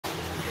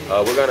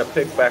We're going to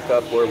pick back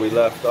up where we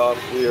left off.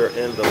 We are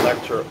in the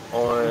lecture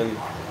on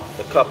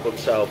the cup of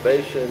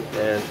salvation,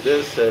 and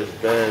this has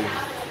been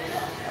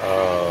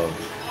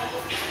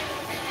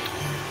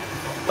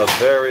a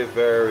very,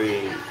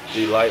 very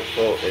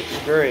delightful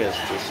experience,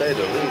 to say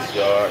the least,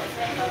 y'all.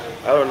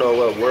 I don't know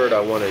what word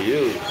I want to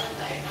use.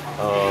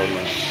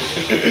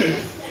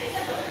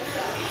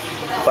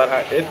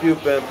 But if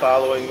you've been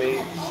following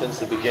me since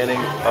the beginning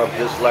of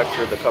this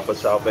lecture, the cup of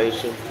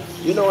salvation,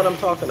 you know what I'm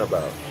talking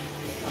about.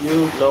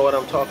 You know what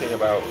I'm talking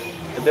about.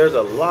 And there's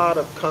a lot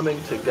of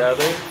coming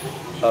together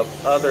of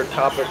other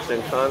topics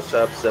and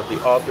concepts that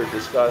the author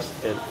discussed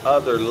in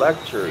other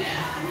lectures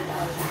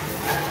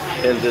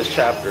in this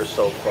chapter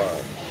so far.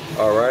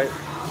 All right.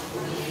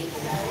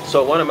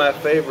 So one of my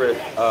favorite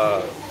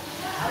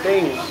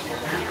things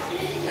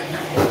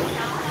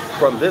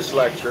from this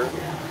lecture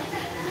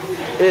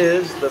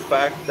is the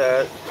fact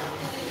that,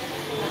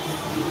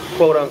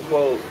 quote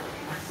unquote,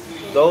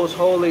 those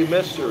holy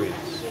mysteries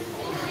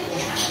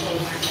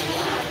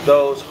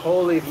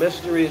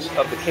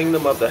of the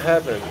kingdom of the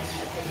heavens,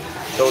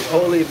 those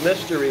holy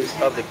mysteries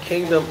of the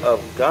kingdom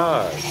of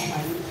God.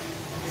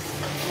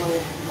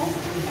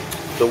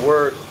 The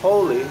word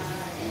holy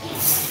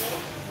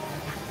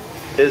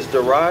is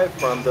derived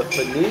from the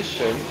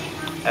Phoenician,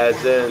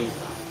 as in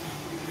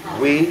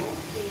we,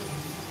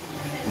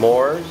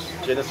 Moors,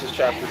 Genesis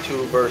chapter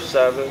 2, verse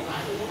 7,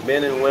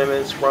 men and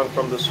women sprung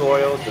from the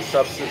soil, the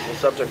substance and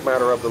subject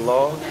matter of the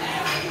law.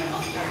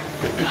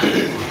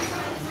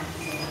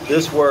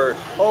 This word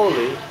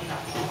holy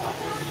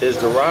is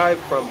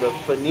derived from the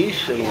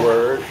Phoenician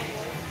word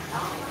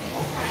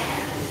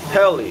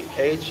heli,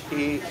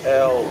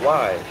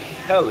 H-E-L-Y,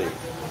 heli.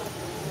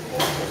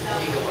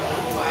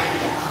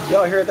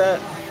 Y'all hear that?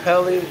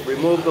 Heli,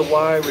 remove the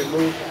Y,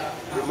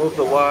 remove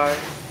the Y,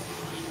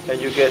 and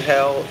you get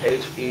hell,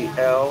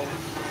 H-E-L.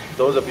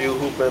 Those of you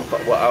who've been,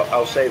 well,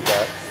 I'll save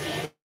that.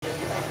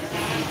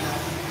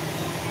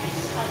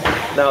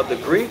 Now the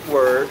Greek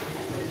word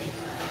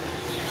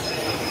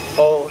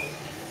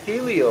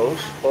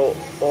ohelios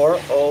or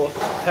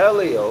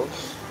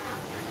ohelios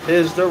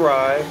is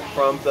derived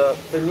from the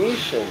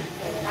Phoenician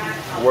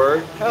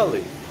word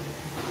heli.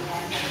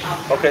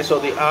 Okay, so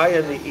the I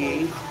and the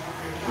E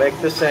make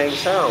the same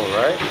sound,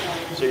 right?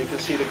 So you can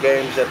see the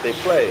games that they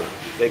play.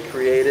 They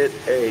created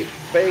a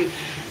fake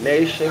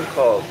nation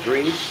called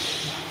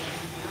Greece,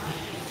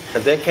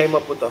 and then came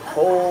up with a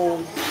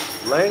whole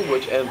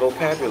language and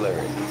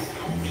vocabulary,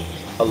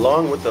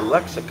 along with the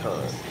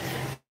lexicon.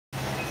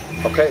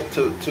 Okay,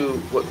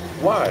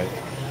 why?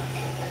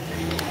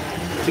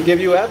 To give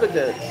you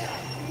evidence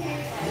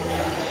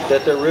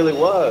that there really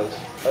was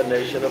a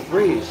nation of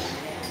Greece.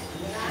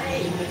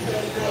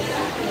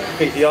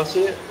 Okay, do y'all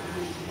see it?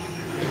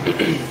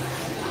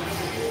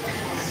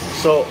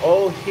 So,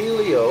 O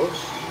Helios,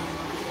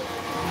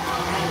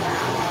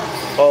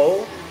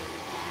 O,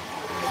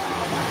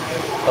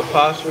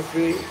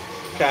 apostrophe,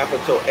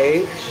 capital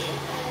H,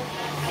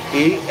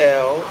 E,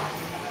 L,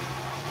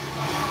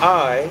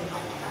 I,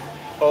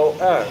 O,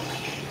 S.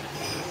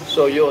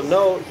 So you'll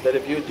note that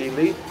if you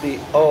delete the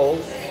O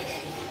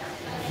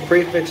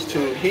prefix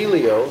to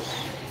Helios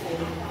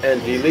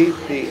and delete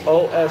the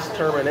OS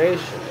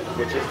termination,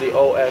 which is the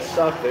OS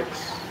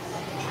suffix,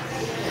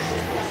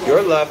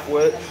 you're left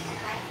with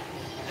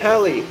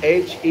heli,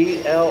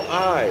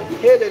 H-E-L-I,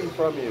 hidden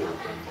from you,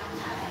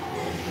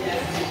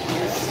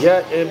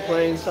 yet in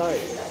plain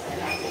sight.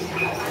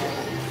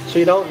 So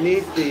you don't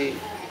need the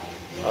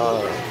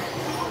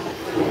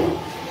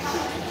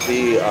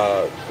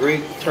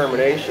Greek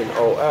termination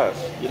OS.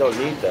 You don't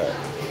need that.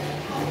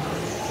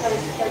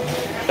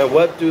 And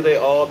what do they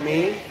all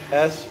mean?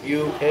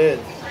 S-U-N,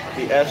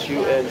 the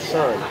S-U-N,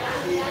 sun.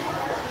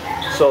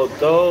 So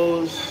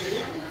those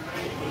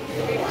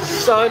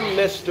sun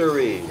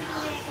mysteries,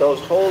 those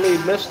holy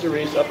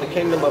mysteries of the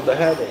kingdom of the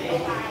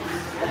heavens,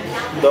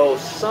 those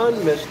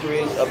sun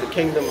mysteries of the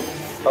kingdom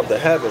of the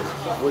heavens,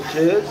 which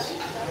is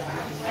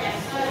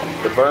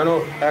the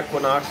vernal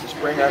equinox, the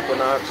spring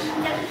equinox,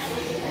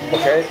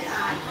 okay?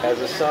 As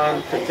the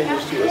sun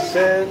continues to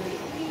ascend,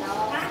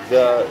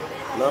 the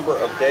number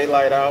of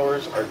daylight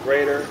hours are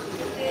greater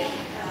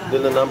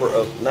than the number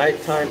of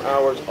nighttime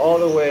hours, all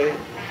the way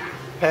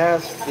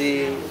past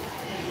the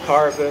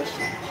harvest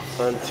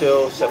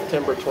until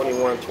September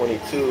 21,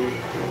 22,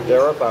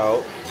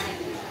 thereabout,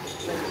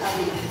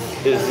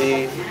 is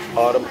the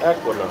autumn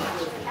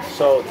equinox.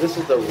 So this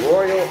is the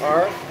royal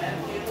arc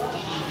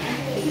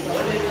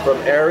from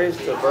Aries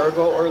to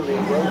Virgo or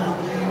Libra.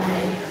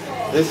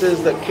 This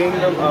is the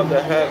kingdom of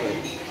the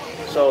heavens.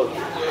 So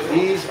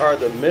these are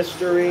the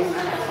mysteries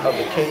of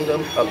the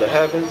kingdom of the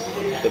heavens,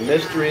 the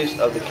mysteries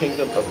of the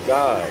kingdom of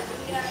God.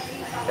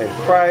 And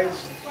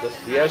Christ,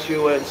 the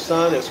S-U-N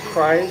sun is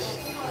Christ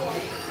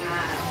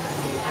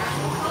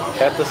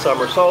at the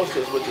summer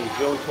solstice, which is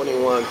June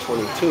 21,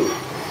 22.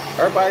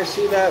 Everybody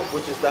see that?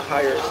 Which is the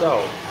higher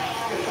self.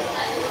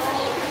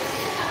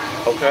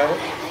 Okay?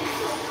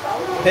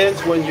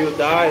 Hence, when you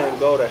die and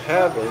go to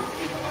heaven,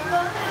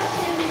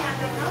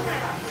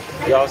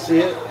 y'all see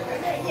it?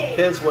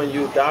 Hence, when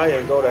you die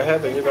and go to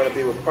heaven, you're going to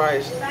be with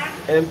Christ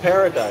in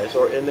paradise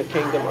or in the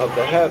kingdom of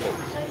the heavens.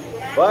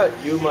 But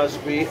you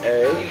must be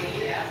a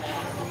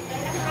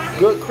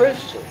good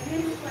Christian.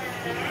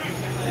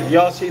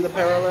 Y'all see the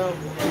parallel?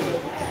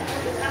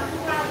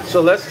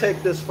 So let's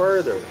take this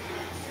further.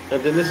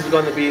 And then this is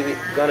going to be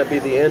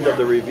the end of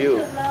the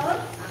review.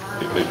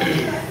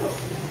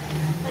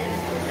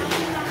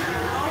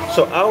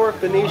 So our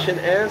Phoenician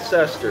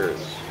ancestors,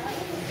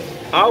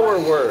 our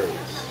words,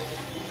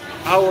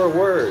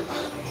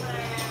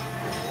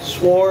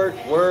 sword,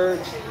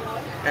 words,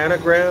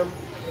 anagram,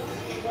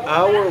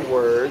 our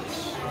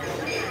words,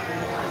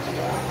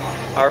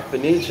 our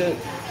Phoenician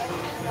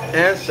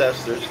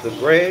ancestors, the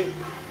great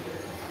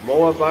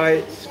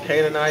Moabites,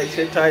 Canaanites,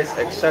 Hittites,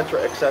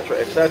 etc., etc.,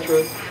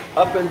 etc.,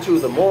 up into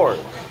the Moors,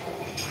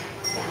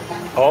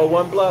 all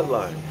one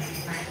bloodline,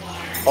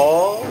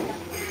 all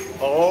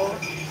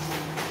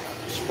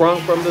sprung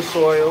from the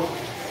soil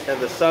and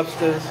the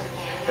substance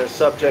and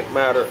subject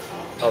matter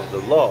of the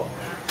law.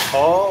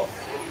 All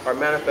are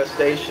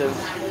manifestations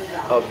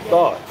of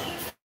thought.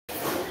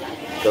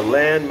 The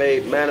land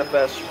made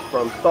manifest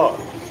from thought.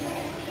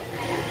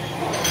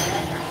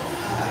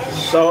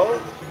 So,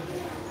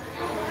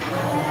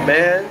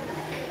 man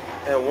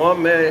and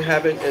woman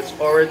having its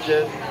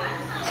origin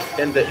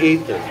in the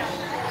ethers,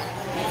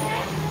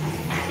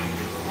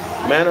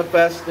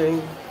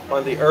 manifesting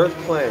on the earth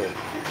plane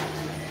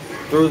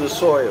through the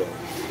soil.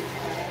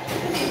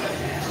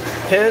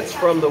 Hence,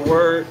 from the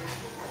word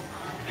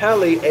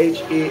Heli,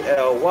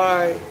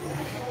 H-E-L-Y,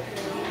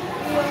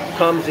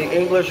 comes the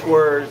English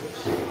words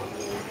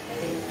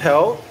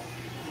health,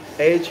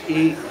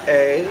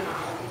 H-E-A-L-T-H.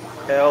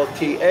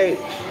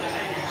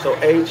 So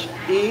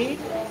H-E,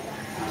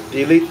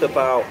 delete the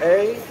vowel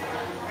A,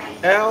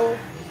 L,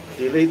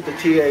 delete the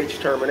T-H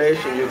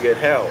termination, you get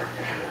health.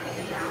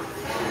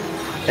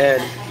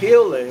 And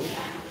healing,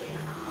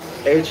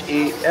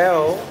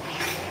 H-E-L-I-N-G,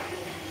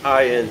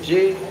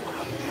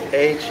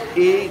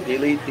 H-E,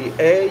 delete the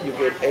A, you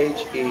get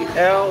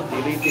H-E-L,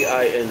 delete the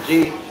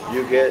I-N-G,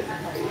 you get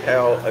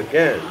hell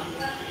again.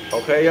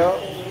 Okay, y'all?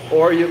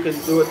 Or you can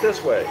do it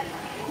this way.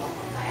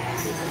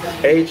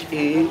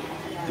 H-E,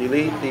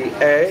 delete the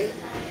A,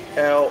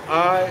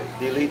 L-I,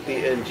 delete the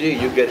N-G,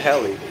 you get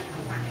heli.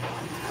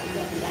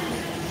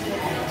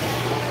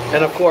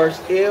 And of course,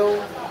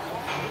 ill,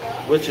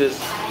 which is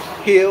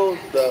heel,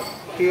 the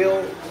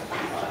heel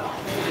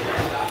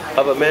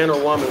of a man or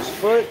woman's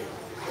foot.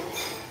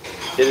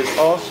 It is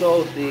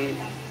also the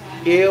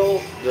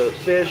eel, the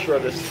fish or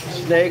the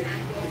snake,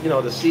 you know,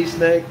 the sea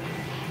snake,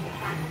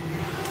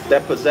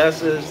 that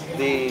possesses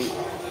the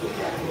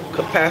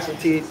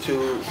capacity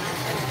to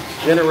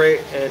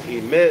generate and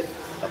emit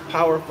a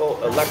powerful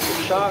electric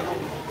shock,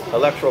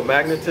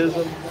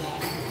 electromagnetism.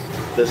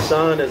 The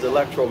sun is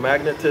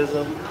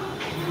electromagnetism.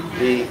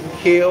 The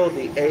heel,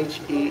 the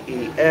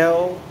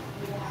H-E-E-L,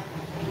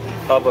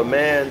 of a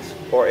man's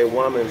or a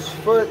woman's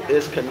foot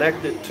is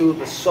connected to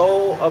the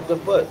sole of the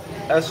foot,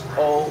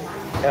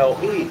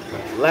 S-O-L-E.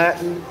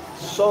 Latin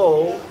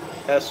soul,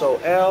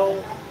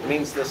 S-O-L,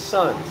 means the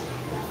sun.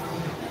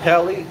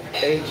 Heli,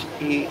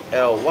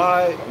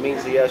 H-E-L-Y,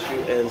 means the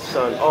S-U-N,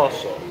 sun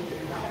also.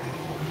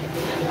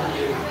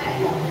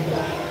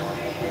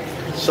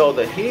 So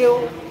the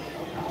heel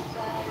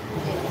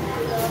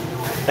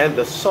and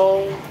the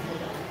soul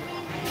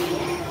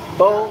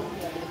both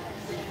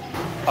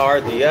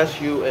are the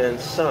S-U-N,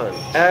 sun,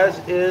 as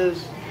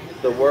is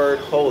the word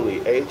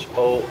holy,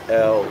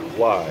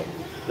 H-O-L-Y,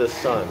 the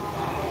sun.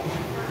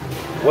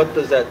 What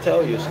does that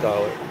tell you,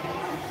 scholar?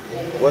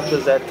 What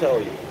does that tell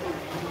you?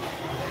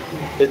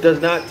 It does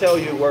not tell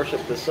you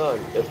worship the sun,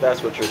 if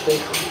that's what you're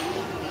thinking.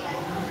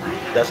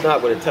 That's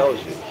not what it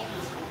tells you.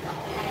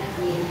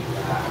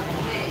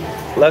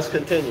 Let's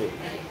continue.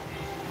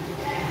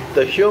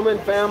 The human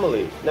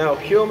family. Now,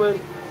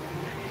 human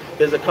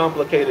is a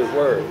complicated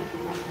word.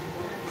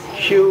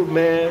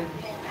 Human,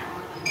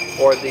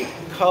 or the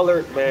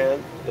colored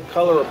man, the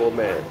colorable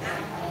man.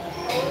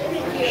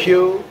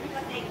 Hue,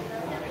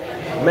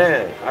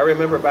 man. I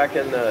remember back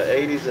in the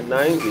 80s and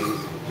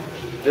 90s,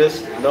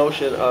 this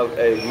notion of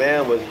a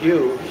man with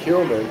hue,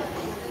 human,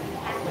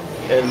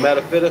 in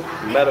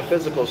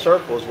metaphysical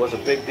circles was a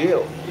big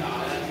deal.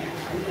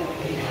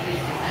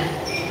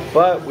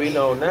 But we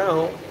know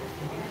now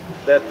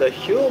that the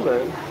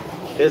human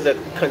is a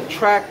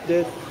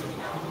contracted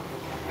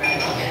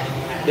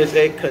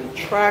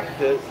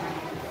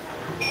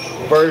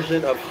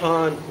version of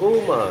Han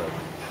Uman,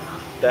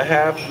 the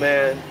half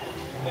man,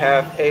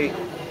 half ape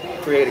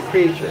created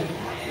creature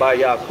by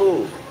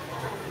Yakub.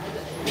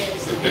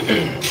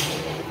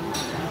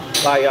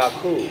 By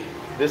Yakub.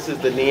 This is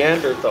the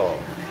Neanderthal.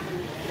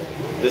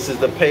 This is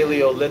the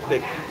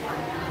Paleolithic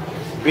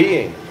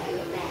being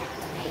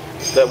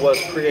that was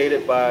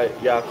created by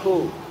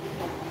Yakub.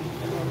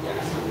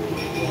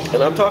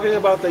 And I'm talking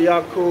about the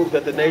Yakub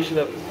that the Nation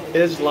of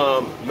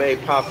Islam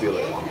made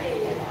popular,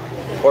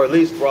 or at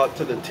least brought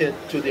to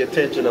the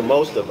attention of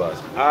most of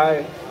us.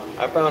 I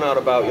found out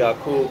about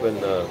Yakub in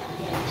the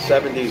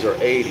 70s or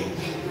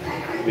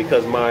 80s.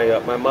 because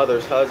my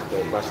mother's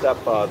husband, my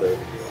stepfather,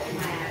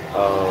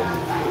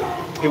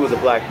 he was a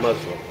black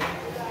Muslim.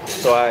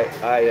 So I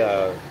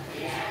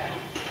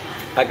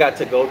got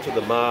to go to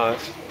the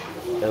mosque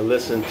and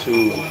listen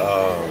to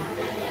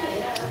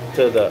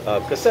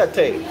the cassette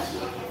tapes.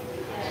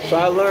 So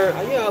I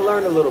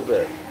learned a little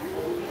bit.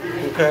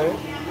 Okay,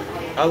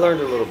 I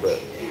learned a little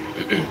bit,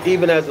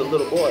 even as a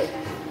little boy.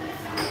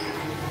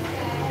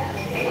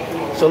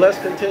 So let's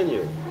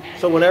continue.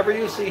 So whenever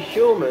you see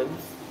human,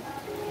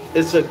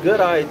 it's a good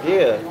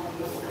idea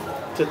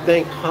to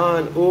think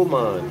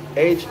Han-Uman,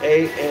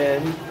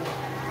 H-A-N-U-M-A-N.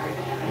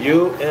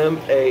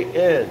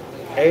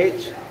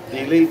 H,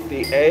 delete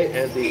the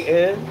A and the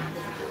N,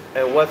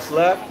 and what's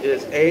left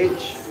is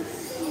H-U-M-A-N,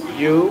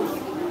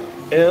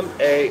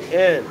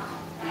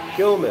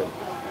 human.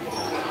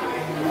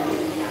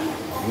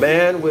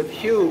 Man with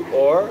hue,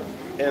 or,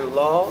 in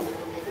law,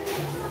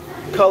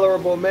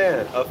 colorable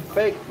man, a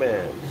fake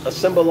man, a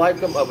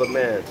symbolicum of a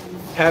man,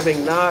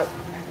 having not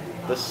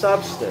the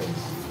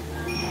substance,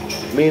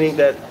 meaning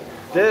that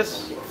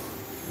this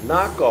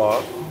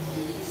knockoff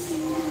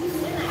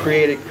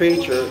created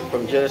creature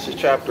from Genesis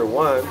chapter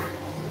 1,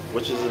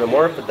 which is an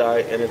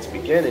amorphodite in its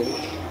beginning,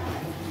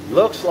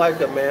 looks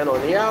like a man on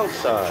the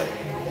outside,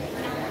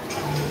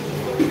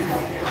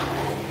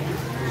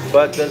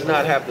 but does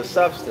not have the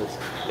substance.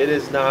 It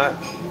is not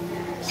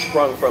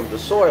sprung from the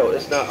soil.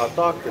 It's not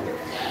autochthonous.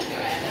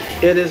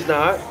 It is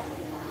not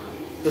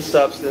the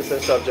substance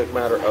and subject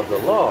matter of the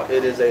law.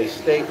 It is a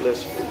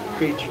stateless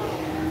creature.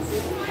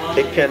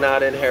 It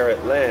cannot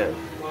inherit land.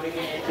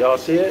 Y'all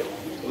see it?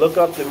 Look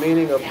up the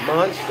meaning of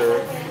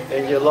monster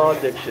in your law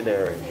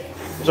dictionary.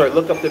 Sorry,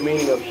 look up the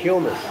meaning of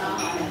human.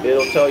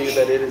 It'll tell you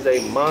that it is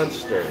a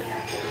monster.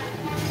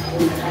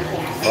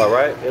 All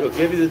right? It'll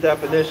give you the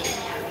definition.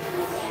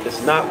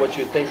 It's not what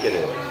you think it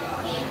is.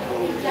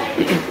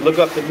 Look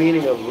up the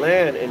meaning of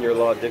land in your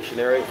law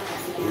dictionary.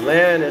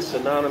 Land is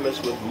synonymous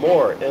with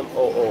moor,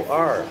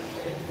 M-O-O-R.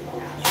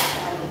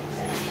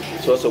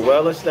 So it's a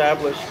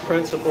well-established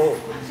principle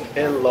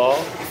in law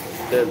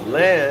that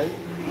land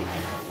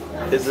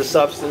is the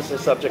substance and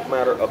subject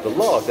matter of the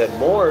law, that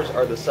moors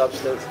are the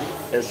substance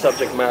and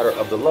subject matter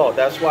of the law.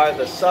 That's why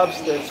the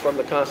substance from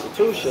the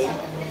Constitution,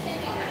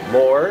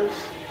 moors,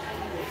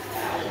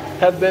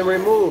 have been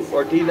removed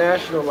or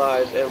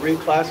denationalized and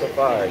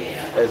reclassified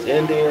as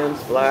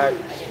Indians, blacks,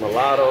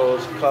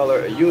 mulattoes,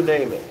 color, you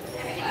name it.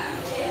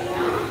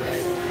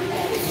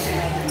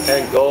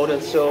 And gold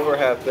and silver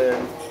have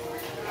been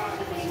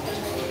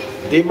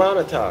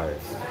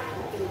demonetized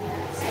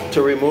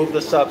to remove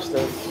the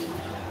substance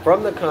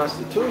from the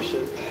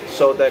Constitution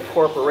so that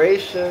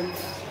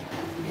corporations,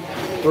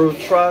 through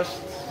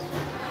trusts,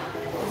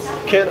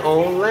 can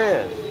own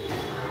land.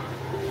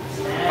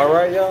 All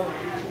right, y'all?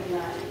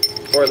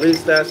 Or at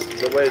least that's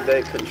the way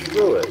they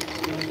construe it.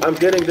 I'm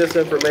getting this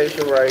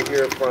information right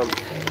here from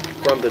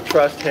the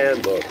trust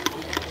handbook.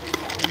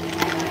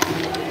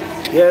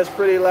 Yeah, it's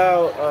pretty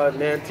loud,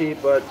 Nancy,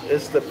 but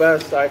it's the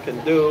best I can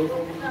do.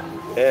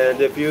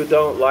 And if you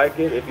don't like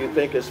it, if you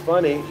think it's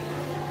funny,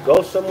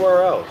 go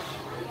somewhere else.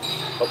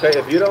 Okay,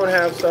 if you don't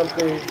have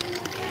something,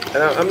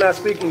 and I'm not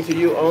speaking to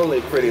you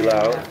only, pretty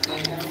loud,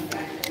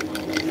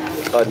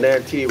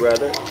 Nancy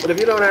rather, but if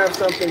you don't have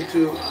something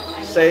to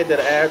say that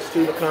adds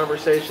to the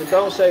conversation,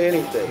 don't say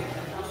anything.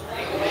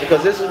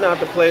 Because this is not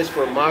the place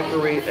for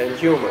mockery and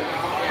humor.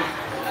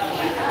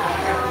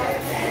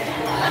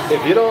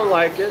 If you don't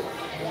like it,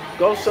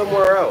 go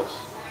somewhere else.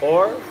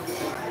 Or,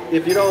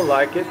 if you don't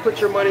like it, put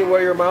your money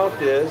where your mouth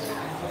is.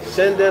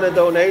 Send in a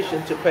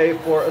donation to pay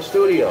for a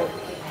studio.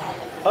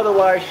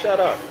 Otherwise, shut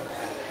up.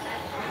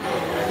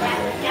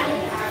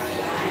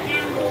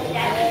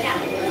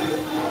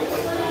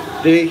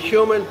 The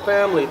human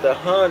family, the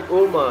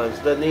Han-Umans,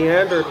 the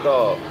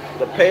Neanderthal,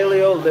 the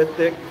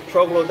Paleolithic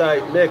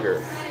troglodyte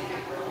nigger.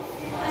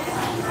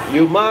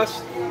 You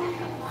must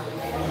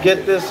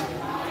get this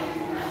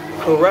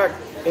correct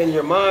in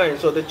your mind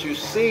so that you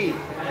see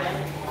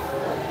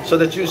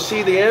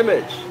the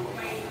image.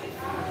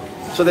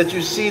 So that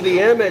you see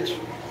the image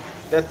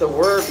that the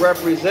word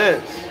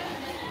represents.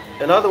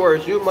 In other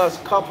words, you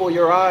must couple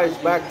your eyes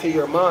back to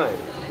your mind.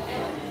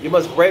 You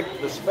must break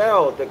the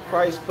spell that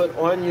Christ put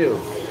on you.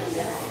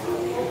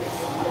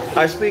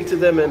 I speak to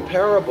them in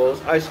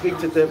parables. I speak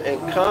to them in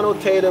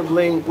connotative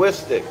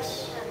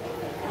linguistics.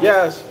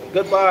 Yes,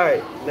 goodbye,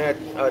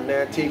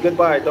 Nancy.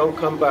 Goodbye, don't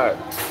come back.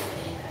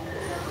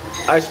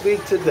 I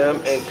speak to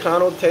them in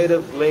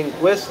connotative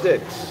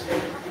linguistics,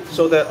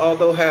 so that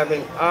although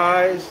having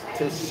eyes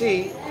to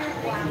see,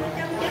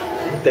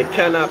 they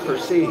cannot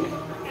perceive.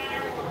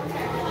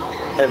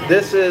 And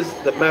this is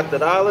the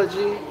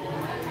methodology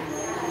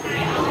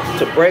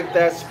to break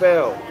that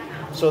spell,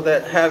 so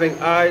that having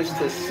eyes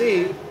to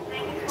see,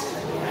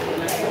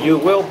 you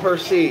will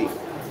perceive.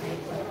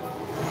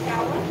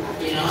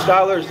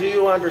 Scholars, do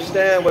you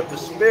understand what the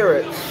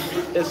Spirit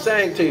is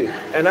saying to you?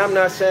 And I'm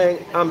not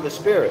saying I'm the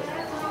Spirit.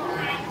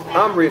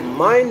 I'm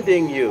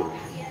reminding you.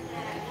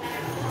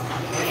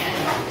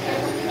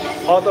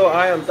 Although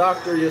I am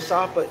Dr.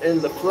 Yasapa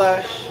in the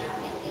flesh,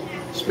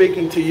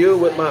 speaking to you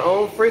with my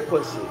own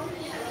frequency,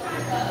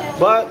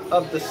 but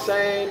of the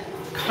same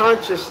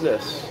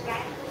consciousness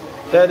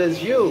that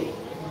is you.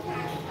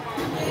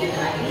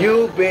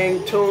 You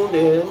being tuned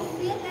in,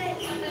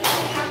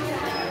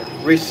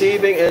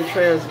 receiving and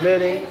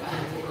transmitting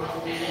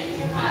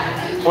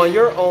on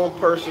your own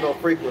personal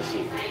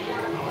frequency.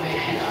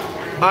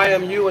 I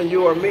am you and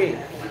you are me.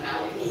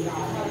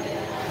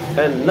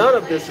 And none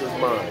of this is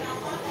mine.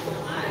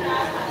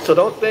 So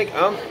don't think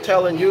I'm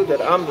telling you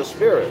that I'm the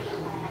spirit.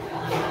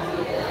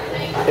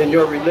 In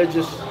your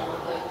religious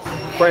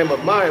frame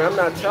of mind, I'm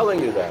not telling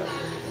you that.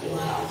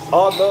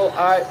 Although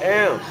I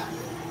am,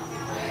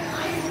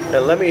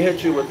 and let me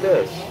hit you with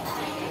this,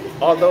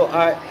 although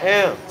I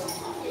am,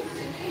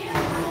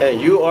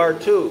 and you are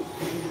too,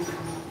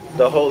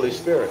 the Holy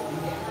Spirit.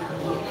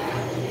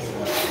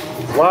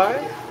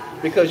 Why?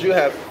 Because you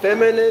have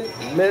feminine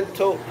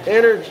mental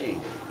energy,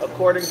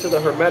 according to the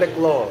Hermetic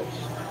laws.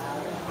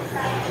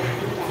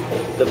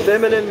 The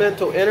feminine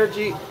mental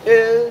energy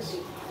is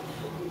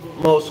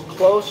most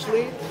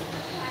closely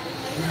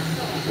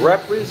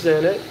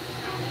represented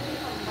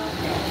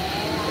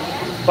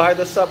by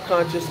the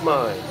subconscious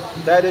mind.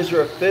 That is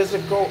your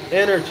physical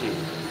energy.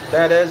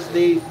 That is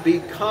the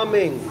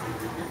becoming.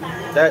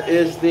 That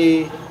is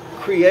the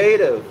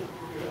creative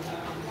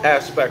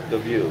aspect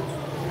of you.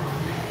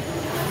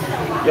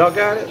 Y'all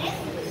got it?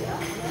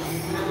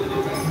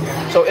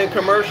 So in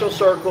commercial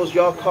circles,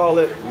 y'all call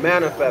it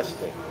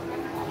manifesting.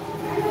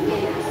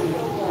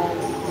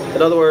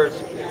 In other words,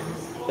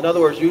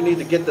 you need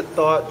to get the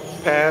thought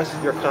past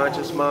your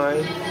conscious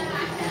mind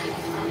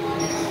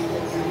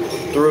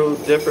through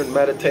different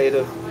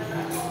meditative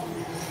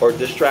or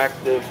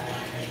distractive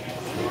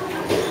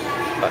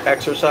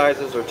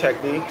exercises or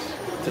techniques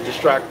to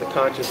distract the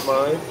conscious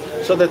mind,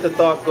 so that the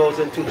thought goes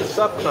into the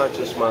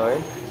subconscious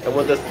mind. And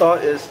when the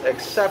thought is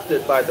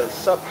accepted by the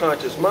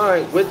subconscious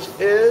mind, which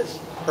is,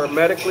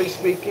 hermetically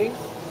speaking,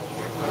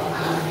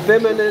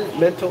 feminine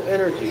mental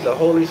energy, the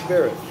Holy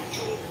Spirit.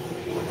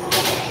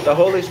 The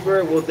Holy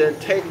Spirit will then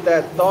take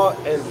that thought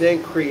and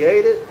then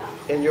create it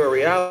in your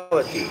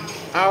reality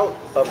out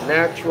of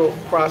natural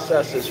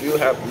processes. You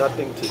have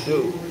nothing to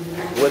do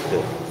with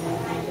it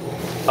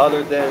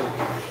other than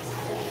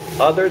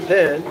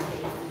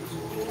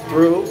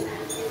through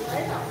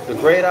the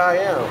great I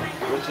am,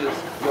 which is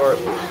your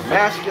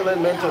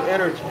masculine mental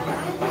energy.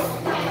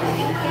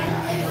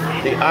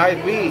 The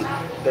IV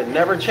that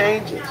never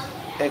changes,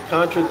 in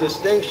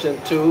contradistinction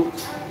to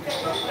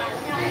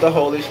the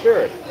Holy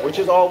Spirit, which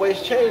is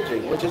always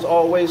changing, which is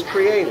always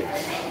creating.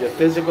 Your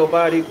physical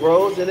body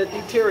grows and it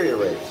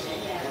deteriorates.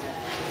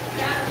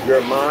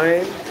 Your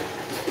mind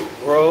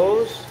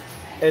grows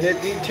and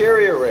it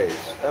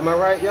deteriorates. Am I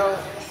right, y'all?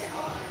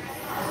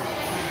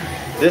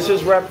 This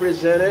is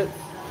represented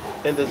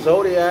in the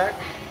Zodiac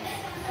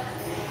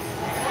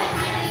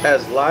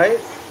as light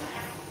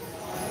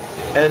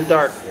and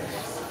darkness.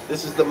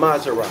 This is the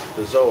Maserat,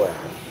 the Zoad.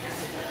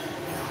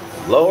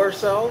 Lower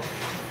self,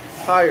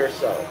 higher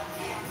self.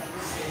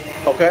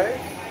 Okay?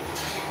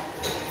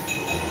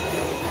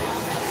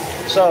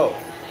 So,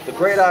 the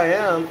great I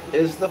am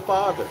is the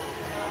Father.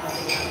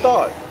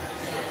 Thought.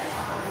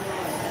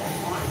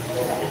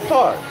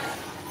 Thought.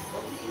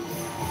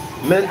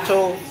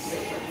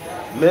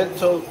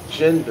 Mental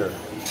gender.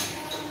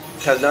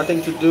 Has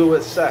nothing to do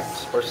with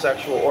sex or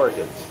sexual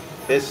organs.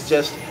 It's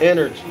just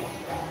energy.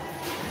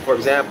 For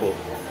example,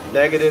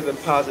 negative and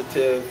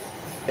positive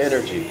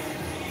energy.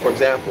 For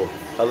example,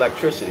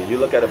 electricity. You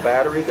look at a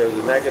battery, there's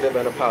a negative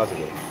and a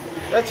positive.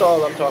 That's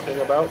all I'm talking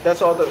about.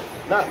 That's all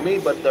not me,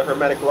 but the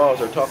Hermetic laws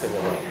are talking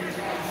about.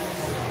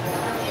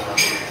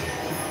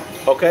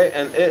 Okay,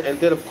 and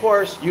then of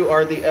course, you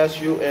are the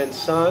S-U-N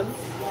sun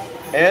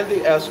and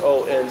the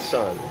S-O-N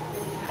sun.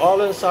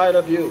 All inside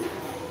of you.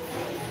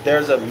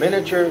 There's a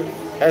miniature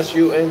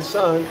S-U-N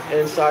sun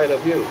inside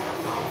of you,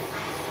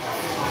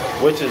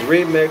 which is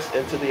remixed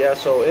into the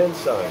S-O-N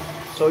sun.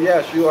 So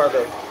yes, you are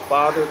the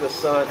Father, the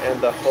Son, and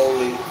the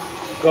Holy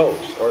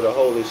Ghost, or the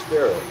Holy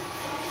Spirit.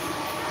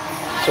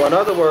 So in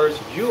other words,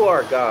 you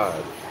are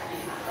God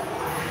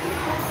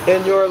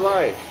in your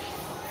life.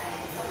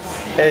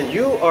 And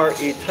you are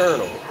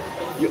eternal.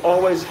 You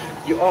always was,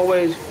 you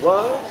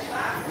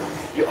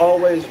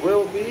always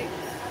will be,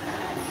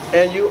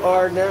 and you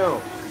are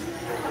now.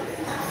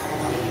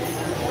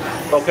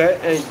 Okay,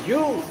 and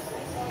you,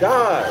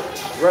 God,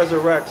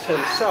 resurrects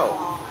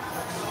himself.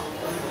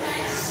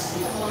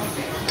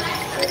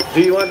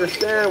 Do you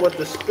understand what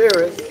the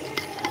Spirit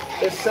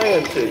is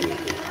saying to you?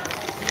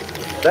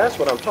 That's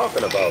what I'm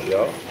talking about,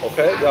 y'all.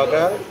 Okay, y'all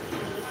got it?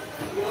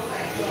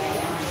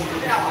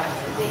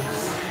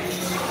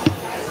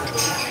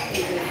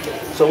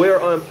 So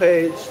we're on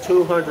page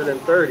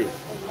 230.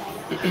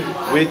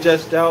 We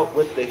just dealt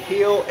with the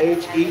heel,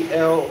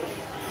 H-E-E-L,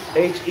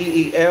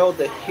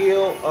 the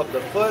heel of the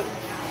foot,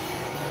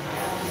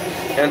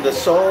 and the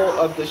sole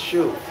of the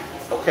shoe.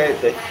 Okay,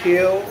 the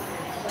heel,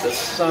 the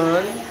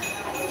sun,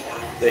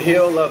 the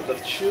heel of the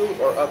shoe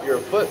or of your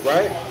foot,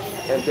 right?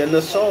 And then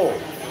the sole.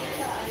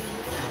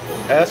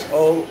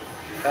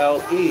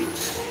 S-O-L-E.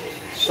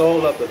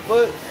 Sole of the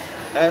foot,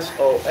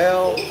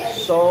 S-O-L,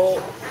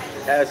 soul,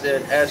 as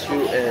in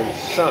S-U-N,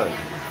 sun.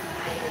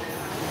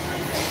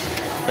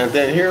 And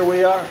then here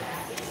we are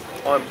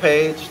on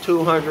page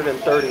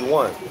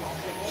 231.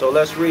 So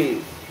let's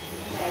read.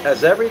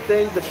 As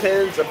everything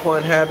depends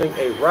upon having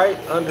a right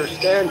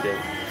understanding,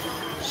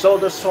 so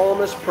the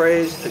psalmist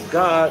prays to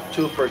God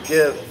to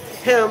forgive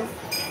him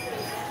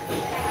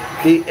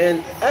the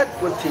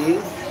inequity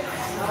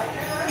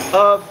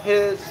of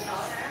his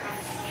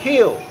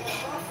heels.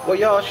 Well,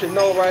 y'all should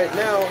know right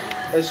now,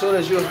 as soon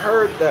as you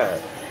heard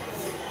that,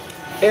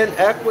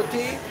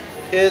 inequity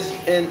is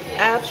an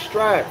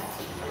abstract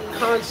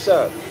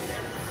concept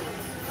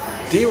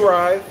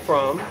derived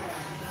from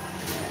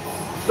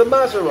the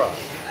Mazarah,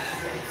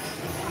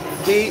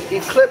 the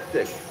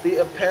ecliptic, the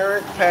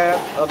apparent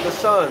path of the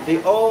sun,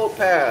 the old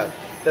path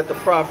that the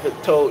prophet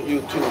told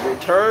you to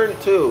return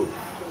to.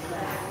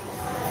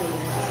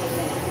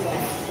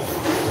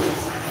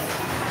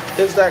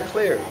 Is that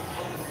clear?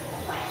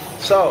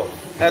 So,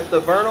 at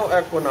the vernal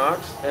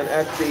equinox and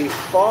at the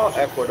fall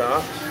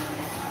equinox,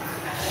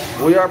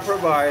 we are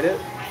provided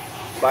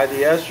by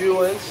the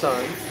SUN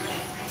sun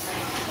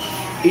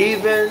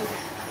even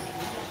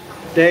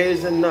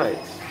days and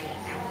nights.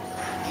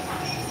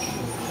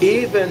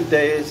 Even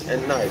days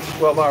and nights.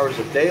 12 hours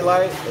of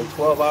daylight and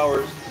 12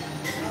 hours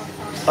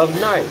of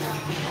night.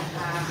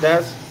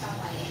 That's,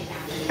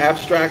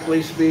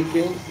 abstractly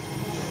speaking,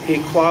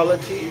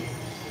 equality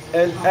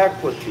and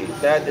equity.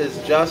 That is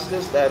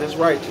justice, that is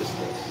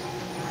righteousness.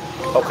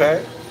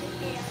 Okay?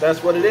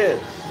 That's what it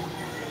is.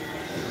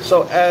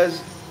 So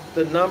as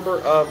the number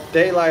of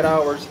daylight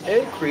hours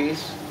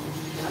increase,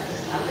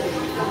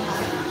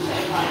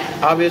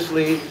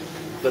 obviously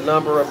the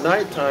number of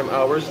nighttime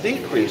hours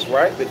decrease,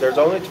 right? But there's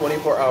only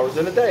 24 hours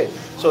in a day.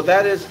 So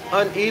that is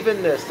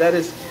unevenness, that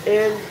is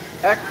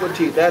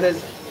inequity, that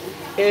is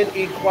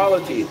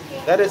inequality,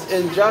 that is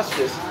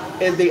injustice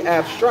in the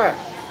abstract.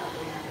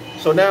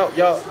 So now,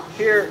 y'all,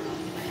 here,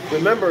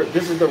 remember,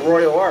 this is the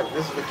royal ark.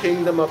 This is the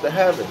kingdom of the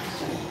heavens.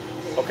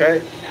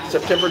 Okay?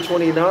 September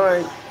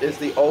 29 is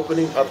the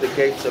opening of the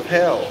gates of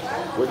hell,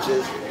 which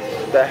is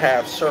the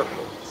half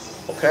circle.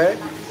 Okay?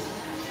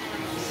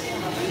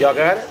 Y'all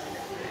got it?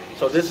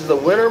 So this is the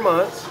winter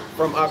months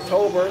from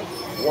October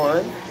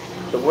 1,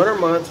 the winter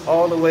months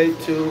all the way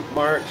to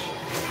March,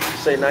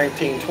 say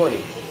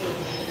 1920.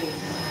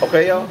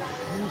 Okay, y'all?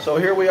 So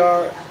here we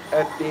are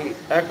at the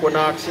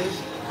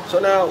equinoxes. So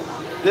now,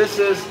 this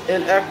is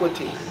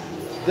inequity.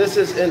 This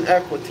is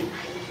inequity.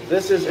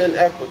 This is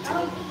inequity.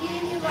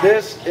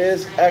 This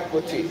is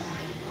equity.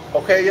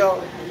 Okay,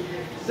 y'all?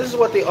 This is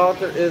what the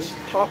author is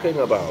talking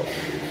about.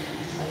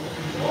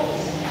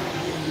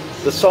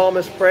 The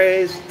psalmist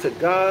prays to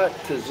God,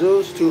 to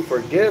Zeus, to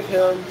forgive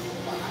him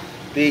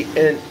the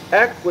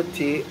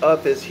inequity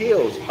of his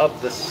heels,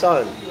 of the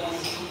sun,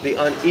 the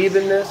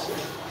unevenness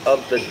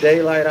of the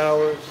daylight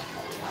hours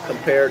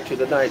compared to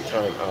the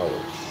nighttime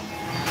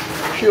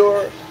hours.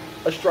 Pure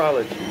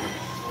astrology.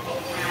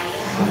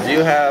 Do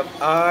you have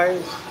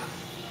eyes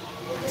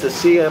to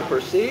see and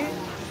perceive,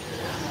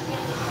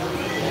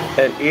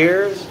 and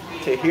ears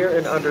to hear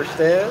and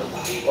understand,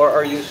 or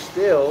are you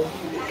still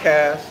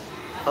cast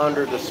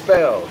under the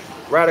spell?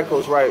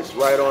 Radicals writes,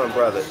 right on,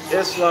 brother.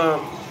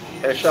 Islam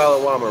and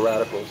Shalom are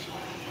radicals.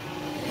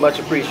 Much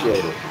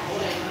appreciated.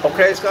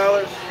 Okay,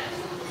 scholars?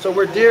 So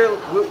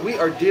we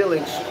are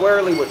dealing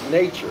squarely with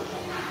nature.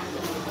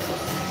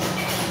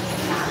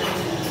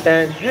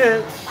 And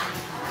hence,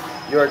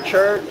 your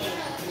church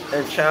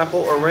and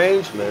chapel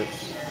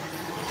arrangements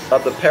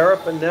of the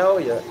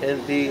paraphernalia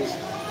in these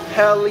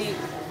heli,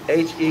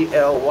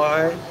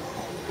 H-E-L-Y,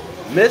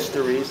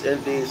 mysteries,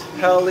 in these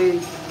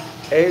heli,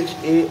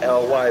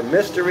 H-E-L-Y,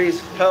 mysteries,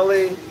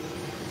 heli,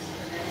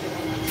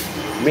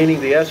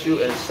 meaning the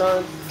S-U and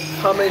sun,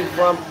 coming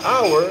from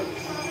our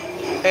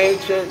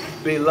ancient,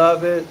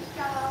 beloved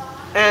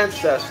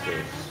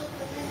ancestors.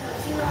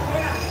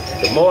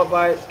 The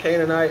Moabites,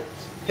 Canaanites,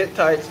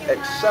 Hittites,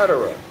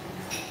 etc.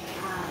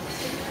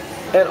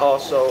 And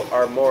also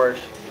our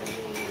Moorish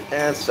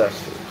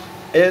ancestors.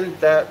 In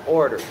that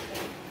order.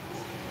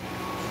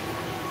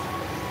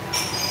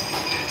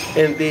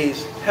 In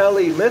these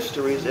heli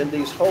mysteries, in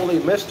these holy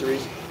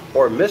mysteries,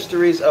 or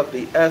mysteries of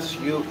the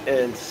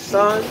S-U-N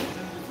sun,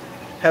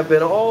 have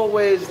been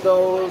always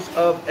those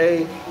of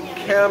a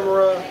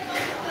camera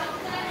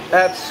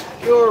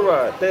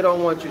obscura. They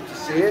don't want you to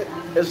see it.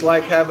 It's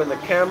like having the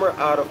camera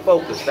out of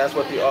focus. That's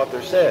what the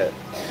author said.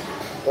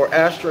 Or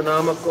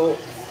astronomical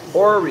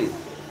ori,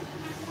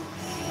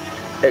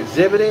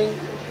 exhibiting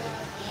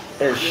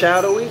in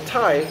shadowy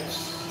types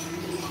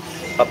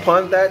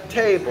upon that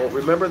table.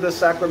 Remember the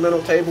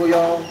sacramental table,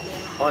 y'all?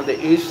 On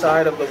the east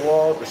side of the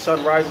wall, the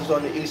sun rises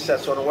on the east,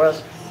 sets on the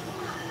west.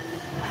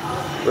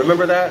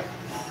 Remember that?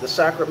 The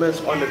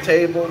sacraments on the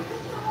table.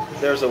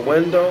 There's a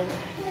window.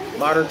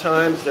 Modern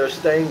times, there's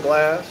stained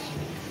glass.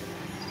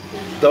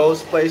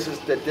 Those places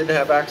that didn't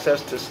have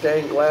access to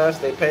stained glass,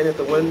 they painted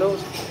the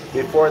windows.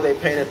 Before they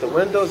painted the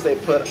windows, they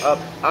put up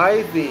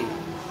ivy,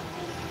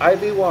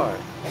 IVY,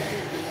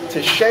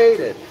 to shade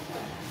it.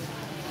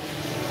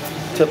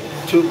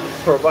 to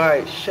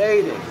provide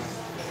shading.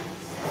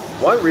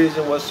 One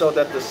reason was so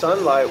that the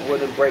sunlight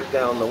wouldn't break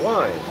down the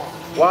wine.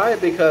 Why?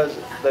 Because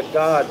the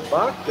god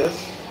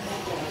Bacchus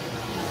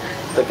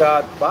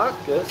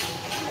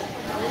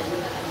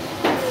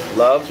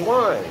loves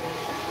wine.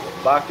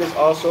 Bacchus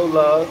also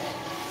loves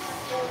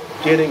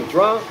getting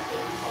drunk,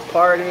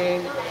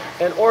 partying,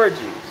 and orgies.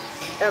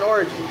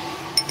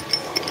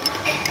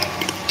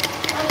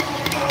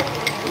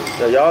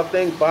 Now y'all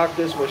think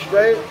Bacchus was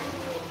straight,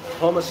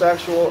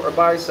 homosexual, or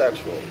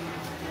bisexual?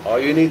 All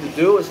you need to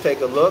do is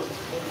take a look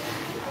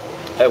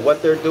at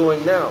what they're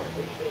doing now.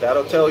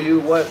 That'll tell you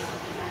what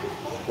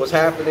was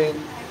happening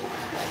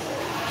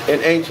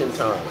in ancient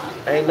times.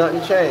 Ain't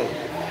nothing changed.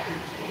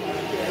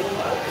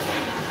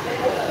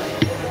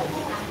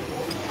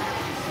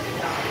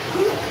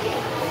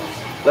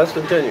 Let's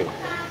continue.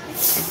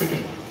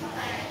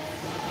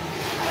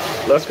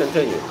 Let's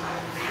continue.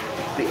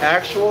 The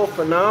actual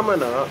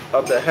phenomena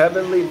of the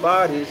heavenly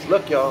bodies,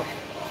 look y'all,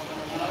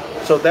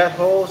 so that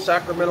whole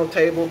sacramental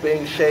table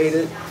being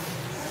shaded,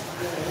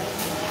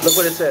 look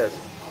what it says.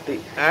 The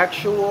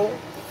actual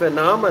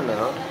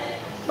phenomena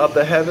of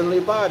the heavenly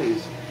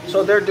bodies.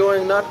 So they're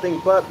doing nothing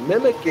but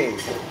mimicking,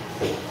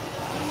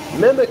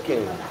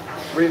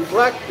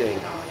 reflecting.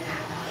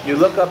 You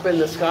look up in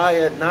the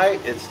sky at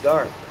night, it's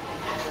dark.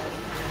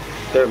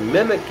 They're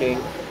mimicking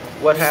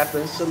what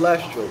happens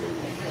celestially.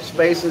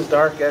 Space is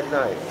dark at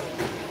night.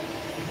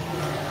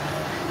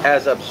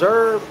 As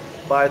observed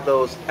by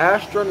those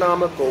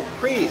astronomical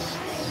priests.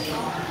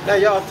 Now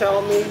y'all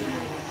tell me,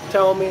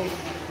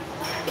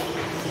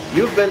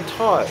 you've been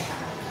taught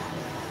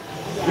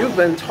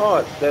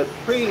that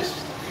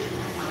priests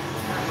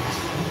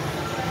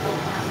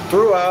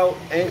throughout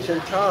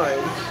ancient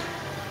times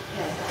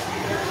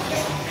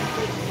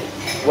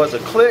was a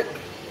clique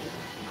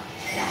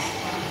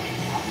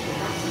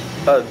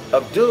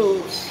of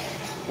dudes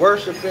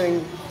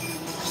worshiping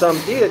some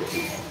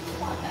deity.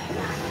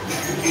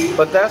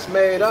 But that's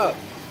made up.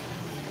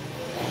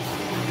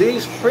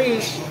 These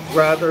priests,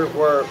 rather,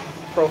 were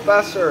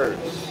professors.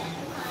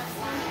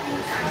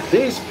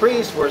 These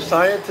priests were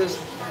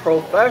scientists,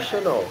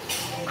 professional,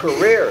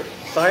 career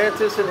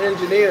scientists and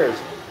engineers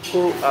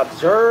who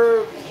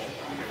observed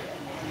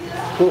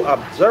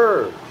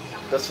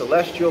the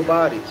celestial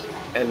bodies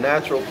and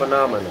natural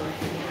phenomena.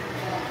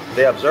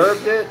 They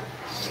observed it,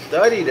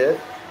 studied it,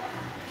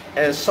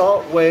 and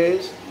sought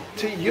ways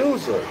to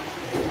use it.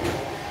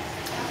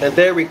 And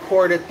they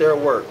recorded their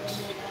works.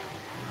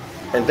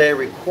 And their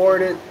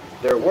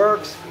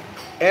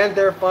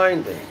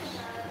findings.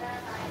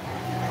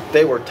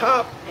 They were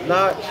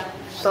top-notch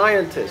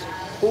scientists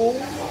who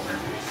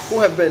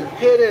have been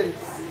hidden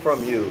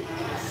from you.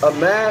 A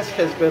mask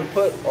has been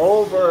put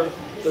over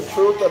the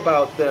truth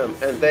about them,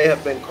 and they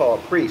have been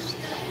called priests.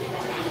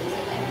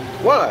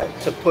 Why?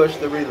 To push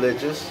the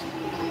religious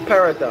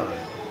paradigm,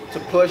 to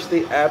push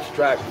the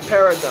abstract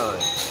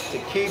paradigm, to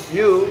keep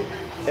you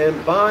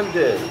in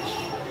bondage,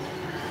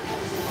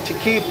 to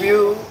keep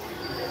you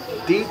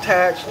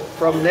detached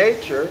from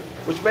nature,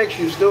 which makes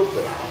you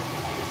stupid.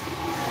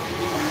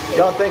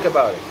 Y'all think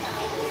about it.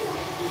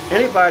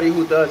 Anybody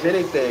who does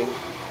anything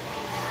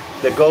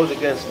that goes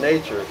against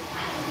nature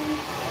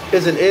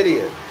is an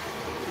idiot.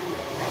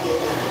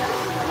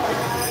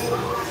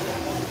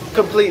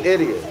 Complete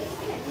idiot.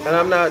 And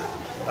I'm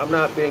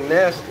not being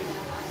nasty.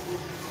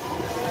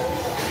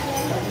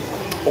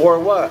 Or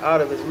what?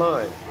 Out of his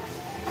mind.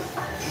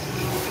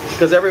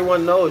 Because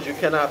everyone knows you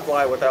cannot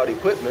fly without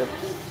equipment.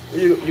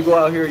 You go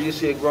out here, you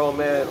see a grown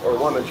man or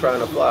woman trying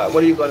to fly.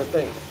 What are you going to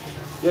think?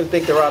 You're going to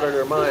think they're out of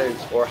their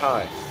minds or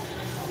high.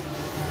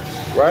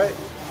 Right?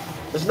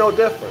 It's no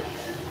different.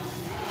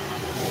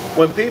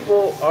 When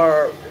people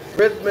are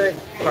rhythmic,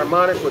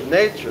 harmonic with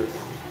nature,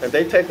 and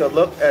they take a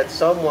look at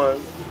someone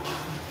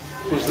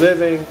who's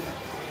living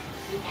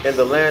in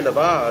the land of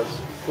Oz,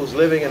 who's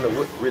living in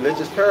the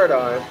religious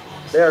paradigm,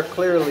 they are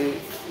clearly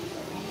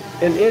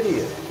an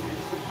idiot.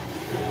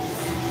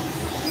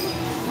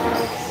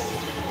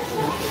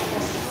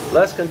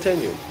 Let's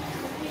continue.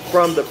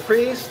 From the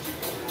priest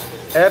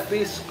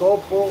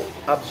episcopal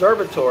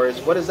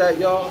observatories, what is that,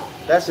 y'all?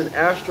 That's an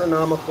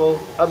astronomical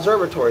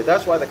observatory.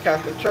 That's why the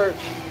Catholic Church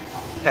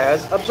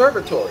has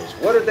observatories.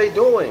 What are they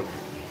doing?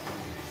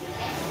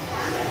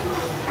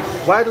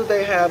 Why do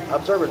they have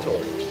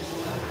observatories?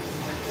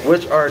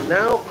 Which are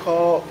now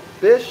called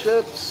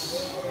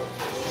bishops'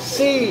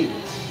 sees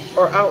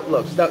or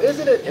outlooks. Now,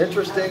 isn't it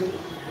interesting?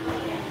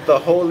 The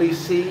Holy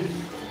See,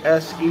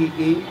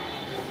 S-E-E,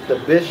 the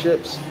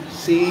bishops'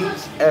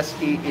 sees,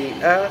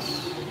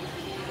 S-E-E-S,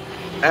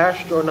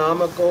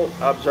 astronomical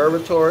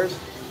observatories,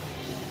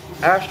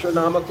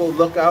 astronomical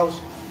lookouts.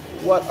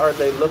 What are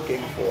they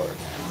looking for?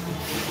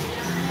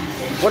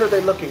 What are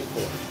they looking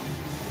for?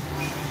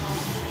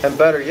 And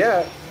better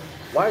yet,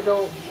 why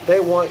don't they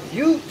want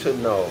you to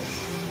know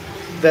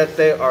that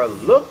they are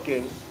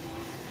looking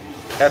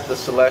at the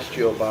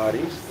celestial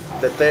bodies,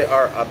 that they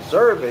are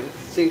observing?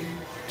 See,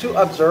 to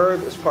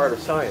observe is part of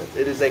science.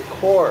 It is a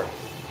core,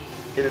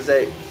 it is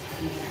a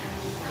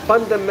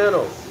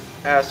fundamental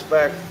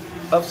aspect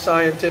of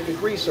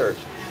scientific research,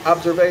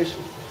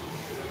 observation.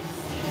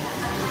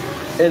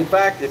 In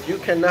fact, if you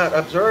cannot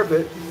observe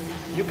it,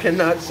 you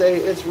cannot say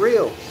it's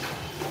real.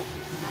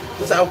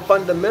 That's how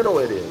fundamental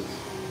it is.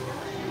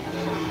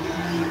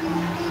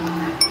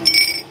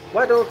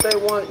 Why don't they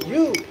want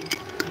you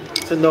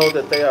to know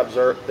that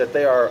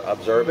they are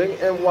observing,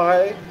 and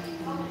why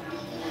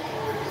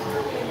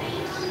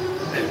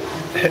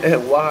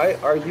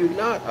are you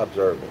not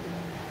observing?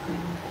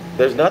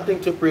 There's nothing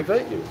to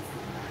prevent you.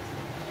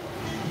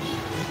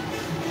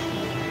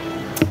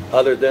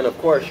 Other than, of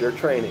course, your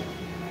training.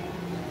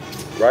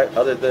 Right?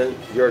 Other than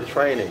your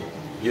training.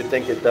 You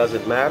think it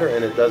doesn't matter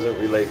and it doesn't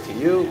relate to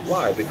you.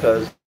 Why?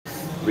 Because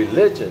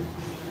religion,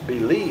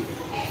 belief,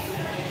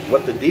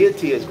 what the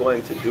deity is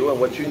going to do and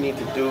what you need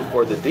to do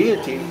for the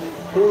deity,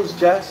 who's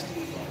just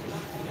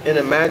an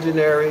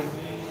imaginary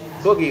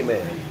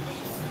boogeyman,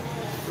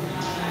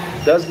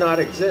 does not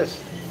exist.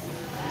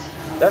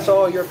 That's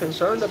all you're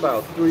concerned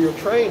about through your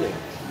training.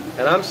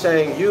 And I'm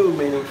saying you,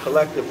 meaning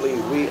collectively,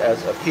 we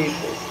as a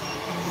people,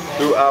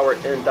 through our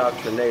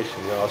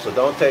indoctrination, y'all. So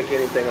don't take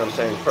anything I'm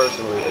saying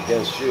personally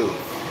against you.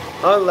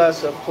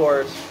 Unless, of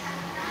course,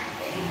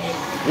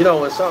 you know,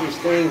 when something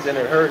stings and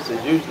it hurts,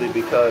 it's usually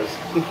because,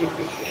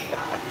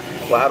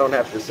 well, I don't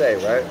have to say,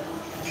 right?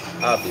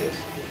 Obvious.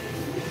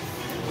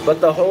 But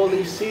the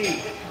Holy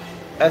See,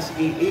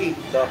 S-E-E,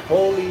 the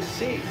Holy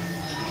See.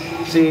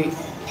 See,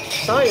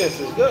 science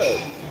is good.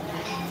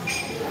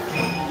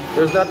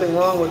 There's nothing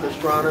wrong with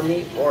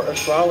astronomy or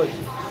astrology.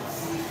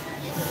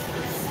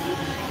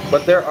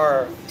 But there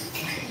are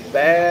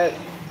bad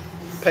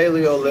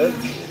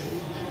paleoliths,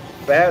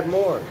 bad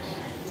Moors,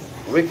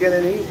 wicked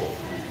and evil.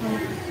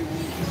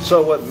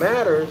 So what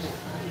matters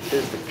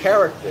is the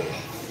character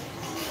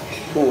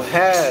who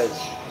has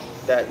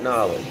that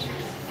knowledge.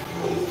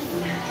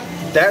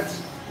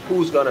 That's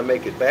who's going to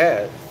make it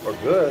bad or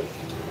good.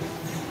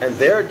 And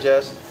they're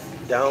just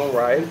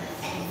downright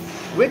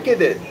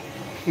wicked.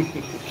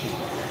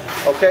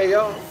 Okay,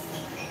 y'all?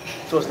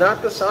 So it's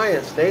not the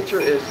science. Nature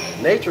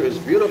is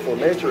beautiful.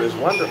 Nature is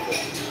wonderful.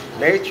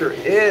 Nature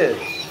is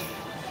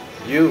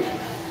you.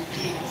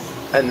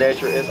 And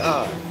nature is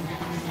I.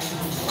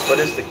 But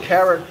it's the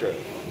character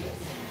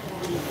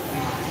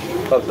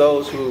of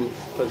those who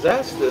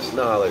possess this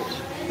knowledge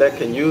that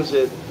can use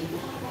it,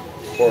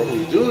 or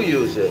who do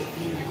use it,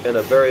 in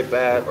a very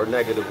bad or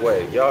negative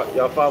way.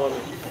 Y'all follow me?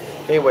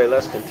 Anyway,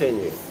 let's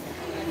continue.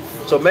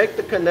 So make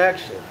the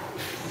connection.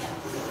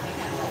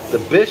 The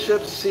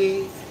bishops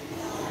see,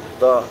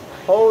 the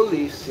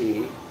Holy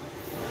See,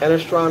 and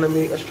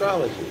astronomy,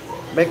 astrology.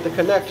 Make the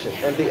connection,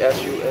 and the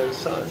S-U-N,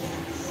 sun.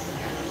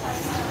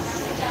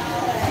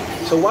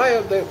 So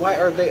why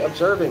are they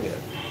observing it?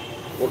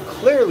 Well,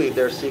 clearly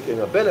they're seeking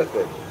a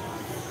benefit.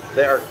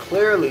 They are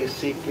clearly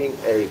seeking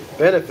a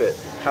benefit.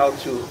 How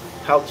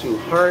to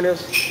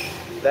harness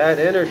that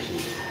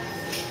energy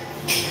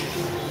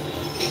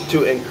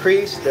to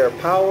increase their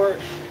power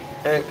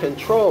and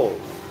control.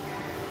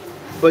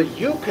 But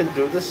you can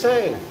do the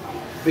same,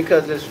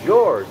 because it's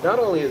yours. Not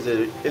only is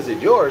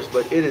it yours,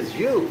 but it is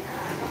you.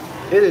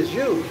 It is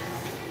you.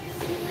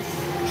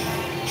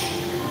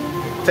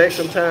 Take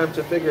some time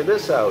to figure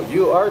this out.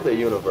 You are the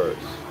universe.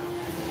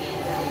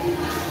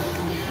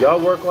 Y'all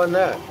work on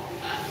that.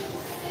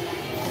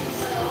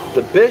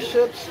 The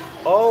bishops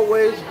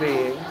always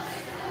being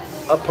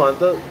upon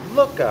the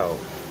lookout.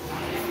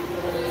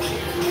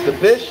 The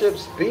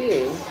bishops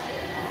being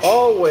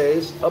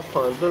always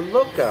upon the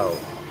lookout.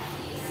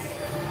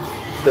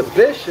 The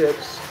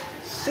bishops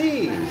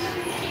sees,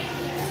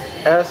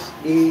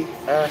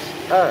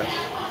 S-E-S-S.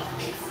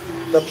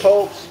 The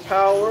Pope's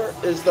power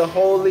is the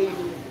Holy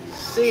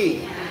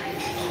See.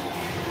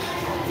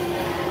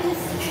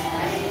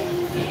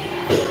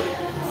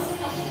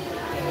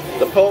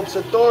 The Pope's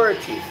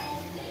authority,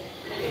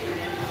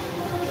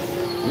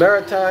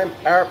 maritime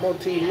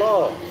admiralty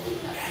law,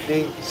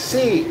 the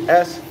sea,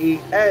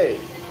 S-E-A,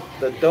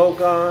 the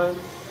Dogon,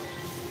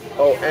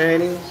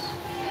 Oannes,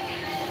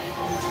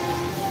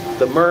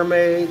 the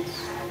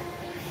mermaids,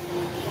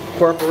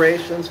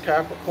 corporations,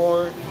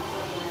 Capricorn,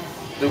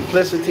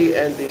 duplicity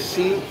and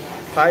deceit,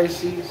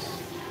 Pisces,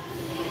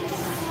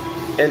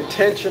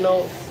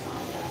 intentional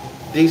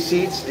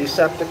deceits,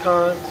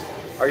 Decepticons.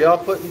 Are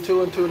y'all putting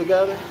two and two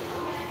together?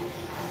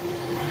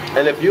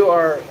 And if you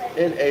are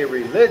in a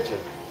religion,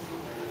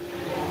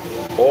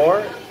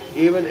 or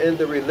even in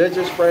the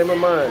religious frame of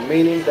mind,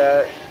 meaning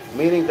that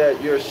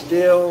you're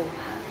still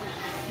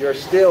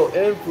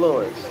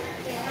influenced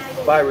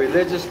by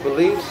religious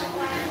beliefs,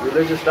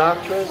 religious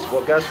doctrines,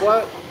 well, guess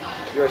what?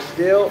 You're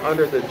still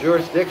under the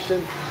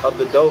jurisdiction of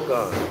the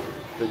Dogon,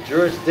 the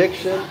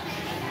jurisdiction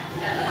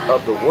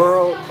of the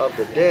world of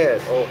the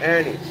dead,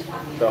 Oannes,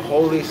 the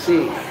Holy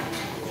See,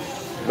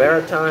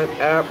 maritime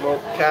admiral,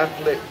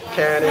 Catholic,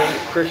 canon,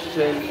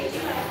 Christian,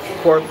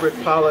 corporate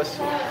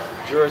policy,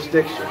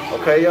 jurisdiction.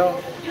 Okay,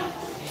 y'all?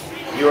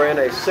 You are in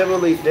a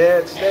civilly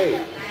dead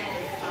state.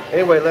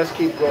 Anyway, let's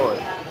keep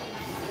going.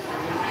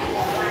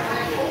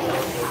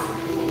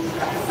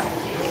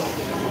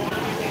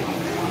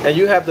 And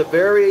you have the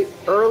very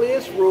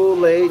earliest rule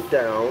laid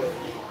down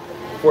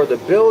for the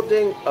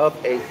building of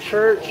a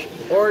church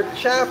or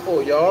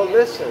chapel. Y'all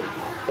listen.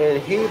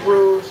 In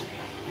Hebrews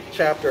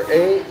chapter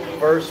 8,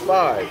 verse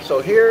 5. So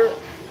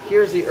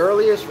here's the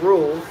earliest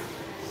rule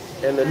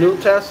in the New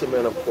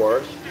Testament, of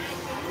course,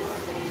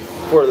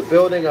 for the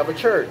building of a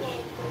church.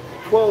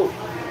 Quote,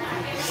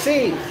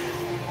 see,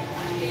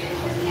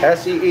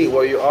 S-E-E,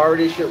 well, you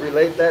already should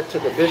relate that to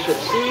the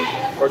bishop's seat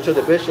or to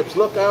the bishop's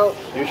lookout.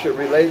 You should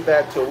relate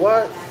that to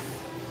what?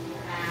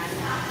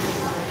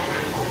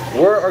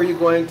 Where are you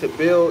going to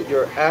build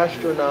your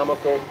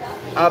astronomical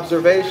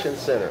observation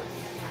center?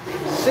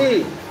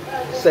 See,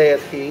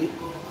 saith he,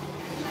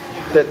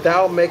 that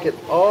thou makest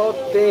all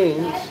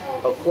things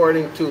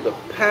according to the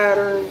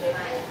pattern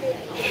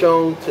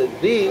shown to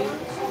thee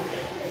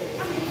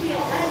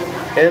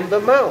in the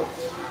mount.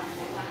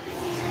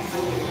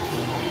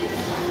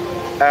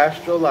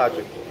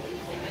 Astrological.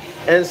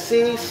 And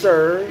see,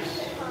 sirs,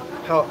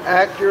 how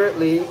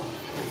accurately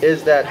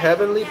is that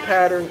heavenly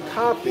pattern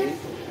copied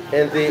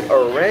in the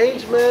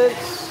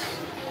arrangements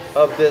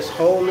of this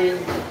holy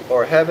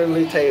or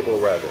heavenly table,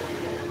 rather.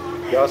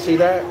 Y'all see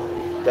that?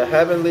 The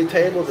heavenly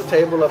table, the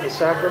table of the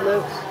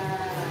sacraments,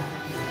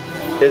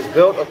 is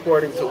built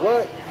according to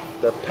what?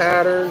 The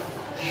pattern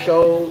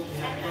showed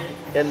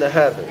in the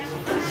heavens.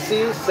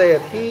 See,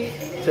 saith he,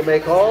 to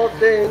make all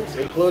things,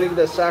 including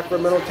the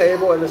sacramental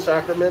table and the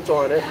sacraments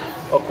on it,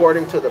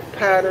 according to the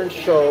pattern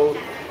showed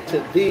to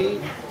thee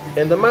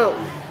in the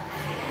mountain.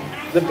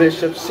 The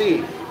bishop's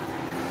seat.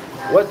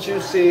 What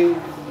you see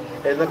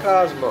in the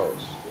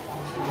cosmos.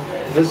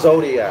 The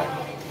zodiac.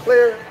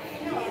 Clear?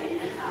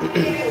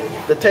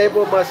 The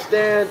table must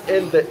stand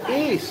in the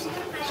east.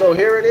 So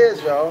here it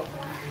is, y'all.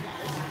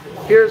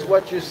 Here's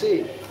what you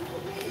see.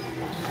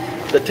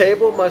 The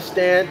table must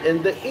stand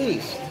in the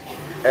east,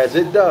 as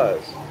it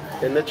does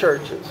in the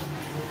churches.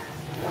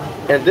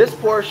 And this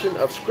portion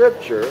of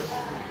scripture,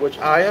 which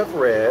I have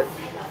read,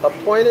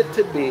 appointed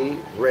to be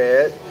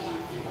read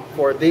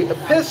for the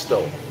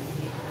epistle,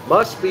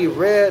 must be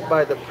read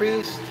by the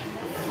priest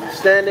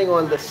standing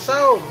on the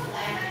south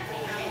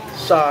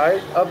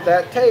side of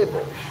that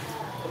table.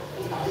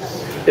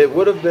 It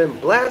would have been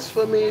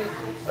blasphemy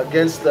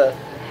against the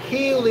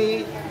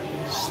Healy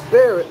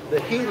spirit, the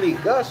Healy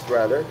gust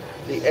rather,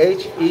 the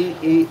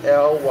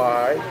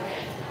Heelygust.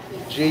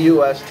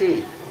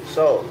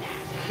 So,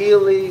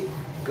 Healy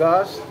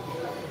gust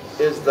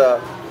is the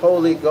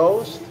Holy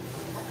Ghost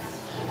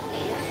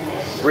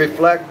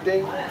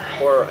reflecting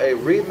or a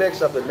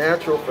remix of the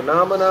natural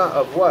phenomena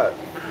of what?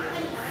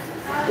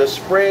 The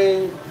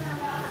spring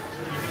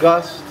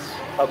gusts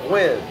of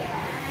wind,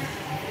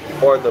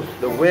 or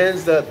the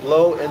winds that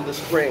blow in the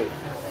spring.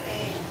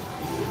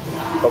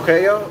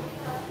 Okay, y'all?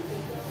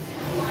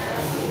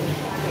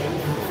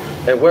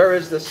 And where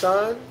is the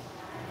sun?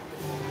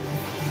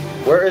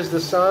 Where is the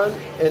sun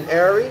in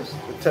Aries?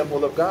 The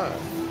temple of God.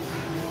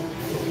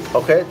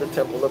 Okay, the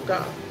temple of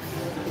God.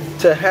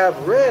 To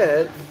have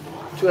read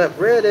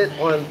it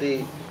on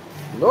the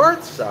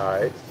north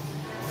side,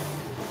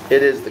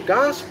 it is the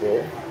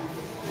gospel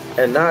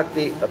and not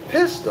the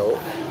epistle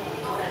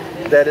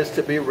that is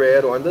to be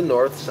read on the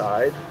north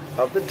side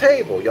of the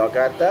table. Y'all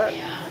got that?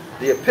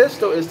 The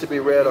epistle is to be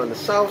read on the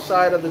south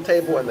side of the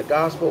table and the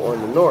gospel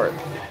on the north.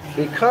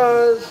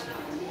 Because,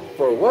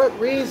 for what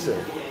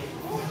reason?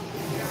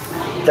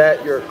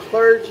 That your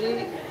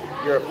clergy,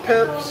 your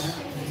pimps,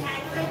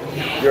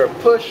 your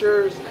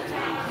pushers,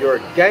 your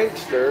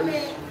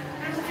gangsters,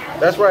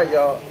 that's right,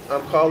 y'all,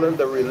 I'm calling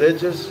the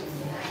religious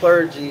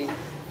clergy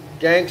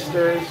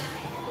gangsters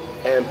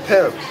and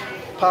pimps,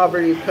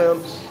 poverty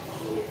pimps,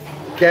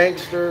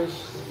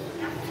 gangsters,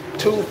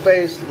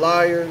 two-faced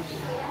liars.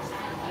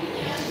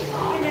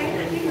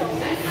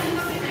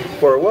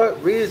 For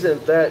what reason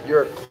that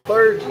your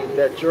clergy,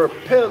 that your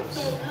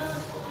pimps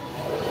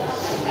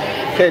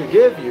can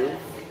give you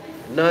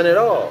none at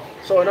all.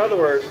 So in other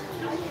words,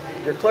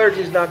 your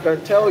clergy is not going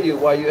to tell you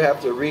why you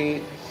have to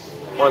read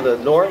on the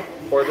north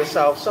or the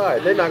south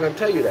side. They're not going to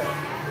tell you that.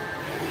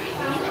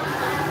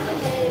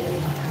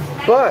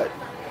 But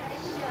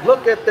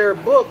look at their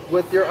book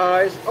with your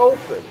eyes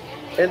open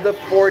in the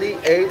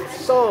 48th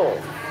Psalm.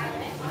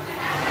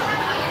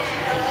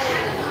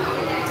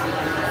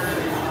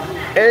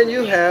 And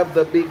you have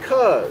the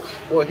because.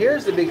 Well,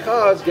 here's the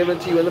because given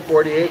to you in the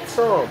 48th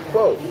Psalm.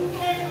 Quote,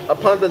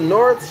 upon the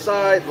north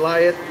side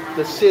lieth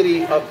the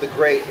city of the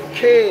great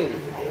king.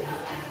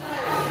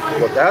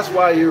 Well, that's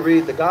why you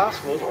read the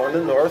Gospels on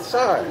the north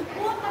side.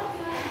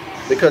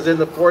 Because in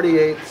the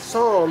 48th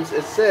Psalms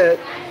it said,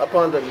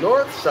 upon the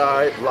north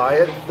side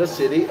lieth the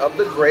city of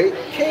the great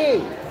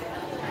king.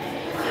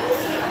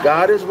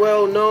 God is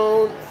well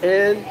known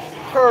in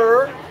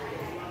her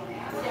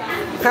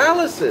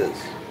palaces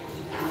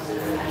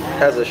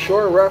as a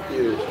sure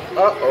refuge.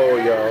 Uh-oh,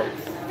 y'all.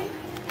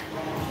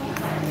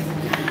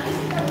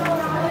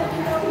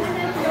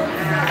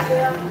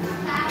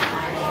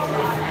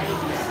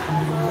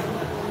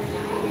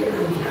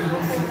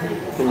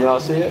 Can y'all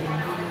see it?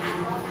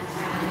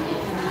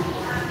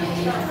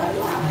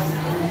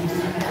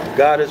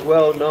 God is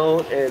well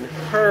known in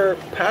her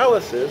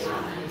palaces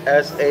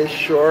as a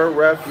sure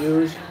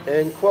refuge,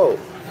 end quote.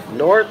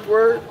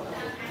 Northward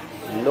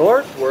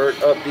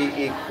of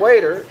the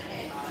equator.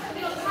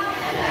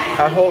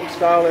 I hope,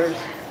 scholars,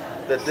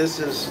 that this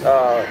is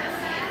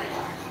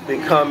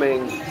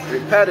becoming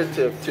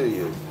repetitive to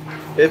you.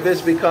 If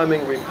it's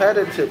becoming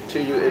repetitive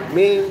to you, it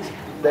means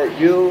that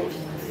you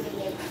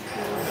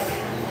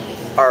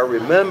are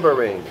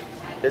remembering.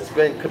 It's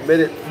been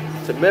committed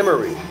to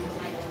memory,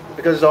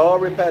 because it's all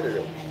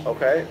repetitive,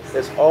 okay?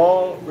 It's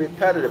all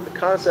repetitive. The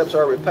concepts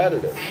are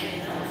repetitive.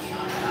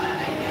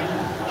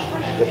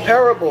 The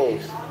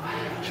parables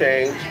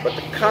change, but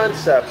the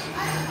concepts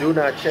do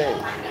not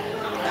change.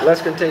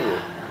 Let's continue.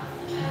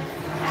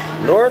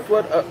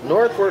 Northward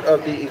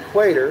of the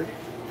equator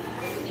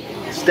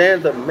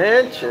stand the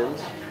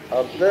mansions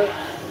of the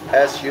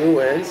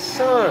sun.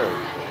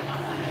 Sun.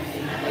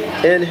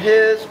 In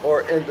his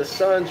or in the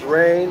sun's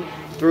reign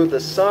through the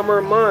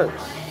summer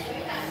months,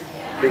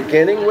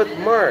 beginning with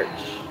March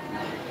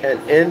and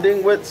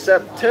ending with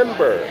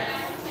September.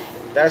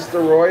 That's the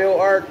royal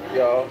arc,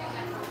 y'all.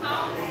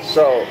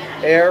 So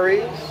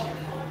Aries,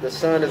 the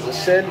sun is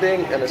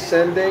ascending and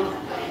ascending.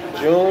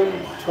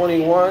 June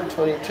 21,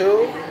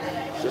 22,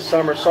 it's the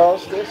summer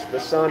solstice. The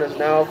sun is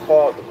now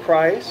called the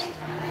Christ.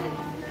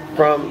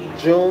 From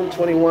June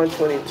 21,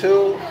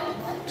 22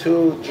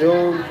 to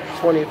June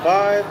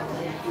 25,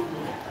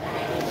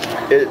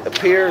 it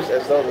appears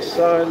as though the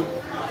sun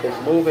is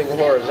moving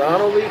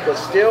horizontally, but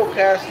still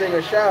casting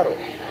a shadow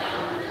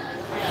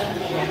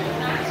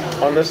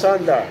on the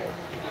sundial.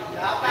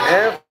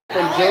 And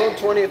from June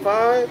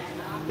 25,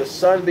 the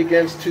sun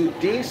begins to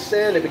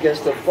descend. It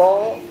begins to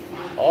fall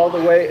all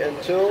the way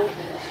until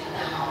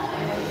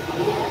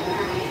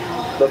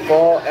the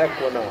fall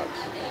equinox.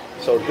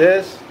 So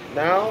this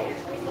now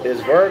is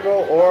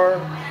Virgo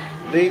or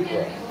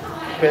Libra,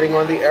 depending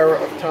on the era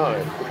of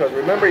time. Because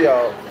remember,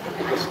 y'all,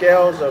 the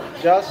scales of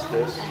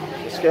justice,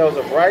 the scales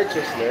of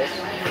righteousness,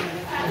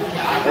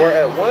 were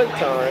at one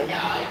time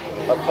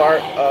a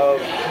part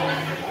of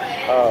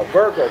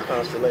Virgo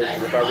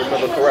constellation, if I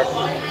remember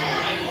correctly.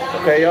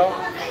 Okay, y'all?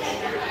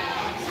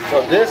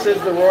 So this is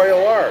the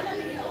royal arc,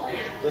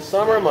 the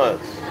summer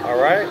months, all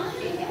right?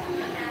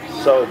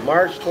 So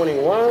March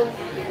 21,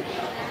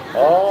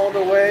 all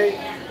the way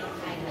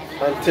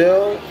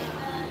until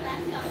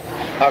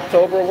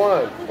October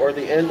 1, or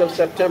the end of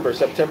September,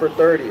 September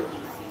 30th.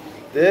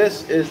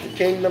 This is the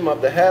kingdom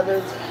of the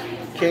heavens,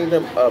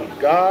 kingdom of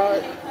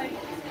God.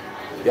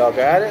 Y'all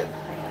got it?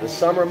 The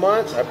summer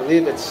months, I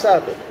believe it's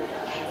 7.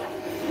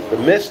 The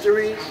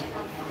mysteries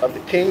of the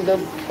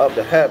kingdom of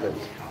the heavens.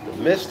 The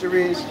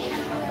mysteries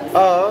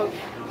of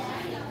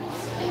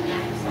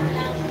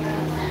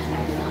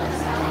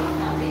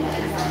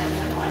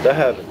the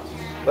heavens.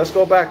 Let's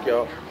go back,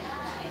 y'all.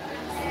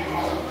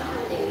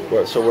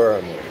 So where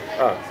am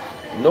I?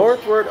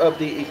 Northward of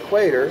the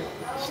equator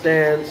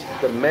stands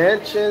the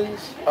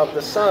mansions of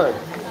the sun.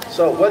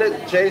 So what did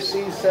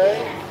JC say?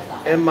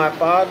 In my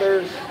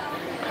Father's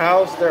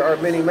house there are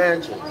many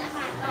mansions.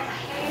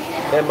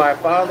 In my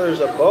Father's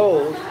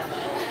abode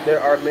there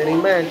are many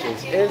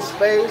mansions. In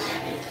space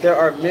there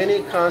are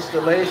many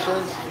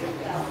constellations.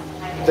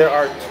 There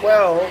are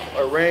 12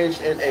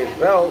 arranged in a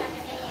belt.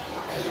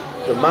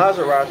 The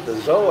Mazzaroth, the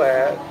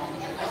Zodiac,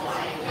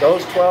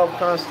 those 12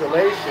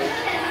 constellations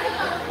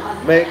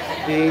make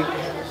the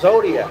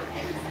Zodiac.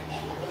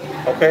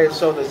 Okay,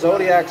 so the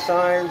Zodiac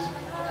signs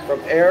from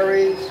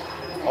Aries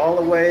all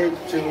the way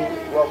to,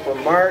 well,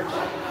 from March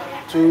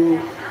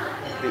to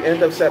the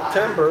end of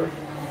September,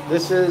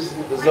 this is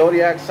the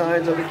Zodiac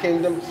signs of the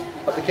kingdom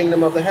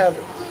of the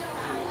heavens.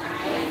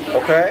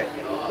 Okay?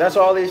 That's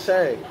all he's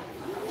saying.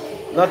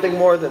 Nothing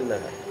more than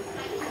that.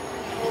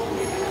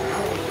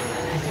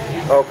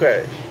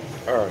 Okay.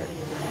 All right.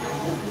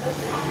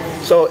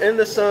 So in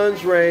the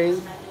sun's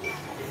reign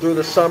through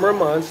the summer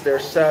months,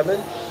 there's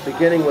 7,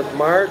 beginning with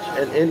March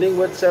and ending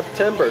with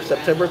September,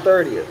 September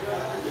 30th.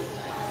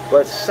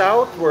 But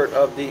southward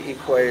of the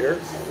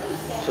equator,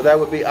 so that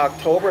would be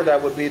October,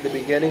 that would be the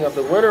beginning of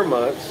the winter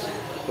months.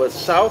 But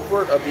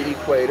southward of the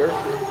equator,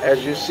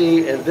 as you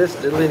see in this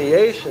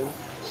delineation,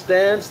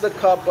 stands the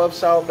cup of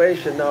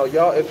salvation. Now,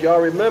 y'all, if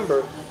y'all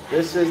remember,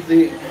 this is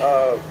the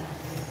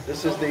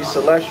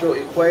celestial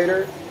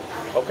equator.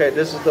 Okay,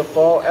 this is the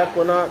fall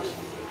equinox.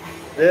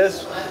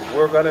 This,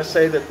 we're going to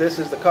say that this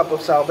is the cup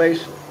of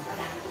salvation.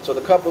 So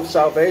the cup of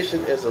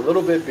salvation is a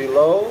little bit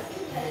below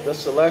the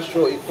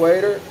celestial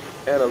equator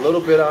and a little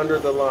bit under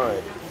the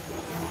line.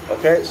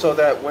 Okay, so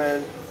that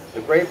when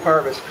the grape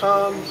harvest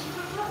comes,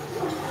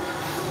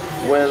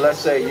 when, let's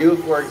say, you,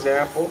 for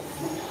example,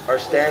 are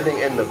standing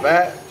in the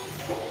vat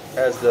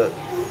as the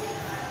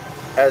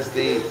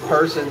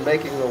person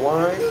making the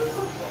wine,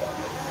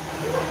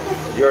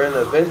 you're in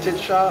a vintage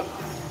shop,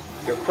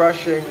 you're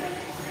crushing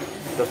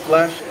the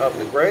flesh of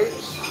the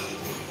grapes,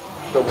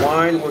 the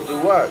wine will do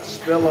what?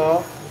 Spill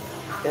off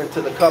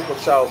into the cup of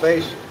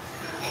salvation.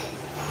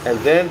 And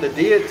then the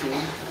deity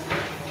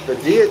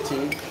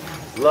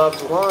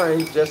loves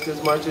wine just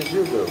as much as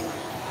you do.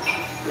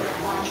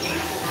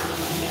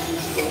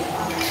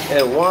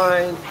 And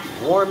wine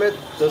warmeth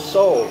the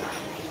soul.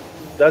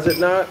 Does it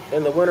not?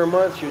 In the winter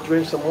months, you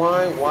drink some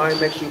wine. Wine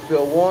makes you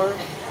feel warm.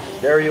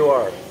 There you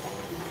are.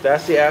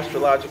 That's the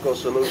astrological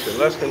solution.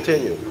 Let's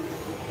continue.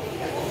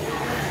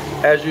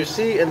 As you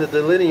see in the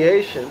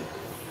delineation,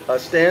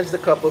 stands the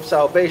cup of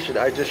salvation.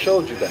 I just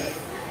showed you that.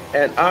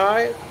 And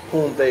I,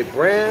 whom they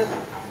brand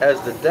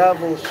as the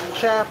devil's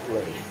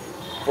chaplain,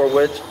 for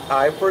which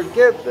I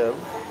forgive them,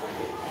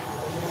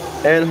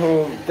 and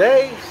whom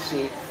they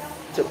seek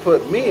to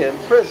put me in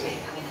prison,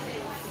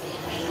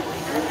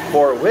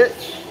 for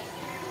which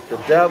the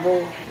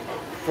devil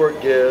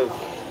forgive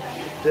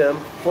them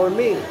for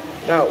me.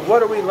 Now,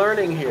 what are we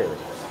learning here?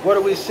 What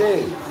are we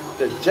seeing?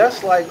 That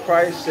just like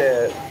Christ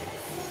said,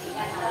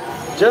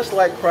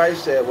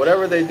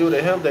 whatever they do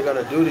to him, they're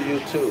going to do to you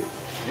too.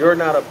 You're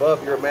not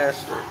above your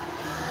master.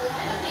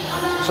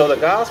 So the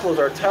Gospels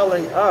are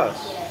telling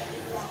us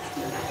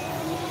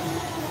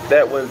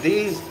that when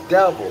these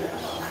devils,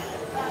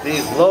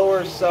 these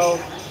lower self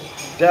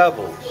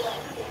devils,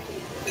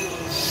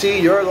 see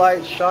your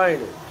light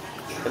shining,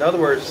 in other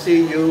words,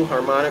 see you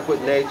harmonic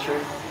with nature,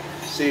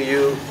 see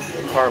you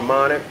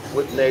harmonic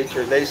with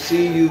nature, they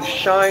see you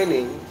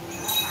shining,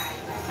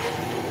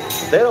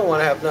 they don't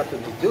want to have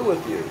nothing to do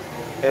with you.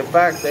 In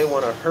fact, they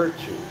want to hurt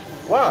you.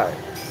 Why?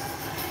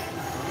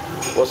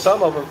 Well,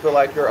 some of them feel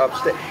like you're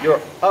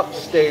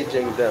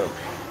upstaging them.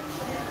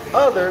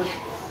 Others,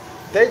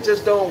 they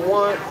just don't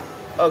want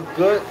a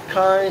good,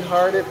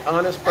 kind-hearted,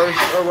 honest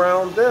person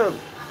around them.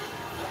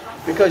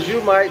 Because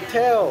you might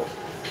tell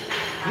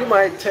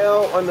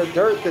on the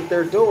dirt that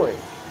they're doing.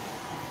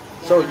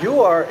 So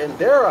you are, in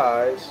their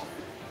eyes,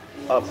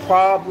 a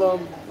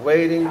problem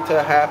waiting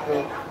to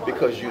happen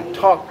because you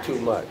talk too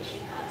much.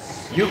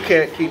 You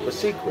can't keep a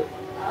secret,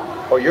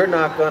 or you're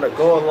not going to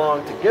go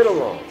along to get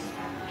along.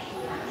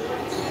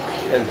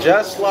 And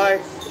just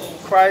like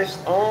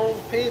Christ's own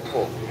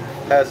people,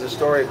 as the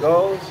story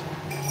goes,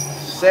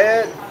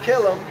 said,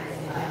 kill him,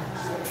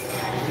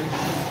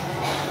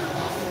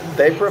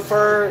 they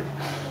preferred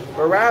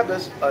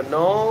Barabbas, a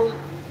known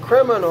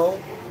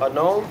criminal, a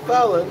known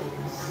felon.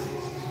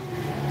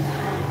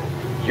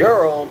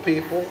 Your own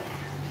people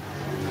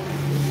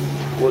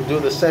will do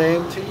the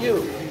same to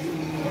you.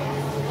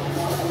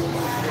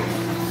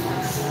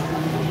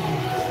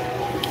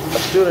 A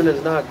student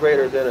is not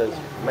greater than his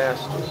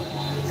master.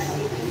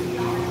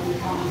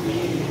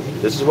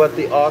 This is what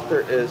the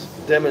author is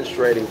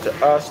demonstrating to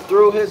us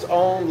through his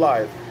own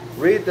life.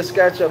 Read the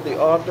sketch of the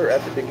author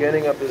at the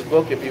beginning of this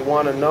book if you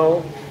want to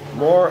know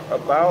more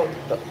about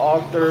the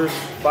author's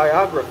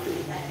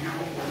biography.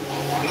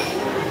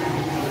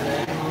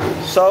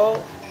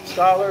 So,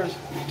 scholars,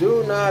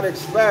 do not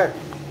expect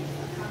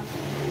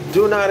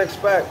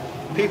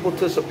people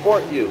to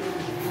support you.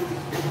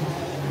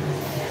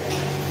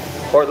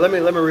 Or let me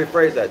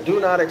rephrase that.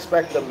 Do not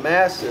expect the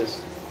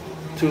masses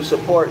to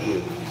support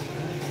you.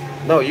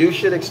 No, you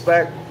should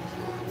expect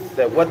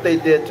that what they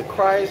did to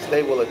Christ,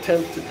 they will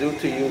attempt to do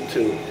to you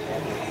too.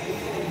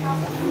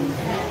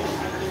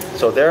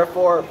 So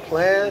therefore,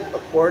 plan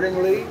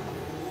accordingly.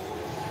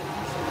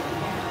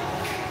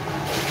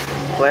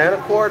 Plan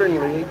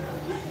accordingly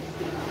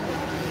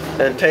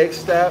and take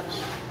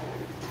steps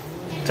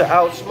to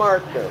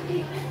outsmart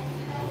them.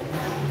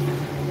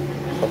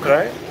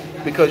 Okay?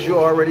 Because you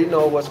already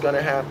know what's going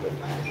to happen.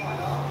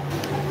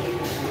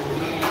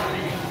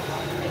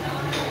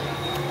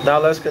 Now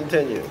let's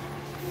continue.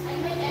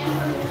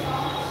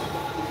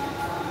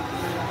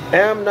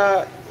 Am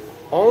not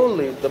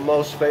only the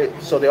most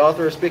faithful, so the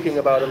author is speaking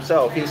about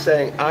himself. He's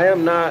saying, I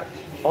am not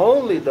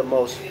only the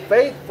most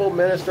faithful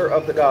minister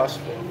of the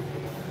gospel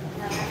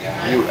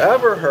you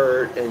ever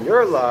heard in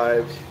your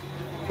lives,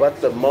 but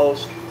the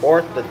most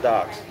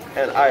orthodox.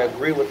 And I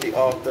agree with the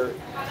author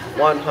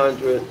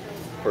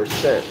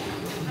 100%.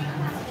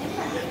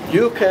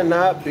 You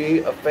cannot be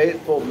a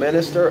faithful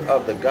minister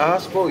of the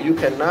gospel. You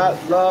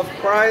cannot love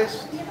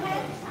Christ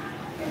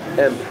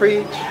and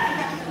preach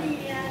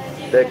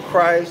that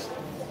Christ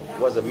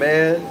was a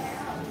man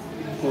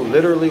who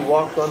literally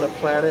walked on the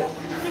planet,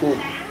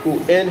 who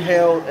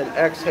inhaled and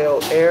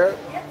exhaled air,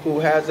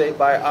 who has a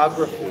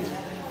biography,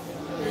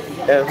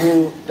 and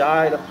who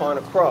died upon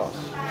a cross.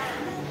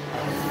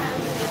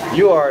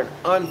 You are an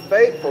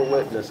unfaithful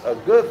witness, a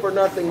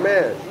good-for-nothing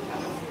man,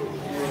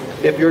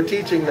 if you're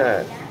teaching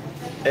that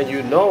and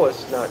you know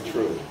it's not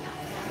true.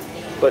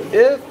 But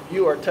if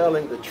you are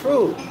telling the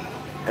truth,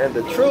 and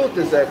the truth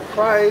is that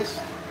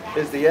Christ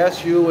is the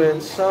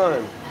S-U-N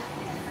Son,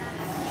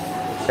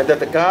 and that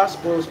the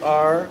Gospels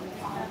are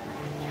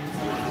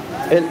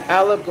an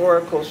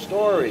allegorical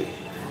story,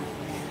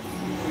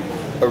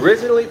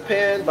 originally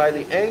penned by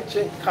the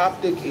ancient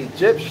Coptic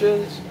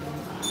Egyptians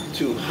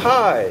to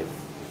hide,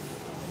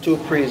 to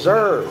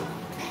preserve,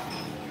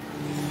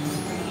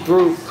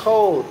 through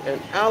code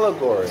and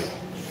allegory,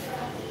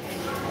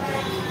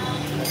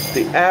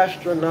 the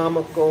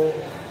astronomical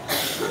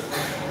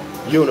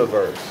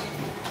universe.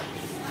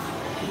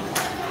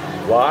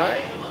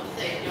 Why?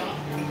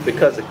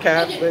 Because the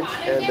Catholics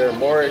and their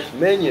Moorish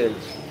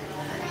minions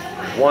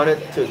wanted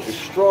to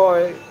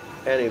destroy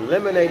and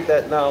eliminate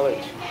that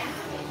knowledge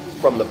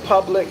from the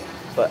public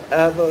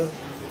forever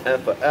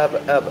and forever,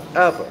 ever,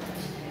 ever.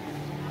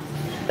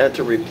 And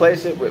to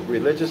replace it with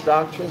religious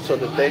doctrine so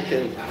that they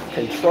can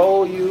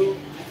control you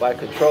by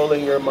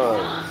controlling your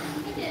mind.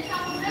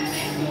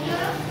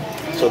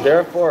 So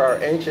therefore,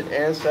 our ancient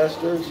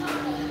ancestors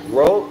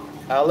wrote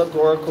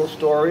allegorical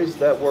stories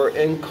that were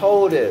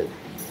encoded.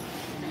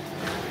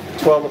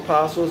 12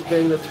 apostles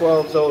being the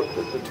 12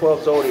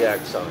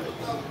 zodiac signs.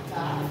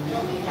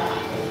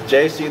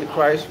 JC, the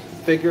Christ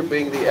figure,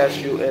 being the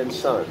SUN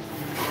sun.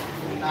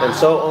 And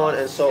so on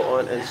and so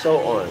on and so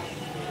on.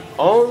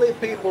 Only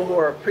people who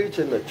are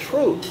preaching the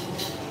truth,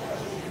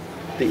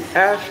 the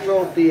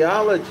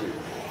astrotheology,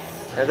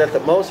 and that the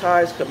Most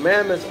High's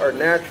commandments are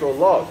natural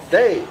law,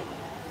 they,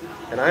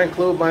 and I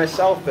include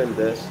myself in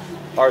this,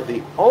 are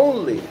the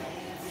only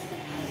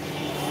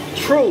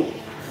true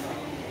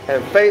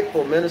and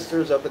faithful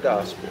ministers of the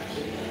gospel,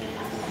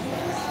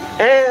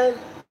 and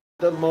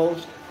the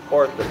most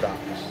orthodox.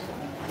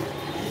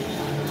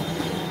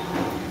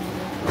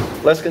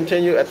 Let's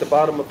continue at the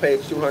bottom of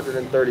page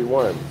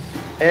 231.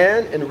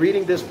 And in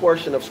reading this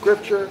portion of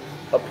scripture,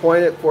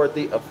 appointed for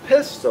the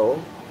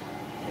epistle,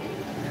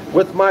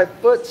 with my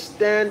foot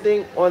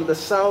standing on the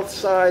south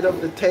side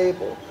of the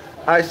table,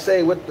 I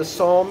say with the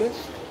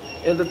psalmist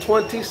in the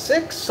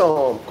 26th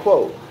psalm,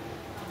 quote,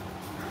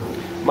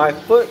 my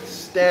foot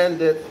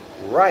standeth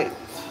right.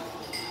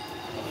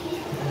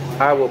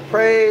 I will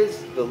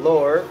praise the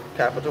Lord,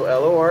 capital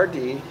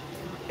L-O-R-D,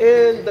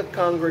 in the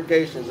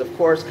congregations. Of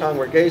course,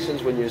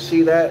 congregations, when you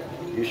see that,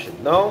 you should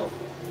know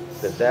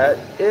that that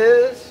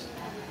is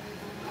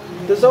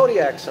the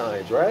zodiac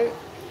signs, right?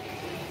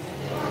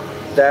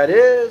 That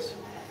is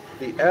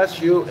the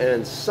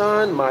S-U-N,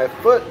 sun, my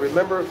foot.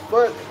 Remember,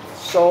 foot,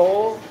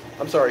 soul,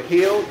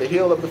 heel, the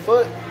heel of the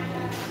foot,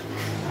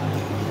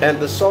 and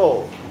the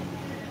soul,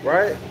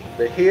 right?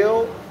 The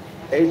heel,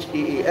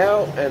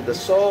 H-E-E-L, and the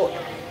soul,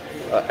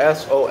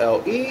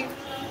 S-O-L-E.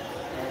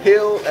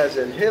 Heel as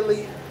in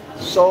hilly,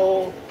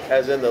 soul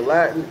as in the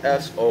Latin,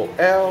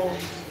 S-O-L,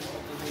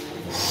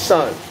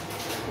 sun.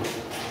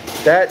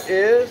 That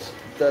is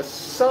the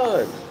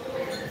sun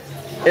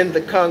in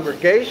the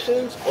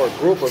congregations or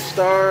group of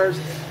stars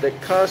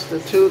that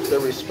constitute the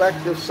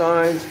respective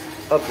signs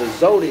of the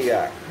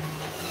zodiac.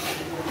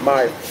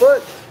 My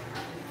foot,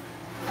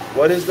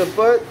 what is the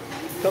foot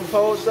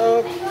composed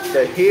of?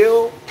 The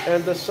heel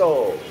and the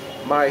soul.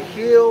 My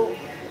heel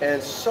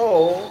and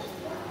soul,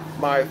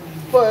 my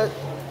foot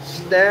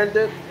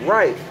standeth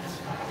right.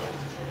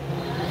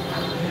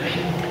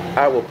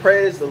 I will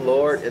praise the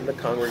Lord in the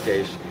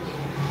congregation.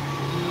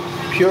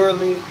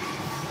 Purely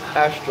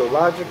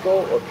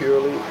astrological or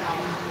purely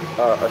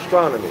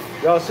astronomy.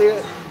 Y'all see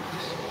it?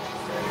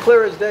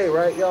 Clear as day,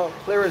 right, y'all?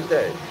 Clear as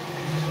day.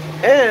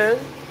 And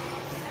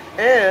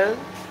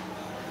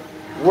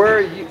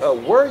were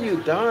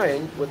you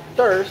dying with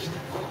thirst,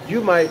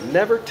 you might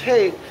never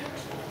take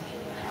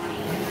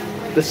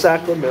the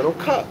sacramental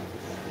cup.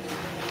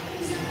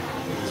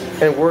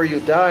 And were you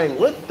dying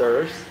with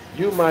thirst,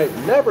 you might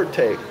never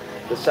take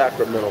the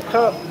sacramental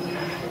cup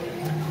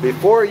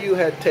before you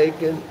had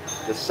taken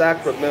the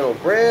sacramental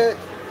bread,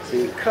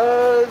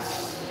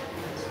 because,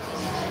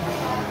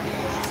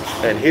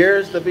 and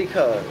here's the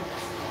because,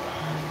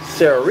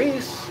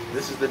 Ceres,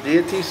 this is the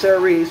deity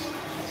Ceres,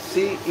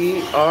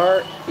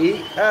 C-E-R-E-S.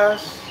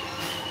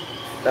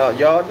 Now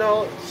y'all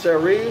know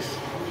Ceres,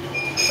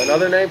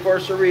 another name for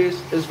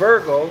Ceres is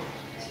Virgo.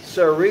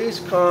 Ceres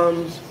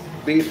comes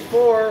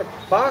before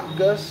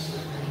Bacchus,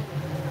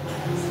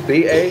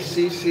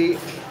 B-A-C-C-H-U-S,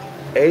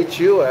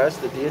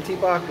 the deity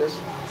Bacchus,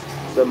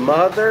 the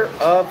mother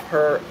of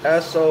her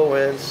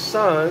S-O-N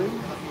son.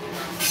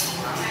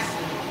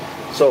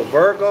 So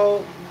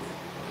Virgo,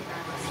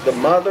 the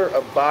mother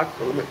of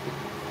Bacchus,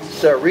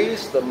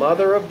 Ceres, the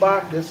mother of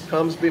Bacchus,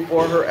 comes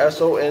before her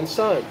S-O-N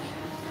son.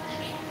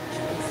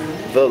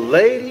 The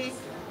lady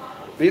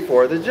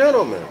before the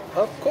gentleman,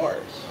 of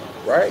course,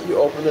 right? You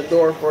open the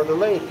door for the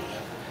lady.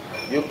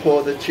 You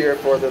pull the chair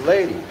for the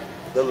lady.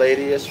 The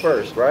lady is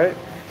first, right?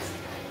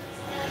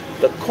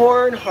 The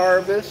corn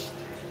harvest,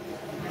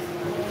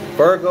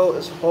 Virgo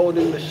is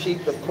holding the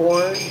sheath of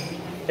corn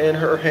in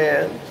her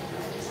hand.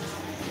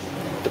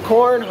 The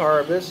corn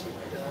harvest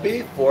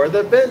before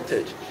the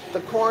vintage.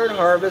 The corn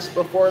harvest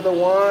before the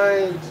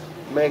wine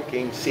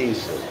making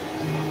season.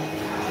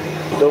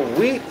 The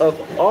wheat of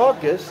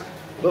August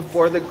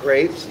before the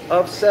grapes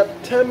of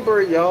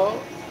September, y'all.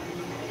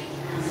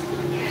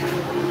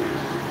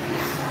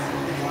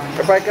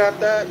 Everybody got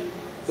that?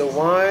 The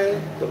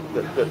wine,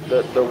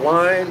 the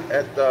wine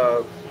at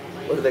the,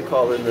 what do they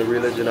call it in the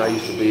religion I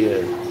used to be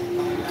in?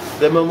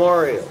 The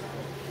memorial,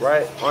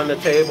 right? On the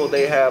table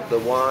they have the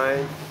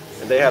wine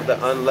and they have the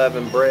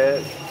unleavened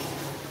bread.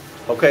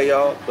 Okay,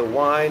 y'all, the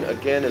wine,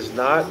 again, is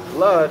not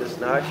blood. It's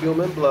not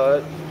human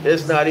blood.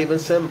 It's not even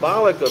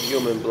symbolic of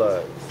human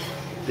blood.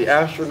 The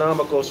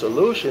astronomical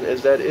solution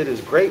is that it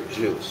is grape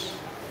juice.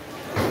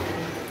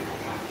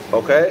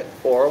 Okay?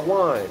 Or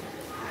wine.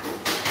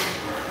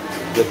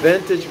 The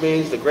vintage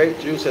means the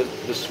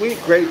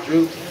sweet grape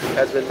juice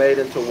has been made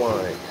into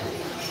wine.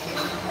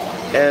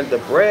 And the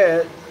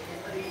bread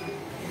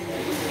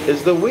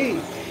is the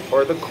wheat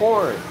or the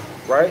corn,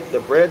 right?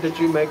 The bread that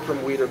you make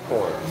from wheat or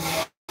corn.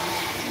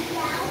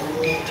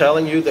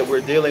 Telling you that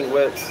we're dealing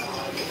with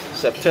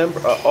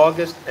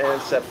August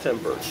and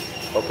September.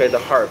 Okay, the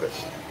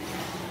harvest.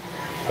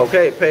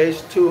 Okay,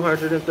 page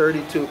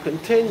 232,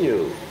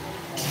 continue.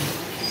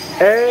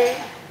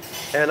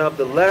 And of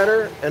the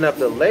latter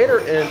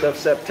end of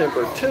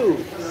September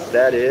 2,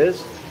 that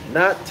is,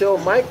 not till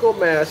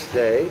Michaelmas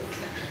Day,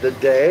 the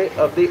day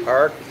of the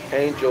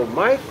Archangel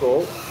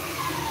Michael,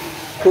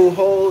 who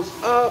holds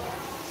up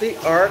the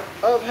Ark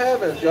of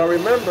Heavens. Y'all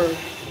remember,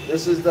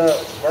 this is the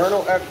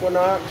vernal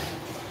equinox,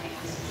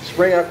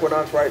 spring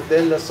equinox, right?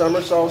 Then the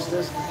summer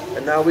solstice,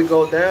 and now we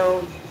go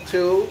down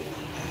to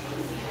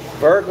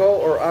Virgo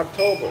or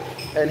October.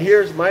 And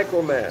here's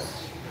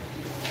Michaelmas,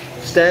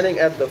 standing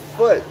at the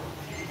foot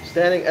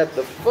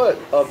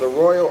of the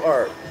royal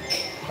ark,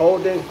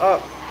 holding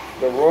up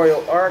the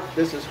royal ark.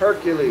 This is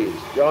Hercules.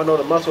 Y'all know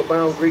the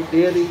muscle-bound Greek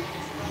deity,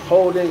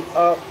 holding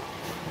up,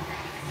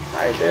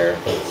 right there,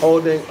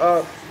 holding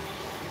up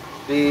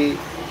the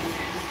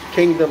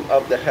kingdom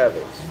of the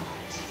heavens.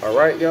 All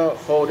right, y'all,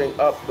 holding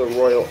up the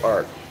royal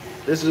ark.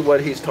 This is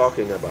what he's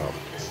talking about.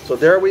 So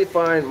there we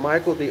find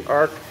Michael the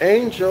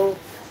archangel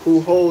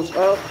who holds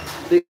up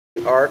the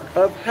ark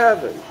of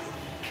heaven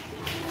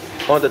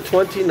on the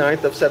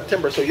 29th of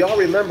September. So y'all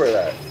remember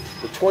that.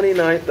 The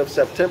 29th of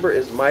September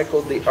is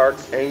Michael the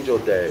Archangel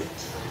Day.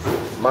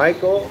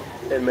 Michael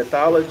in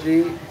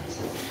mythology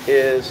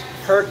is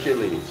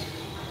Hercules.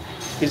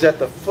 He's at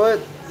the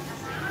foot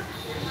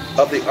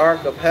of the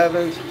Ark of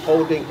Heavens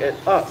holding it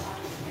up.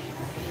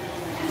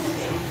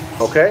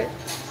 Okay?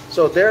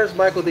 So there's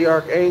Michael the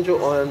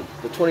Archangel on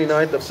the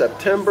 29th of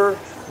September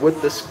with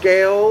the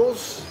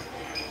scales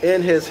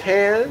in his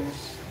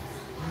hands.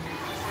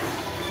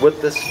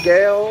 With the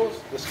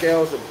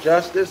scales of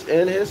justice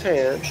in his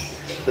hands.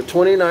 The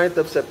 29th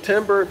of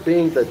September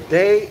being the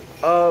day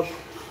of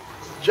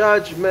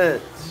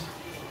judgment.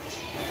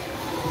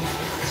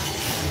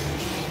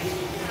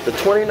 The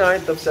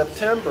 29th of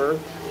September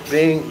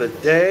being the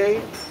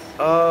day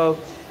of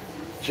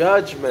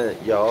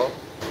judgment, y'all.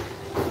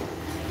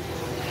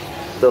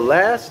 The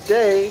last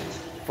day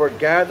for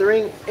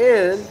gathering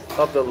in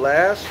of the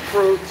last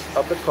fruits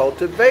of the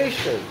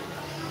cultivation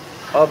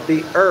of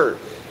the earth.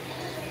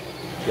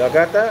 Y'all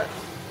got that?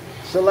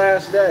 It's the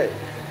last day.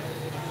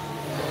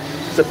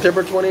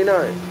 September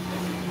 29th.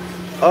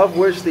 Of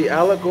which the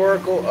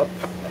allegorical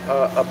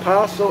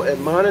apostle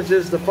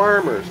admonishes the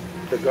farmers,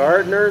 the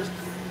gardeners,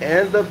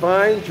 and the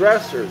vine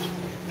dressers,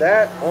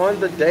 that on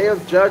the day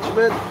of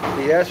judgment,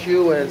 the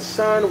sun and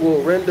sun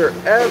will render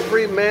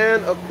every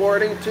man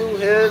according to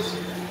his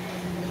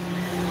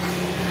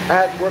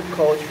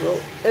agricultural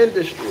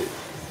industry.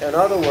 In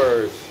other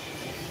words,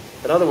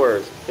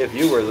 if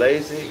you were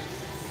lazy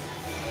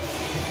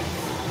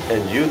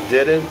and you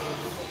didn't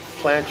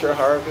plant your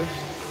harvest,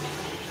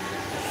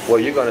 well,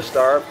 you're going to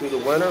starve through the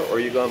winter, or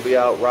you're going to be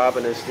out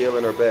robbing and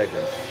stealing or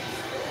begging.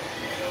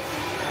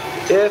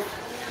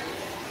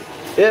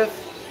 If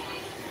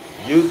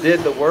you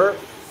did the work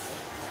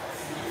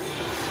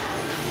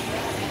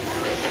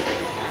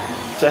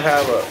to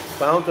have a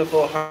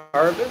bountiful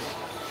harvest,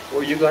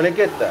 well, you're going to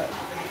get that,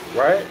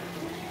 right?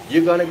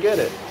 You're going to get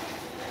it.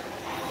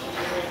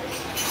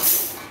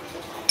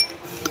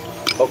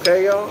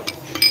 Okay, y'all?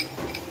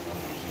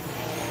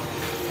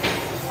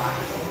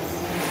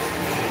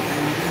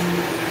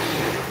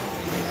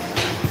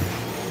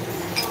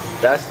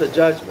 That's the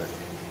judgment.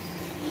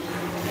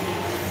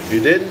 If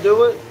you didn't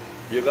do it,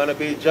 you're going to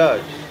be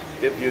judged.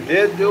 If you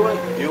did do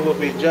it, you will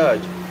be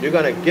judged. You're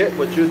going to get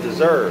what you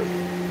deserve.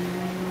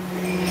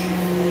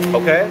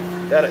 Okay?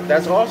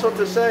 That's also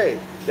to say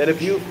that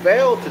if you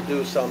fail to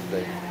do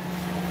something,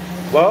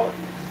 well,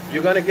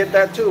 you're going to get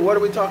that too. What are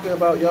we talking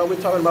about, y'all?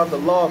 We're talking about the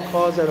law of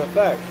cause and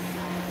effect.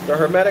 The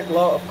Hermetic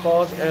law of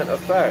cause and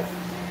effect.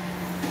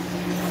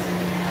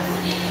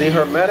 The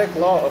Hermetic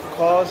law of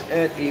cause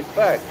and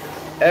effect.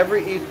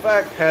 Every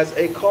effect has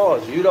a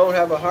cause. You don't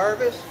have a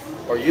harvest,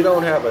 or you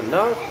don't have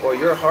enough, or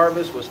your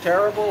harvest was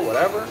terrible,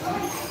 whatever.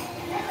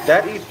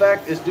 That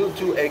effect is due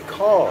to a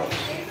cause.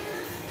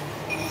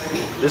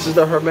 This is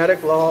the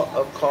Hermetic law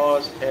of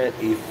cause and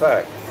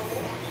effect.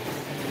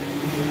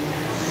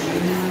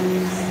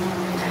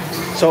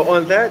 So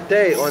on that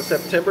day, on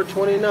September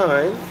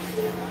 29,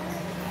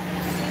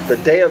 the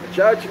day of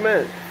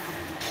judgment,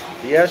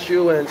 the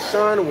sun and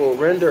sun will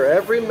render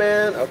every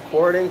man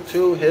according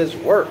to his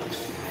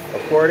works,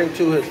 according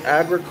to his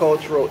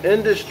agricultural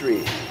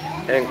industry.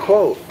 And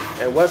quote,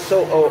 and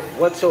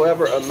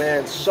whatsoever a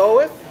man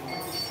soweth,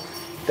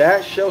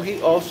 that shall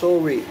he also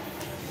reap.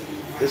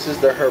 This is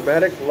the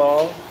Hermetic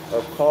law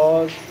of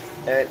cause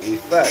and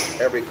effect.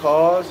 Every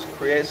cause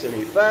creates an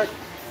effect,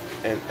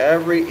 and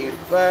every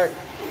effect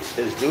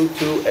is due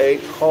to a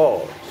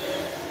cause.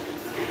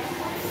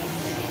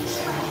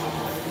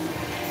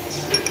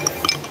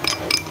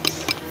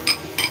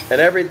 And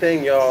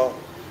everything, y'all,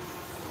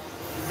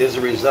 is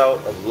a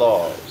result of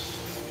laws.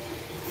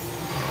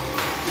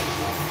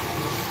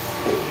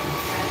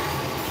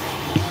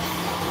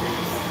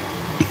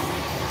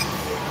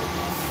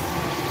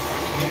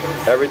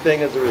 Everything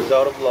is a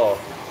result of law.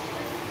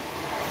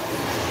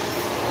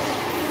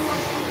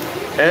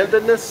 And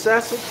the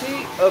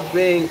necessity of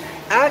being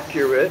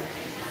accurate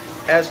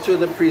as to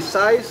the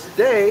precise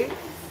day,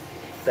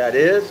 that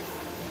is,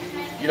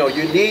 you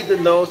need to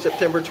know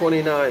September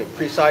 29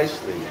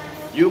 precisely.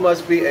 You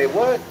must be a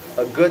what?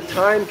 A good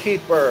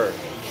timekeeper.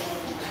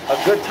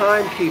 A good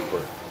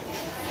timekeeper.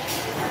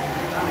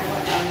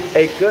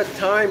 A good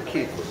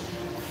timekeeper.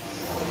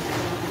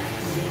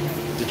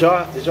 Did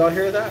y'all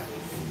hear that?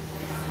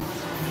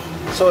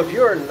 So if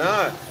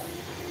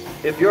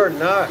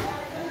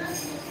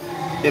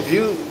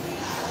you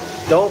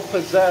don't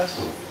possess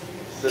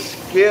the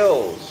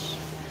skills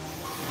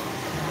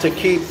to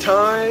keep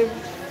time,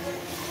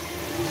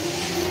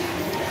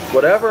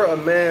 whatever a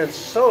man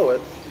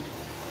soweth,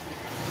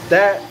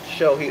 that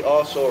shall he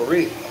also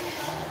reap.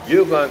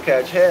 You're going to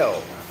catch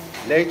hell.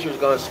 Nature's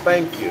going to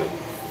spank you.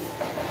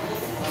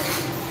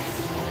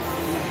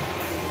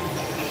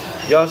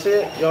 Y'all see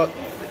it? Does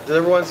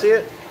everyone see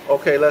it?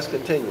 Okay, let's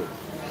continue.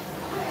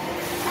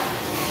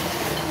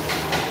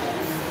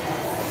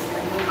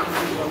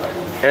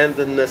 And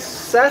the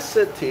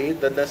necessity,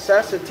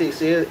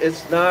 see,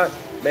 it's not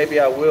maybe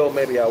I will,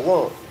 maybe I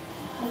won't.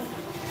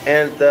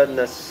 And the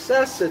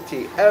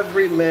necessity,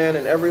 every man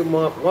and every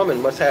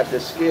woman must have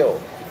this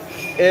skill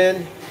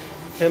in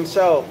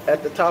himself,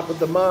 at the top of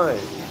the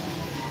mind,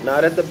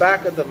 not at the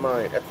back of the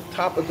mind, at the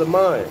top of the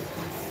mind.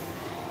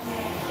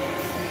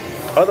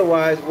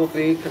 Otherwise, we'll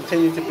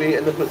continue to be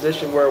in the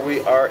position where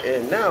we are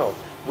in now.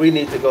 We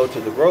need to go to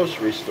the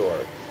grocery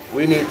store.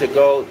 We need to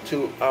go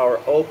to our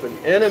open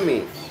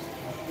enemies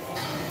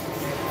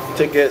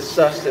to get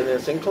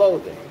sustenance and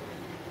clothing,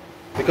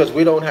 because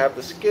we don't have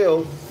the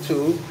skill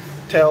to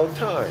tell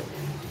time.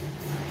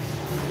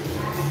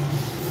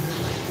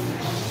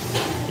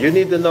 You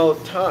need to know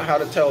how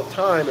to tell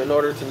time in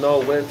order to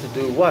know when to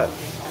do what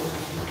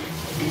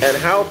and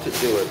how to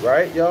do it,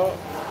 right, y'all?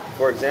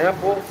 For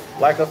example,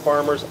 like a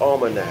farmer's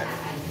almanac.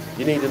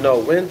 You need to know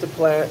when to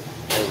plant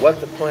and what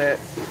to plant,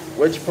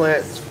 which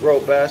plants grow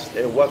best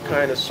in what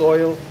kind of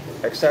soil,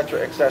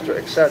 etc., etc.,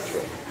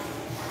 etc.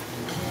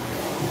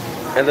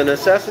 And the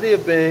necessity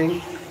of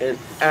being an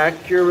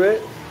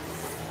accurate,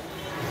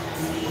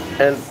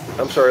 and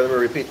I'm sorry, let me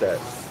repeat that.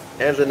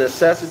 And the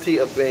necessity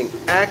of being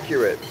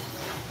accurate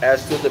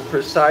as to the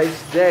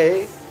precise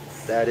day,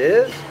 that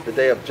is, the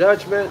day of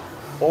judgment,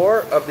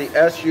 or of the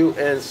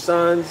sun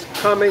suns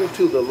coming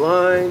to the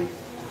line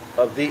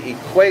of the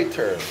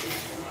equator.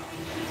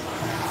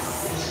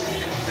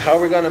 How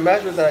are we going to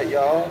measure that,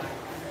 y'all?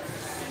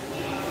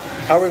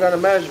 How are we going to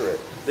measure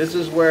it? This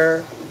is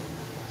where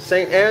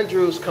St.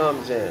 Andrew's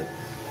comes in.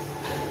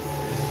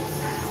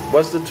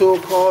 What's the tool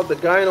called? The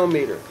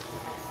gynometer.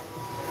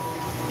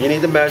 You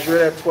need to measure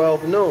it at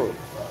 12 noon.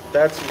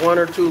 That's 1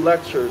 or 2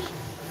 lectures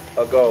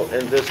ago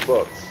in this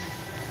book.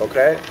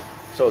 Okay?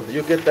 So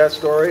you get that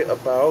story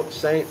about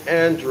St.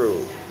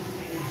 Andrew.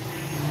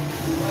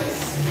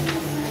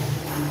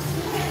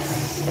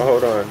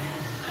 Hold on.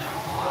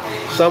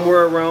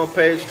 Somewhere around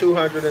page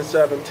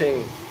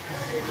 217.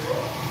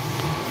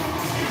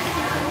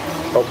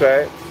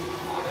 Okay?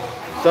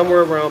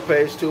 Somewhere around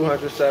page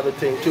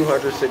 217,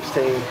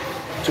 216,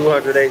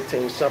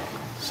 218,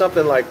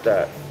 something like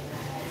that.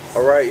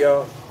 All right,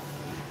 y'all.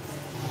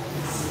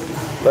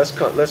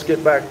 Let's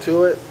get back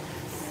to it.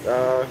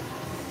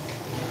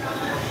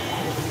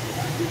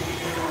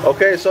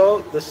 Okay,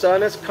 so the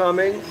sun is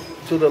coming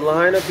to the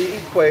line of the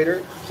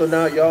equator. So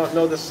now y'all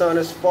know the sun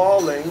is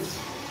falling.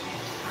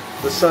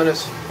 The sun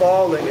is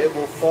falling. It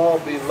will fall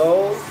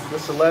below the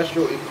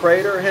celestial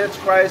equator. Hence,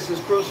 Christ is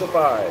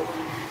crucified.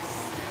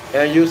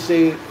 And you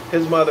see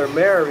his mother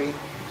Mary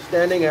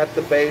standing at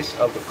the base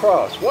of the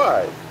cross.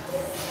 Why?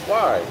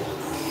 Why?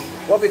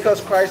 Well,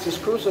 because Christ is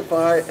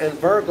crucified and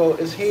Virgo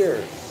is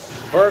here.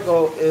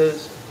 Virgo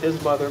is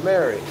his mother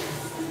Mary.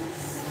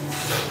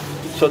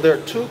 So there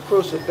are 2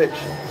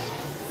 crucifixions.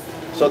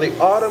 So the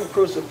autumn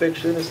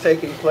crucifixion is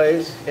taking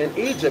place in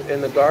Egypt in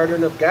the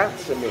Garden of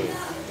Gethsemane.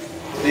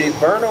 The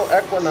vernal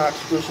equinox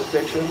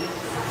crucifixion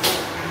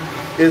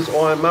is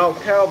on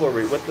Mount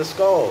Calvary with the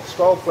skull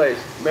place.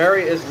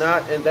 Mary is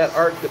not in that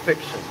ark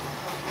depiction.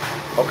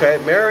 Okay,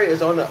 Mary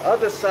is on the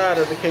other side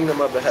of the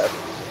kingdom of the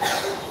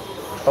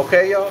heavens.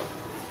 Okay, y'all?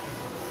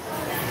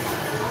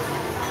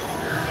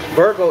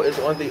 Virgo is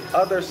on the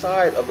other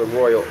side of the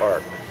royal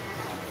ark,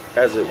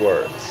 as it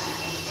were.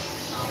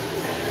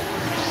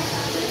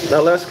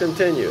 Now let's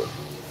continue.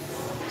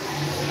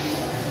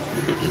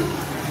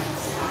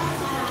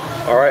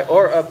 All right,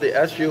 or of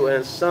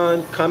the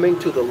sun coming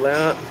to the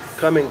line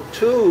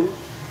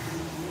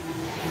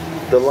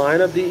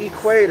of the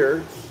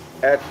equator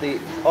at the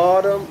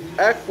autumn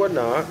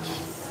equinox,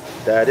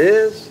 that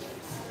is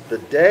the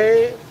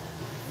day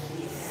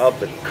of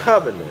the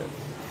covenant.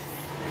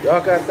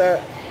 Y'all got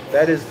that?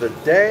 That is the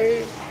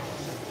day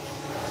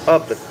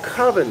of the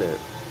covenant.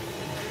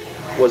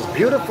 was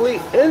beautifully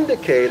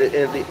indicated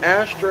in the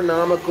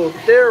astronomical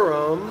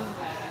theorem,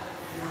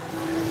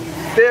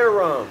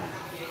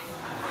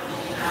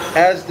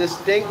 as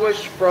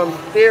distinguished from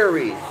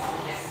theory.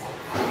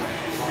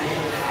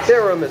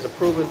 Theorem is a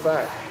proven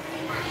fact.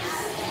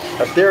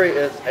 A theory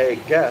is a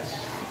guess.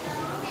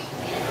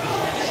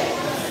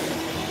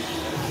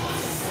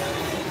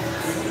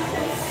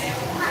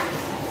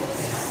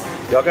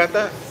 Y'all got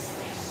that?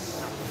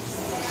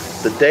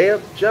 The day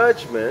of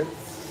judgment,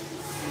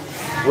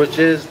 which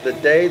is the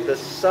day the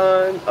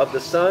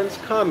sun's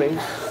coming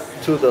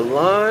to the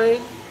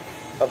line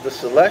of the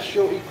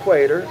celestial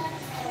equator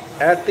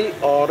at the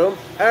autumn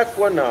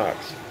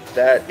equinox.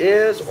 That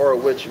is, or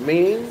which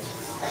means,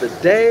 the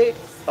day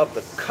of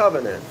the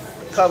covenant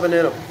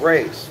of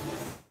grace.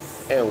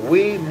 And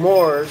we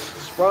Moors,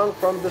 sprung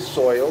from the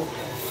soil,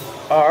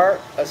 are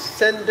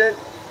ascendant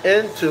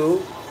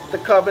into the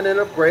covenant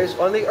of grace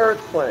on the earth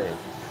plane.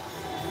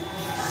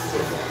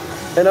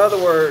 In other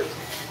words,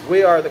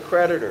 we are the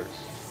creditors.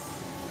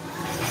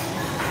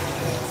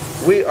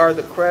 We are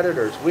the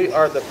creditors. We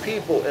are the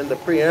people in the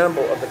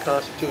preamble of the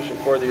Constitution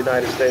for the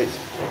United States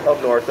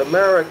of North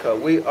America.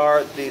 We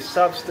are the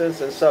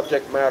substance and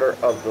subject matter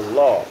of the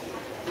law.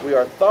 We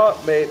are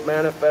thought made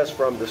manifest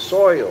from the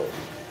soil.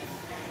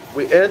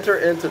 We enter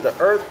into the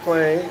earth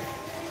plane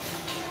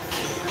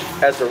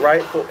as the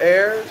rightful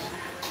heirs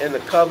in the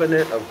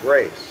covenant of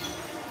grace.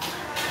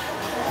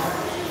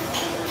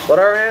 But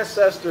our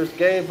ancestors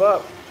gave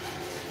up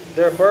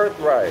their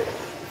birthright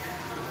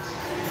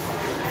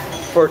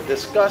for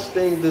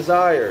disgusting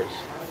desires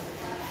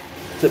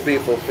to be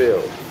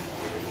fulfilled.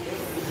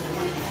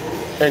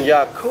 And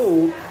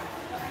Yaqub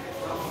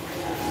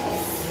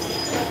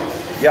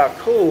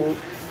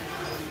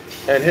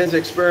and his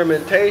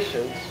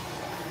experimentations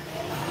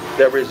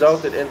that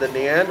resulted in the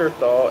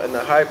Neanderthal and the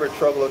hybrid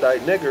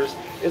troglodyte niggers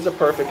is a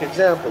perfect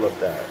example of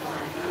that.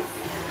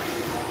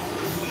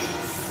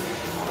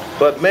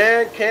 But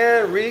man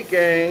can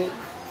regain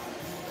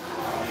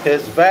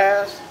his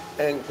vast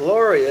and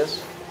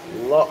glorious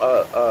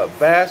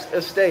vast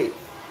estate.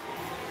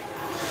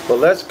 But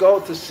let's go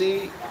to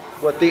see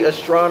what the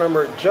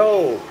astronomer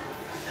Job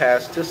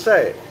has to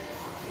say.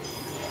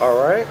 All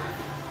right?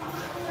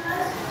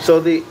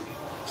 So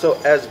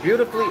as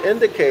beautifully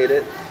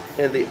indicated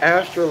in the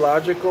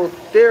astrological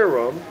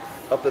theorem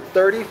of the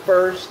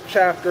 31st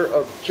chapter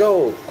of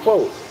Job,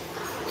 quote,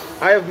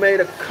 I have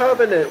made a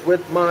covenant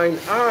with mine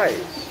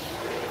eyes.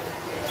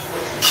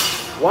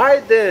 Why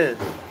then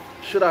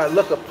should I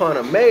look upon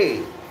a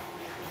maid?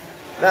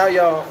 Now,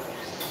 y'all,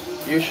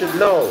 you should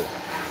know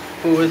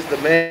who is the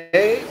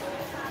maid.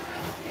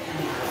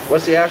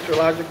 What's the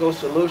astrological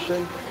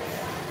solution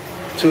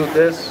to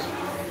this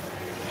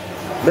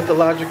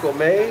mythological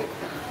maid?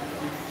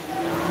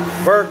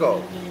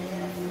 Virgo.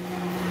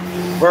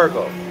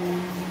 Virgo.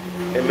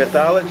 In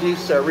mythology,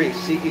 Ceres,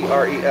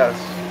 C-E-R-E-S.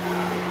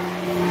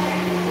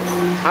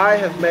 I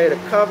have made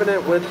a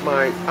covenant with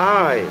mine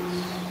eyes.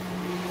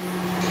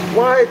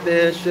 Why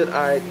then should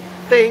I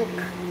think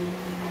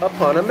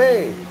upon a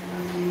maid?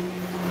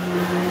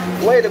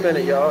 Wait a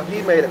minute, y'all.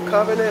 He made a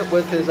covenant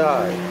with his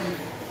eyes.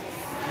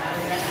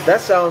 That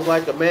sounds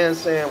like a man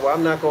saying, well,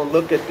 I'm not going to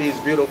look at these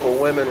beautiful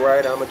women,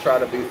 right? I'm going to try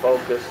to be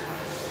focused.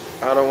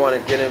 I don't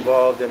want to get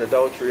involved in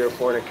adultery or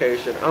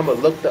fornication. I'm going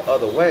to look the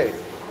other way.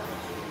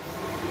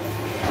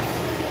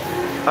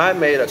 I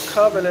made a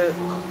covenant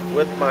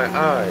with my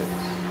eyes.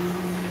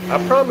 I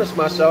promised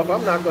myself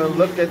I'm not going to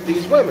look at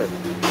these women.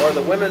 Or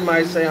the women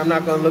might say, I'm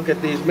not going to look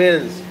at these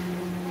men's.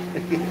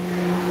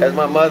 As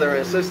my mother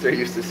and sister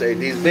used to say,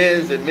 these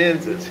men's and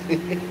menses.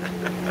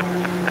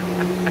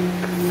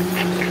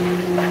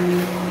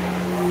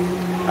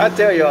 I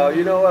tell y'all,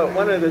 you know what?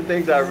 One of the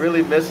things I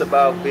really miss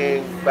about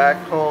being back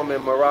home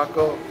in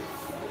Morocco,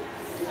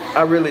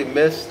 I really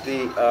miss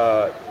the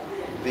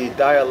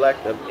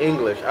dialect of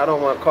English. I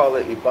don't want to call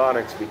it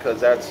Ebonics because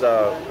that's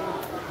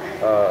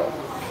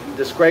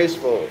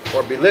disgraceful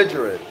or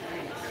belligerent.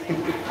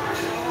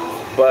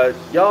 But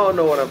y'all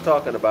know what I'm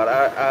talking about.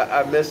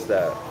 I miss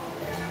that.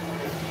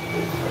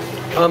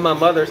 On my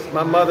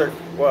mother,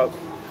 well,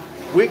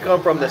 we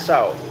come from the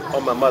South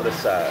on my mother's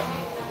side.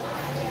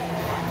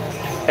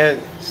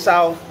 And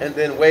South and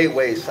then way,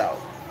 way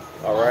South.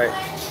 All right?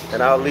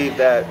 And I'll leave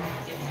that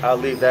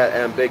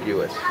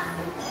ambiguous.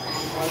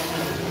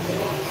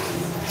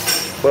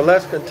 But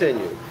let's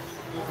continue.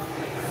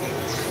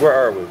 Where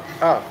are we?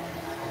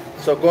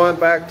 So going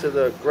back to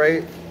the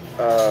great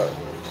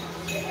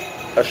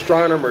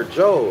astronomer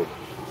Job,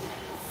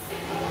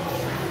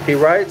 he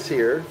writes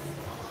here,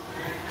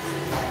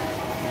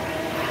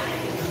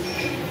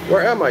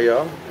 where am I,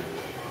 y'all?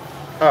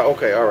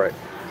 Okay, all right.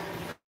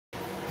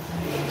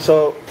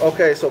 So,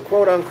 okay, so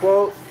quote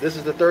unquote, this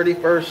is the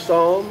 31st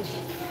Psalms.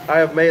 I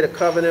have made a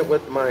covenant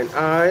with mine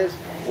eyes.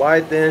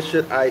 Why then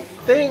should I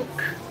think?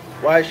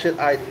 Why should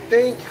I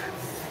think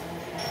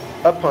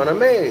upon a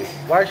maid?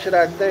 Why should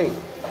I think?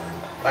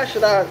 Why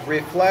should I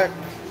reflect?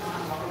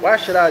 Why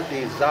should I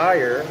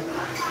desire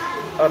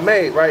a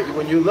maid, right?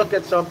 When you look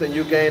at something,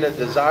 you gain a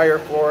desire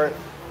for it.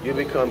 You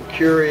become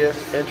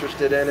curious,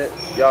 interested in it.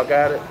 Y'all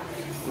got it?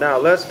 Now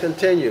let's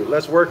continue.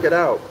 Let's work it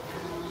out.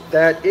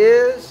 That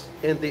is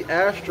in the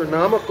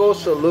astronomical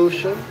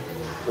solution.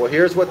 Well,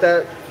 here's what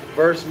that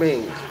verse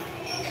means.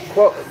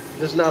 Quote,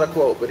 this is not a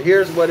quote, but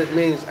here's what it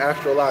means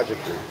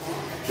astrologically.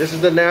 This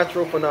is the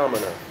natural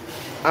phenomena.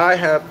 I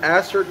have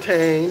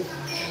ascertained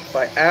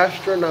by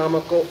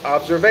astronomical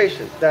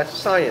observation. That's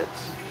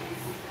science.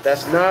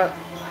 That's not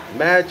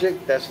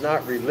magic. That's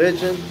not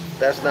religion.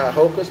 That's not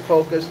hocus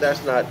pocus.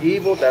 That's not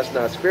evil. That's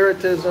not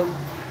spiritism.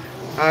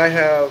 I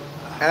have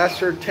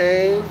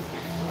ascertained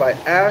by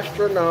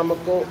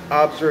astronomical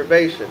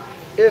observation.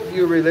 If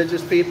you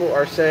religious people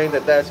are saying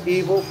that that's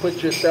evil,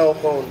 put your cell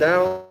phone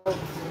down,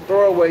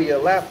 throw away your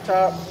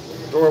laptop,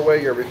 throw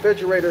away your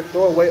refrigerator,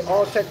 throw away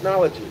all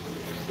technology.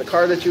 The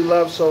car that you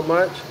love so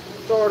much,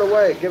 throw it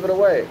away, give it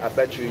away. I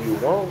bet you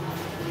won't.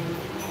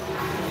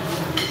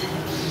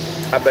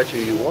 I bet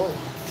you won't.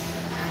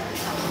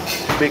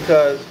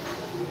 Because,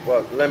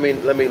 well, let me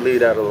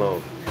leave that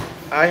alone.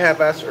 I have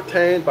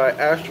ascertained by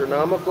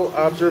astronomical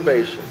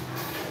observation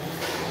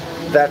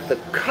that the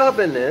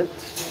covenant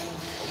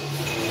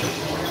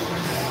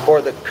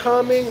or the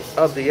coming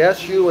of the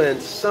sun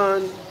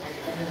sun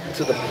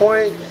to the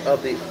point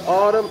of the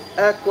autumn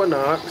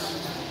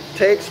equinox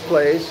takes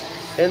place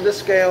in the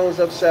scales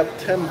of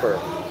September,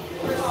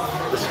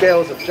 the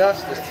scales of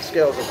justice, the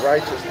scales of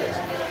righteousness,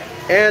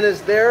 and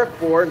is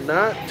therefore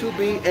not to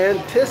be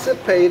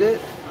anticipated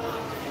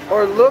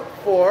or looked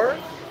for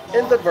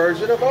in the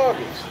Virgin of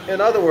August.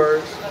 In other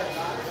words,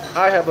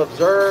 I have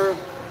observed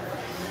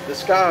the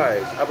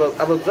skies,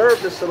 I've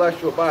observed the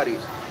celestial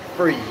bodies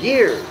for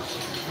years,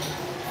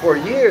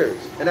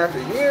 and after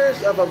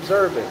years of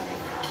observing,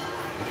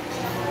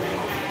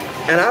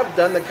 and I've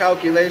done the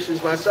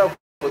calculations myself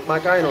with my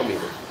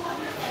gynometer.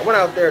 I went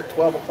out there at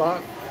 12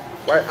 o'clock,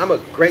 right? I'm a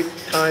great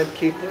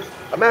timekeeper.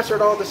 I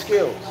mastered all the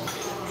skills.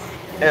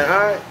 And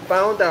I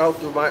found out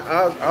through my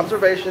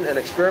observation and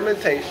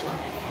experimentation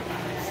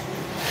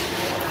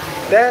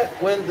that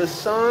when the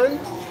sun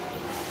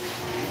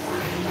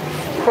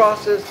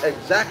crosses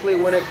exactly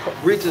when it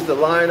reaches the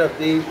line of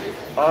the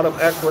autumn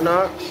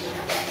equinox,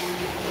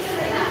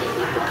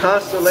 the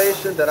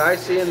constellation that I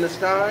see in the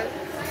sky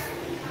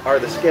are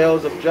the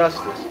scales of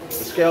justice.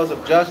 The scales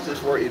of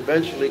justice were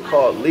eventually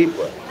called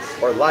Libra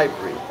or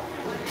Libri.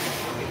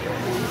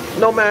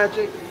 No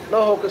magic,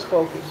 no hocus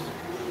pocus.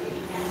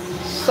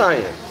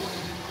 Science.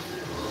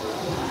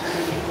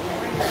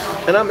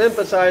 And I'm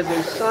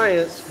emphasizing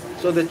science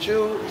so that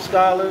you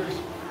scholars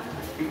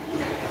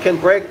can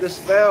break the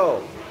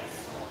spell,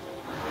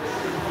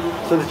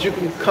 so that you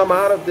can come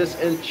out of this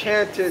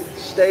enchanted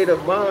state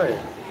of mind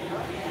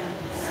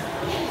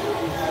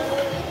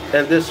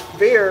and this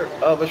fear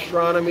of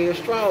astronomy,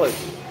 astrology.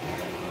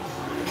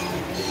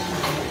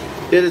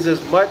 It is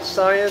as much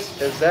science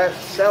as that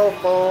cell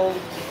phone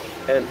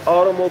and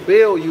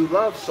automobile you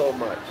love so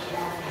much.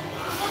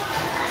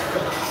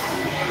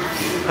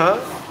 Huh?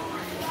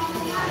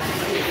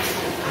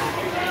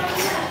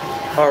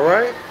 All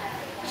right?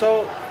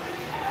 So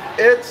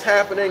it's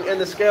happening in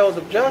the scales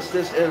of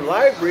justice in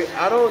library.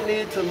 I don't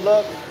need to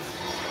look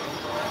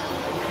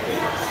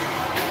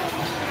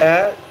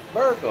at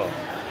Virgo.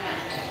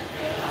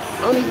 I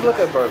don't need to look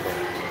at Virgo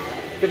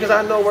because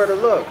I know where to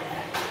look.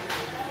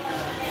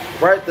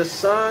 Right? The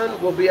sun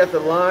will be at the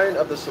line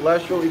of the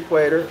celestial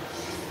equator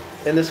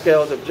in the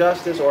scales of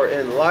justice or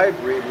in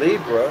library,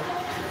 Libra.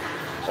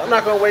 So I'm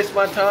not going to waste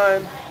my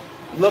time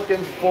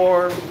looking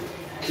for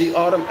the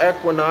autumn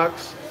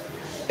equinox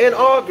in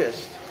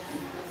August.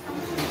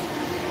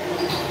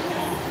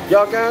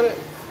 Y'all got it?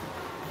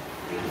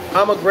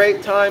 I'm a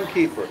great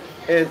timekeeper.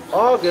 In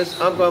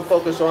August, I'm going to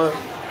focus on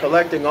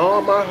collecting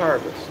all my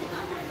harvest.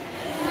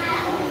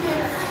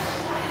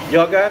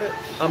 Y'all got it?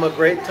 I'm a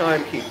great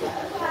timekeeper.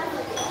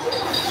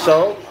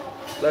 So,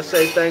 let's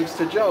say thanks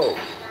to Job.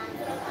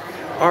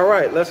 All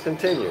right, let's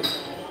continue.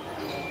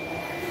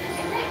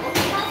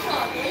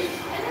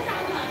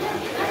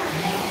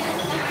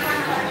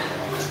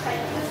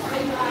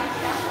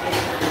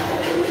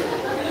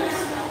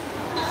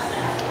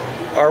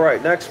 All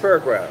right, next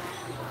paragraph.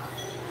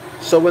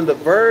 So when the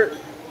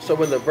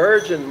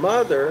Virgin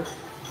Mother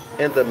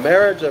in the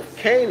marriage of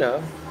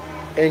Cana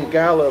in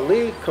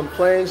Galilee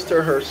complains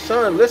to her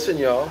son, listen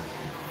y'all,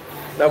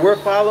 now we're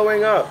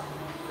following up.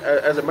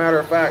 As a matter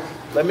of fact,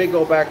 let me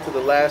go back to the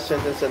last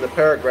sentence in the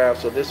paragraph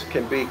so this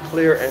can be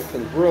clear and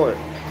congruent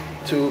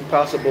to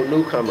possible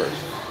newcomers.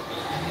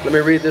 Let me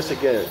read this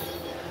again.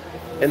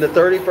 In the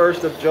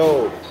 31st of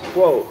Job,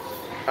 quote,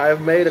 I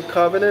have made a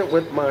covenant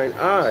with mine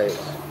eyes.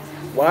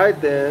 Why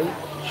then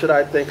should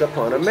I think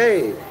upon a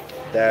maid?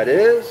 That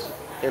is,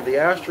 in the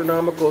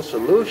astronomical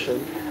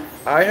solution,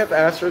 I have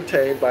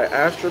ascertained by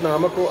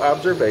astronomical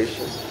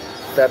observation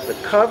that the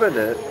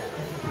covenant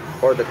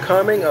or the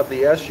coming of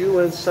the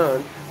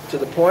sun to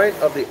the point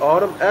of the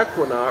autumn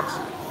equinox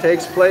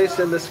takes place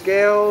in the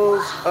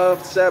scales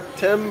of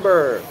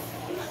September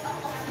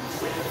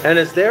and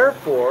is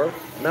therefore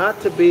not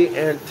to be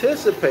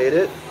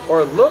anticipated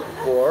or looked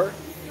for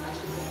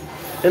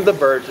in the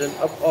Virgin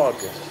of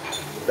August.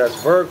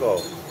 That's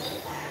Virgo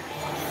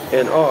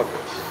in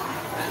August.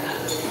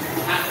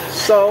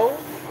 So,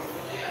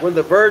 when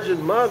the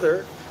Virgin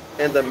Mother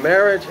in the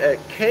marriage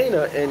at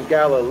Cana in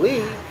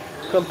Galilee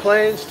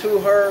complains to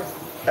her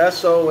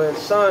SON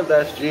son,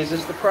 that's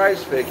Jesus the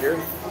Christ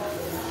figure,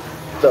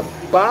 the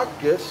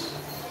Bacchus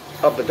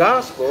of the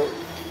gospel,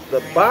 the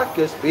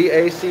Bacchus,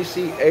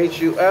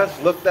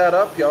 B-A-C-C-H-U-S, look that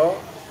up,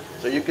 y'all,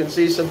 so you can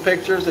see some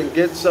pictures and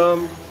get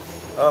some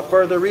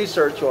further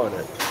research on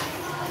it.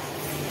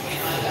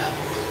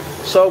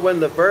 So when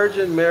the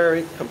Virgin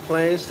Mary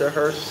complains to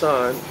her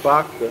son,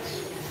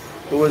 Bacchus,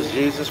 who is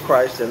Jesus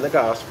Christ in the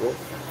gospel,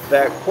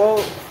 that,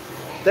 quote,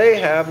 they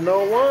have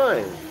no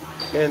wine,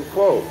 end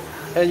quote.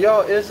 And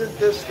y'all, isn't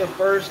this the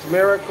first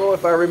miracle,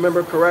 if I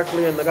remember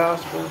correctly, in the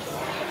gospel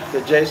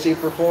that JC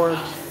performs?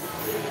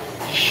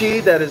 She,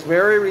 that is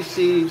Mary,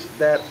 receives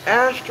that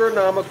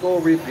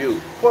astronomical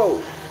rebuke,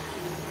 quote,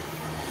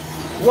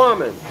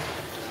 woman,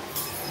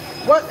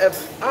 what have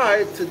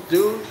I to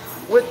do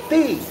with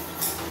thee?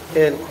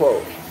 End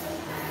quote.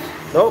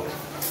 Nope.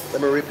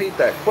 Let me repeat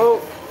that.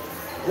 Quote,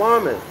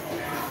 woman,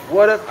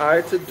 what have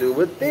I to do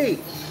with thee?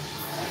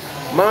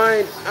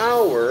 Mine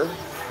hour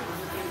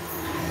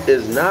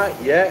is not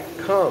yet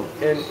come.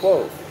 End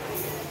quote.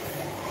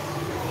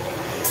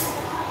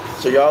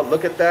 So y'all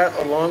look at that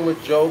along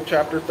with Job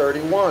chapter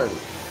 31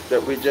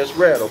 that we just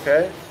read,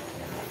 okay?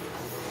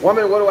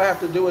 Woman, what do I have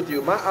to do with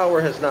you? My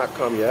hour has not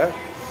come yet.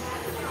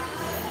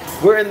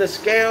 We're in the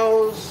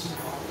scales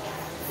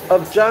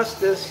of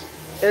justice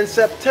in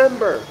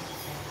September.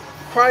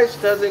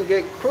 Christ doesn't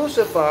get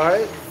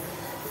crucified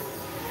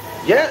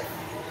yet.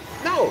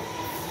 No.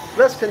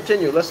 Let's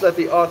continue. Let's let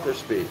the author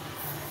speak.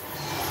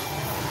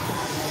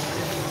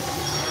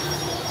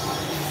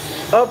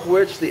 Of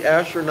which the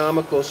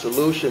astronomical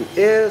solution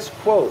is,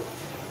 quote,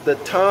 the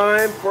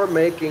time for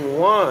making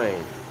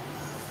wine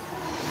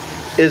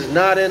is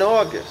not in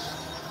August.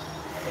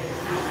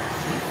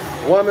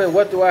 Woman,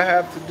 what do I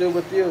have to do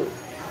with you?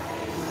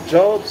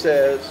 Job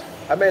says,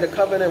 I made a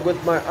covenant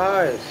with my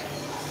eyes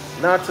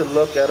not to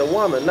look at a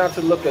woman, not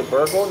to look at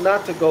Virgo,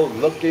 not to go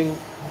looking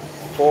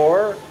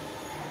for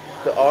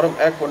the autumn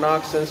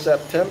equinox in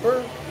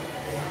September.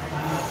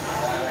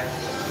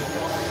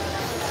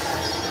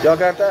 Y'all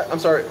got that? I'm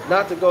sorry,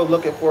 not to go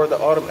looking for the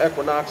autumn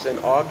equinox in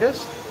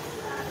August,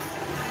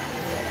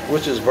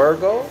 which is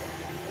Virgo.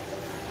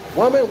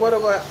 Woman, what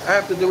do I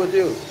have to do with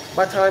you?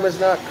 My time has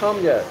not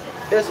come yet.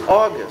 It's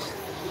August.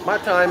 My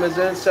time is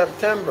in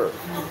September.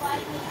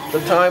 The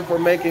time for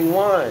making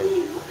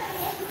wine.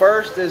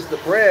 First is the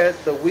bread,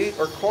 the wheat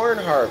or corn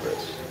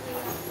harvest.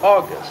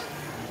 August.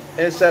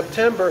 And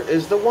September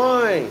is the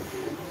wine.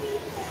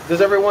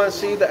 Does everyone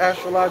see the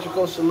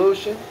astrological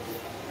solution?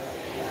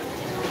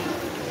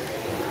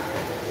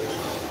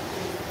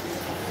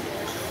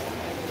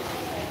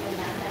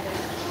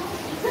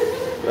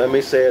 Let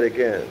me say it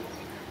again.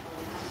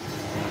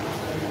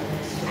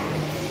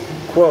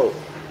 Quote,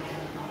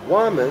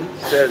 woman,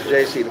 says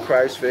JC the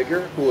Christ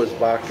figure, who is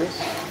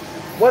Bacchus,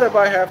 what have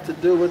I have to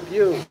do with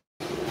you?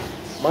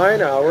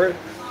 Mine hour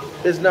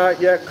is not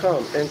yet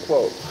come, end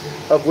quote.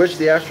 Of which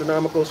the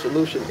astronomical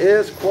solution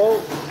is,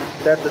 quote,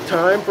 that the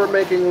time for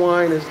making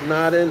wine is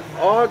not in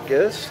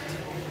August,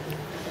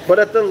 but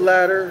at the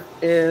latter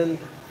end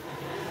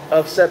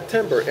of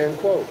September, end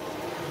quote.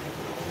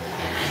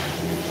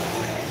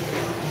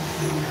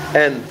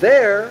 And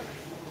there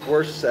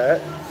were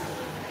set,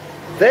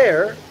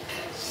 there,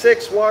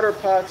 6 water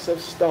pots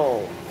of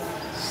stone.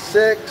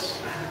 6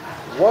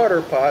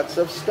 water pots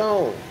of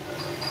stone.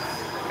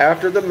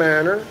 After the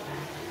manner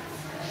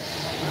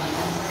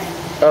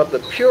of the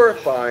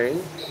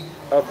purifying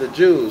of the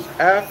Jews.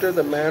 After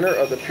the manner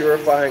of the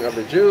purifying of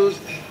the Jews,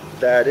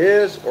 that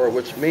is, or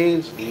which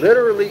means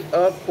literally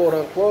of, quote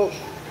unquote,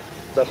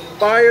 the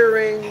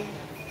firing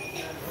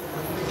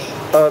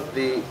of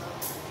the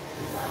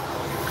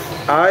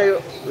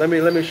let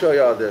me show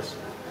y'all this.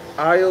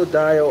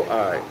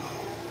 Iodioi.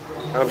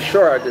 I'm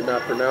sure I did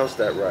not pronounce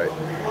that right.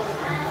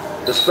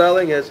 The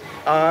spelling is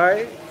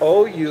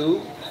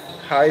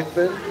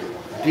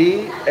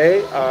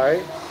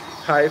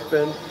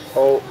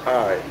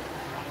I-O-U-D-A-I-O-I,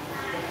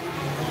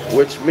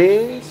 which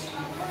means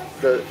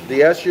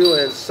the SU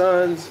and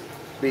sun's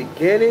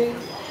beginning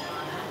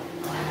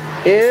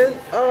in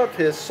of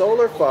his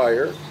solar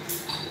fire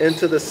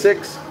into the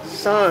 6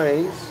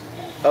 signs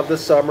of the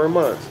summer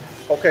months.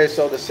 Okay,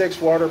 so the 6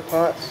 water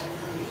pots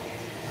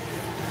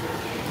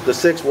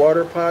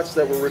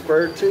that were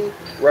referred to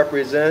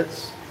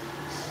represents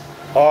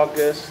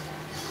August,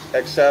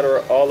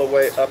 etc., all the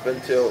way up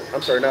until,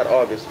 I'm sorry, not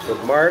August,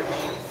 but March,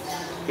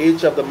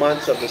 each of the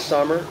months of the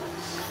summer,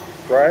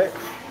 right?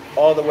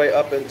 All the way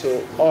up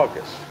until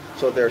August.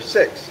 So there's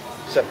 6.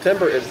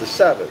 September is the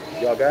 7th.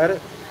 Y'all got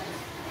it?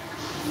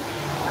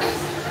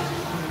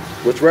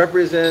 Which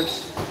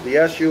represents the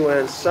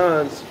SUN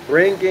sun's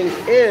bringing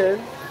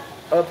in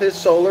of his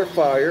solar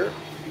fire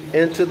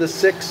into the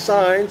 6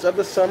 signs of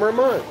the summer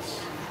months,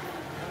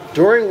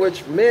 during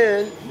which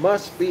men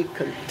must be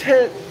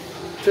content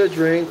to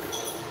drink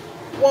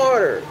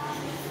water.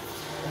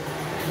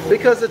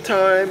 Because the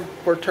time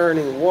for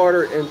turning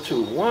water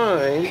into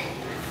wine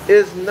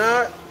is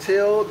not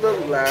till the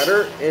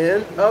latter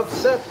end of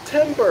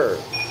September.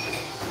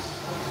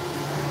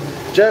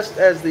 Just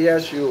as the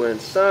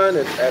sun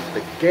is at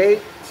the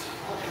gate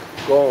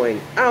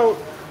going out,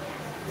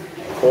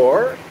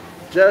 or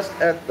just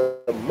at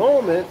the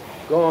moment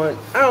going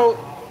out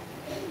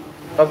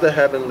of the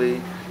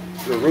heavenly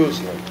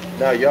Jerusalem.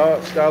 Now,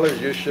 y'all scholars,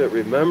 you should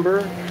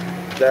remember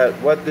that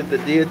what did the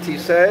deity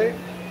say?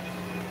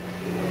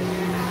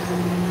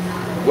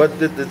 What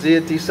did the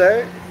deity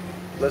say?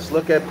 Let's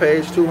look at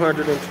page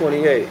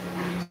 228.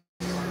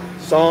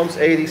 Psalms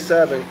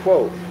 87,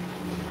 quote,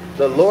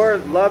 "The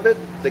Lord loveth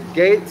the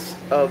gates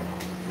of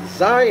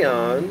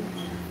Zion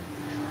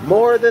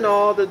more than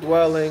all the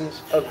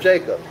dwellings of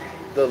Jacob."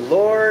 The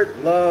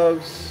Lord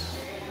loves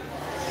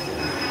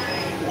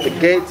the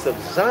gates of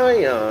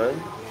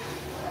Zion,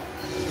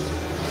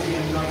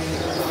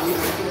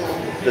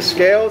 the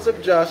scales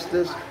of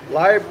justice,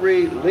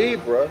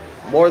 Libra,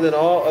 more than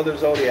all other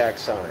zodiac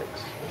signs.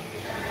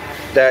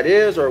 That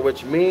is, or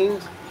which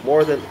means,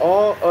 more than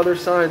all other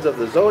signs of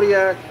the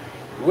zodiac,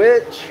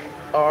 which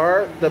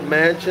are the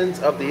mansions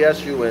of the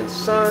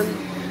sun,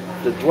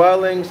 the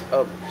dwellings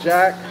of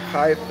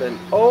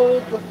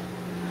Jac-Ob,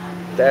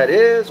 that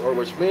is, or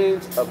which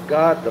means, of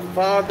God the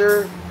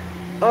Father,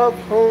 of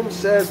whom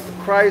says the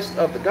Christ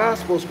of the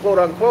Gospels, quote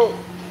unquote,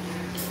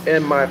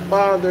 "In my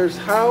Father's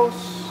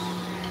house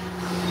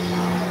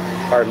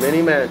are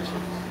many mansions."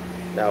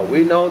 Now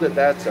we know that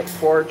that's a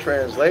poor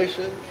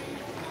translation.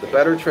 The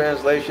better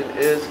translation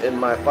is, "In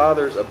my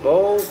Father's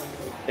abode."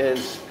 In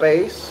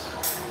space,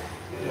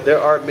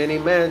 there are many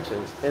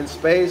mansions. In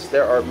space,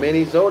 there are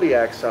many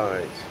zodiac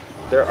signs.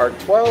 There are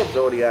 12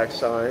 zodiac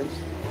signs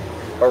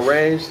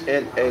arranged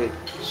in a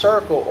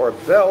circle or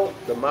belt,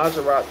 the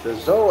Maserat, the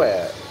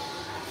Zoad.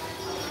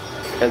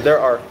 And there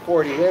are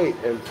 48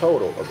 in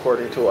total,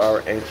 according to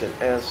our ancient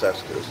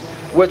ancestors,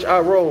 which I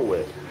roll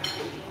with.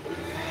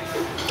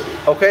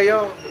 Okay,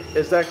 y'all?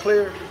 Is that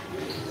clear?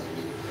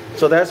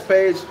 So that's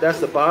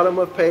the bottom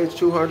of page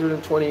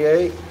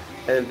 228,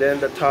 and then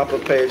the top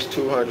of page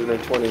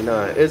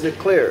 229. Is it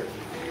clear?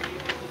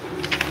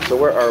 So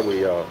where are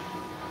we, y'all?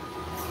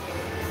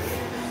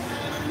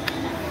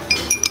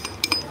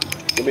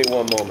 Give me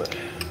one moment.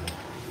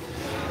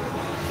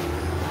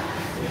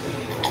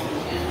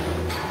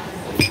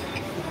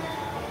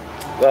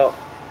 Well,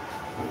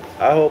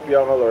 I hope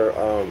y'all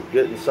are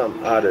getting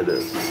something out of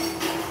this.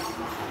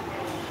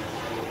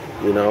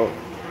 You know,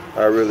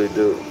 I really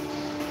do.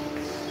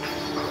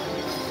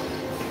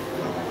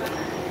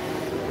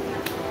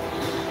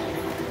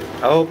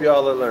 I hope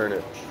y'all are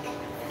learning.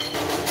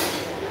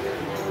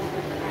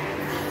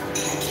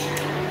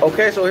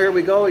 Okay, so here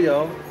we go,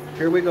 y'all.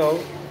 Here we go.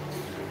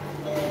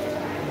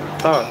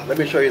 Let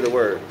me show you the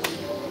word.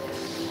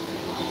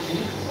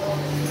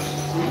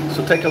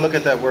 So take a look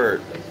at that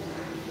word.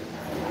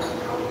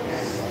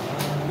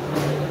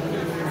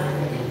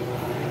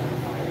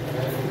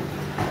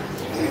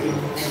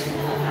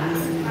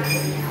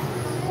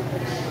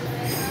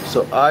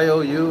 So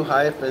IOU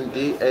hyphen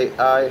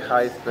DAI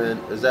hyphen,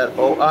 is that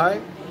OI?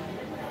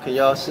 Can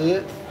y'all see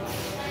it?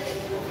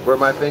 Where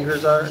my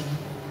fingers are?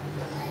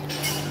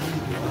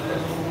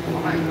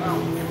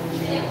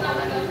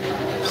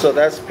 So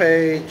that's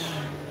page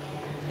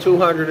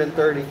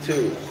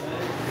 232.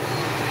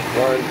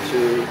 1,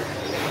 2.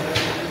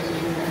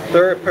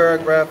 Third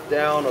paragraph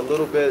down a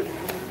little bit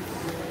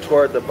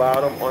toward the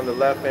bottom on the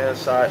left-hand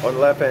side, on the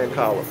left-hand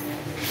column.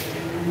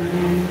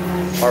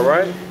 All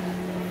right?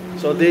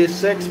 So these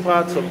 6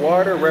 spots of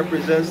water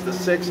represents the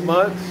 6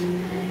 months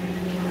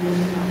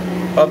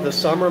of the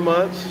summer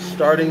months,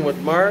 starting with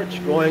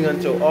March, going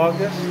until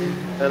August.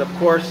 And of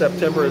course,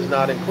 September is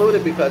not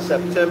included because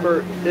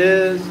September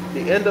is,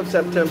 the end of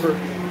September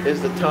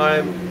is the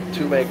time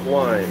to make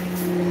wine.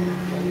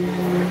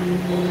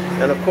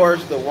 And of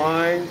course, the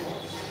wine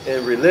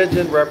in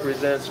religion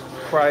represents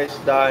Christ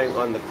dying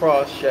on the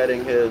cross,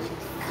 shedding his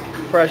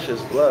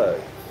precious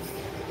blood.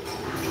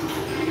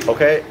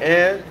 Okay,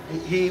 and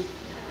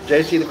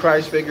JC the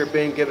Christ figure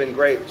being given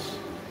grapes.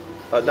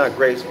 Not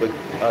grapes, but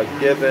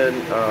given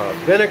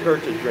vinegar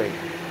to drink,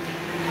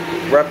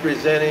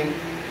 representing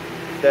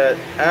that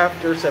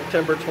after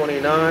September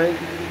 29,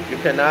 you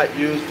cannot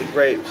use the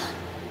grapes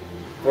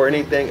for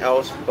anything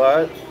else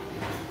but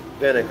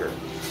vinegar.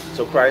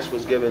 So Christ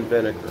was given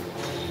vinegar.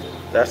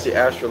 That's the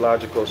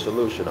astrological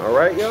solution. All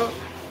right, y'all?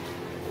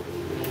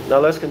 Now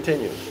let's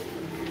continue.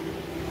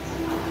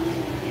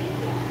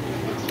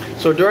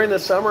 So during the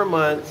summer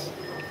months,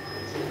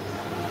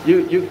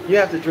 you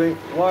have to drink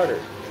water,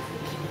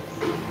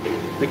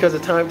 because the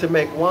time to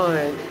make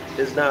wine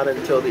is not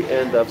until the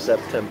end of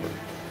September.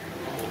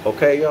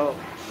 Okay, y'all?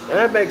 And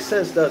that makes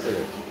sense, doesn't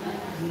it?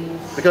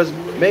 Because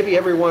maybe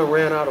everyone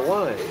ran out of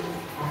wine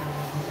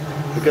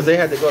because they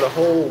had to go the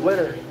whole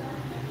winter,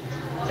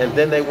 and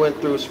then they went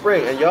through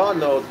spring. And y'all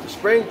know the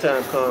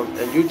springtime comes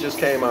and you just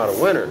came out of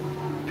winter.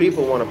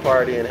 People want to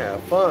party and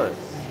have fun.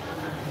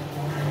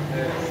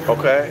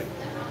 Okay?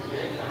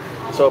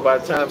 So by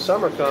the time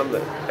summer comes,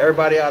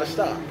 everybody out of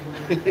stock.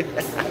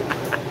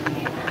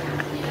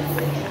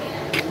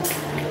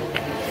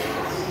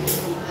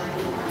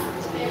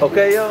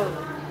 Okay,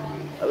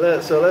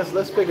 y'all. So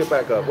let's pick it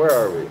back up. Where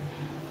are we?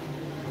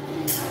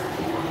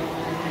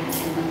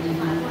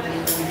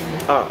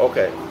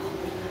 Okay.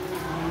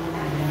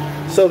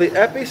 So the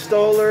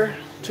epistolar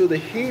to the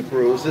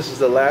Hebrews, this is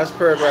the last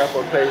paragraph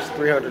on page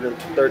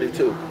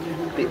 332.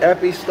 The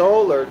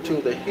epistolar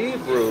to the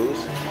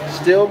Hebrews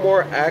still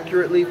more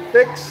accurately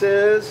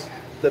fixes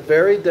the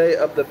very day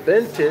of the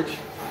vintage,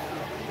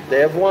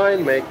 day of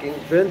winemaking,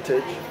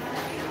 vintage,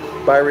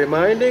 by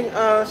reminding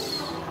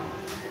us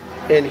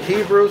in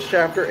Hebrews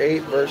chapter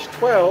 8, verse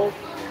 12,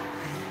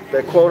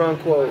 that quote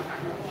unquote,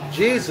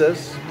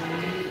 Jesus,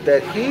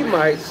 that he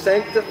might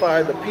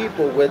sanctify the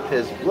people with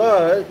his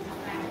blood,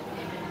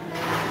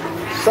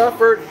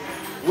 suffered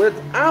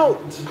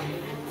without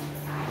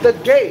the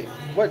gate.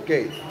 What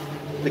gate?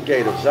 The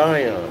gate of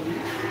Zion,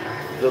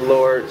 the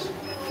Lord's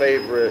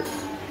favorite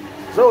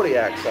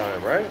zodiac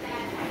sign, right?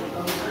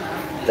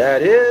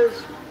 That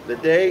is the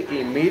day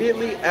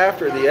immediately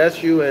after the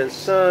SUN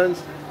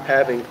sons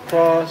having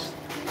crossed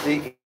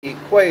the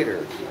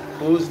equator.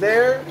 Who's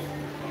there?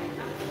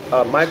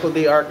 Michael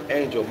the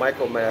Archangel.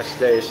 Michael Mass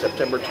Day,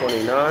 September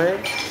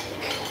 29.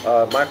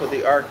 Michael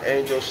the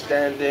Archangel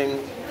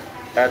standing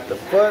at the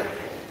foot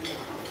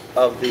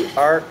of the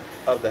Ark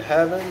of the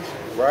Heavens,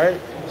 right?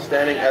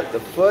 Standing at the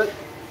foot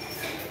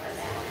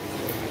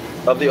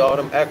of the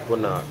autumn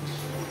equinox,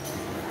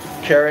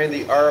 carrying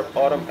the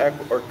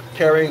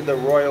carrying the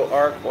royal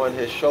ark on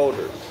his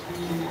shoulders.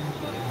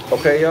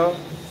 Okay, y'all?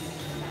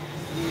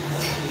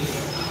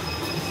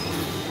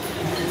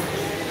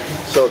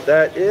 So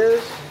that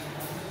is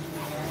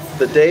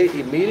the day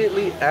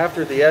immediately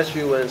after the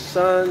SUN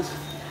sons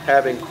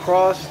having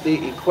crossed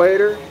the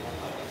equator.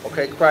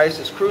 Okay, Christ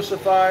is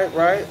crucified,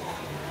 right?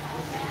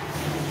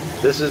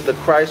 This is the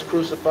Christ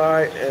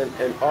crucified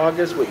in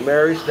August with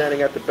Mary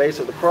standing at the base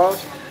of the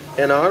cross,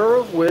 in honor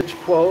of which,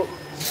 quote,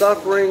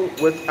 suffering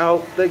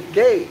without the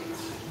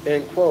gates,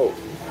 end quote.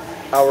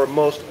 Our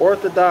most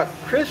orthodox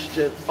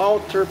Christian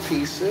altar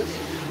pieces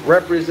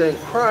represent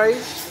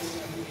Christ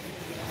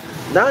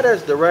not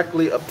as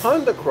directly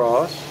upon the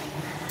cross,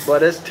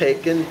 but as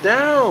taken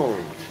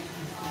down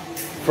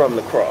from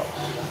the cross.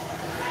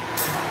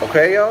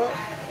 Okay, y'all?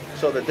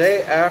 So the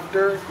day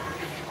after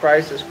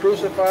Christ is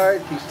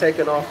crucified, he's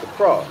taken off the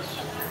cross.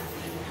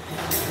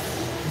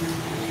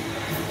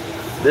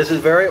 This is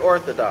very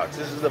orthodox.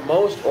 This is the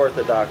most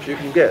orthodox you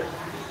can get.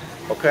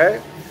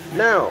 Okay?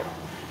 Now,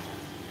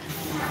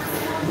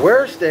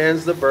 where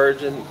stands the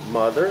Virgin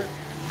Mother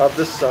of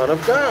the Son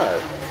of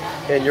God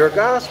in your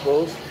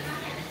Gospels,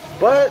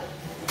 but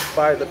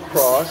by the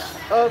cross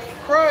of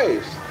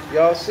Christ?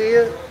 Y'all see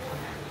it?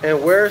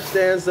 And where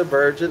stands the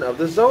Virgin of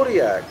the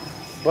Zodiac?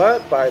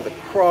 But by the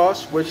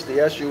cross which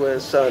the SUN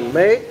sun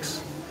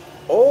makes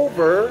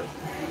over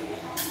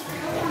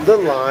the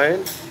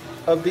line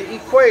of the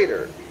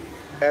equator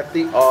at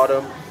the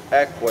autumn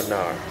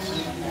equinox.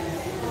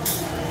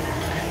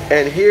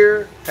 And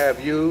here have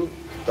you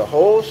the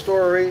whole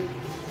story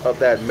of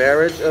that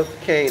marriage of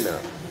Cana.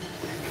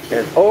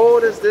 And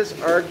old as this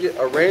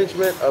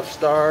arrangement of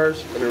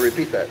stars, let me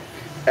repeat that,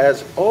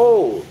 as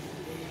old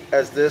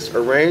as this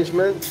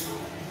arrangement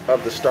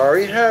of the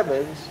starry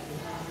heavens,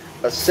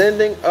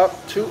 ascending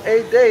up to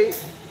a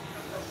date,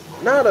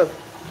 not of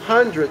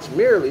hundreds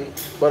merely,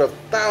 but of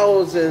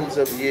thousands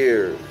of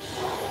years,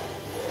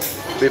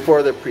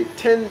 before the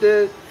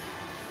pretended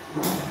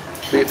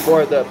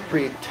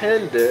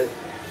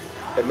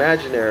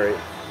imaginary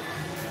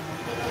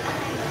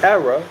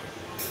era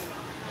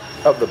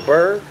of the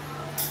birth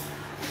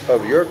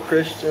of your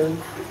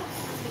Christian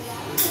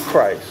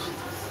Christ.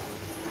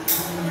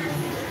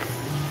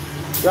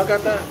 Y'all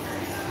got that?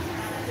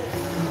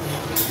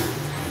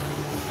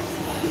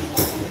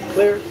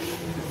 Clear?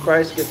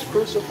 Christ gets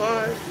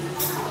crucified.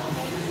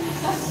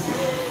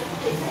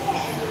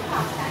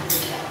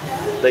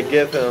 They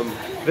give him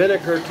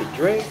vinegar to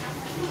drink,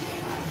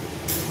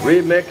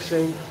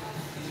 remixing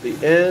the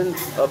end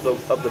of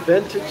the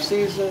vintage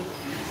season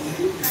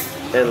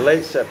in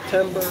late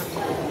September,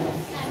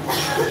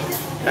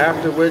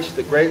 after which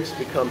the grapes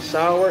become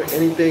sour.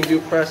 Anything you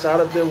press out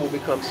of them will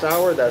become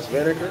sour. That's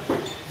vinegar.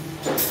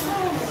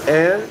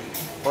 And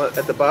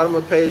at the bottom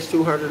of page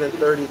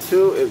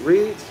 232,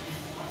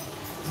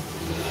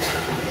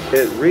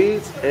 it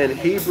reads in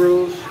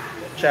Hebrews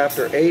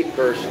chapter 8,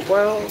 verse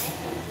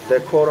 12,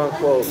 that quote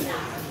unquote,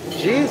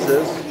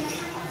 Jesus,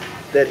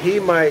 that he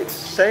might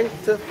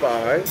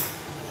sanctify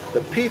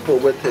the people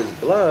with his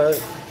blood,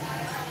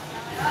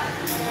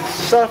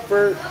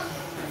 suffered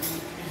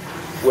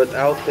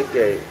without the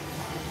gate.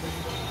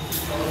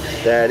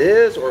 That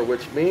is, or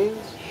which means,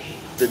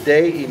 the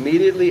day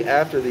immediately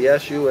after the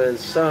SUN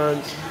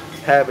sons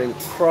having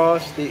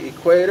crossed the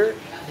equator.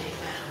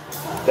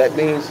 That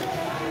means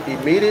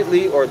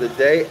immediately, or the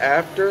day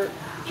after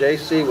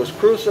JC was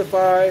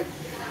crucified,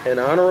 in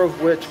honor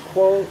of which,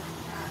 quote,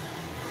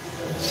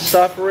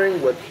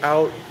 suffering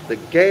without the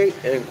gate,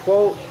 end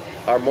quote.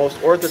 Our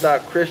most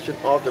orthodox Christian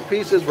altar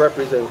pieces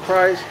represent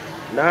Christ,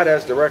 not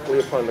as directly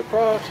upon the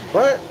cross,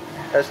 but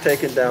as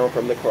taken down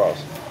from the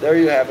cross. There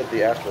you have it,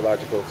 the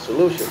astrological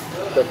solution.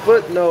 The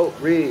footnote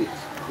reads,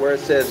 where it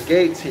says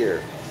gates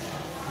here,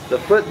 the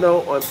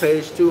footnote on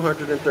page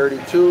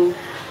 232,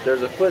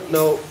 there's a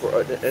footnote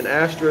for an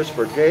asterisk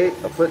for gate,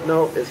 a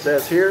footnote, it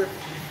says here,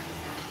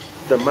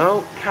 the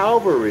Mount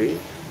Calvary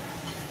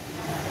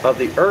of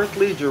the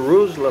earthly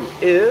Jerusalem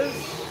is,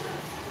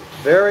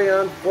 very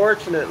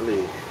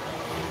unfortunately,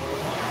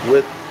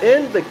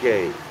 within the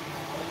gate,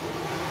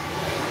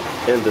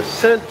 in the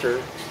center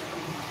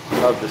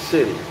of the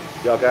city.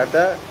 Y'all got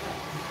that?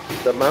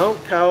 The Mount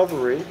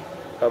Calvary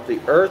of the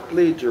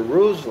earthly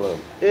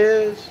Jerusalem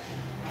is,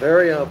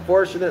 very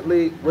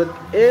unfortunately,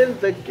 within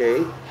the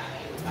gate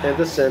in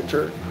the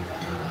center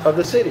of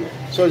the city.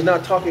 So he's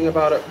not talking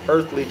about an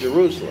earthly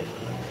Jerusalem.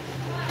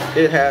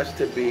 It has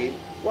to be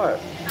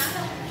what?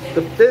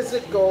 The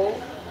physical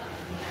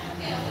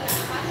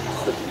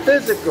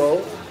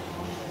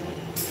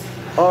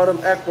autumn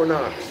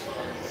equinox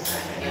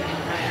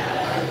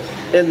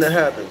in the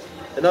heavens.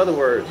 In other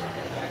words,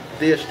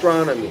 the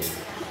astronomy,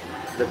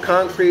 the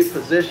concrete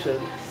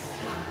position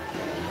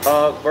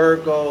of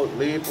Virgo,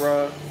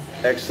 Libra,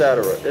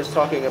 etc. It's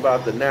talking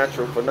about the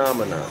natural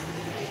phenomena.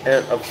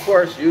 And of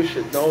course, you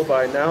should know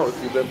by now,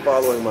 if you've been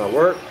following my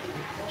work,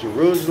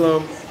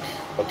 Jerusalem,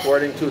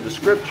 according to the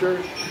scripture,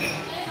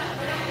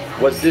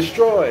 was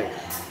destroyed.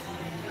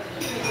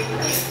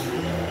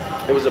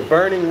 It was a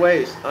burning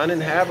waste,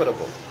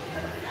 uninhabitable.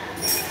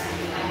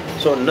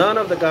 So none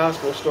of the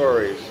gospel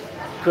stories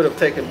could have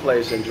taken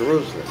place in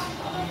Jerusalem.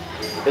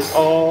 It's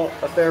all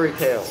a fairy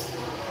tale.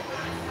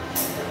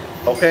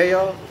 Okay,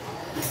 y'all?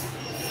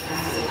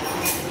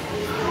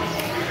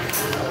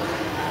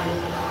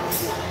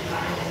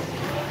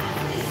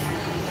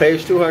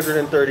 Page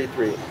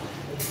 233.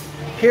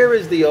 Here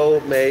is the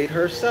old maid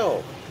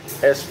herself,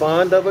 as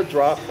fond of a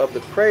drop of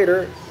the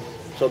crater.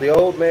 So the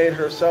old maid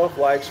herself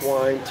likes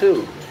wine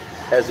too,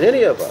 as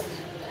any of us,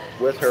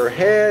 with her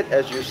head,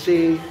 as you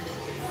see,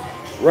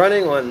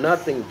 running on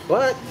nothing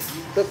but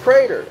the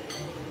crater,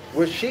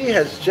 which she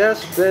has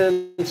just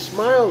been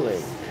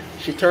smiling.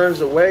 She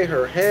turns away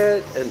her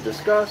head in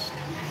disgust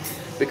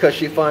because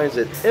she finds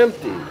it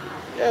empty.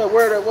 Yeah,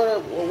 where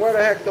the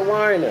heck the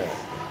wine at?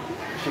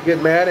 She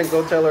get mad and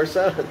go tell her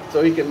son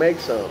so he can make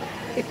some.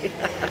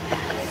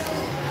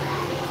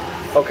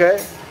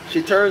 Okay?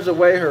 She turns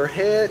away her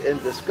head in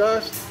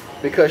disgust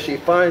because she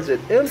finds it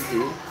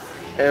empty,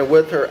 and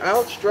with her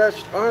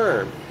outstretched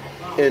arm,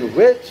 in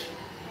which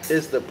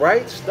is the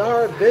bright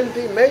star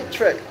Bindi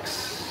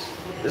Matrix.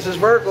 This is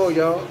Virgo,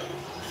 y'all.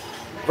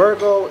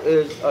 Virgo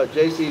is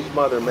JC's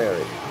mother,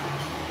 Mary.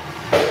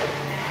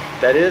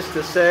 That is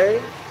to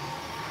say,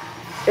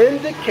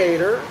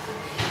 indicator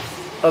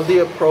of the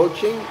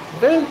approaching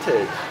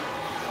vintage.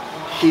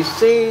 She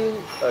sings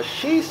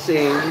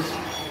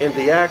in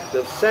the act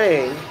of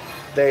saying,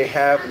 they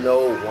have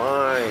no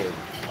wine.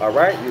 All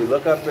right, you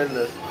look up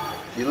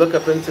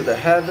into the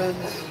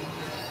heavens.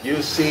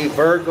 You see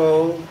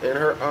Virgo in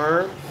her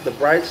arm, the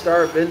bright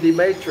star Bindi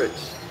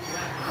Matrix,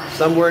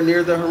 somewhere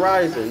near the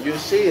horizon. You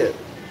see it.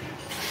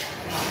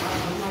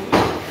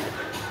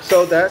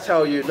 So that's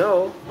how you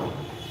know.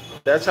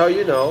 That's how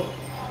you know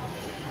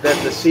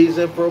that the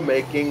season for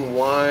making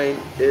wine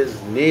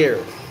is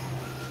near.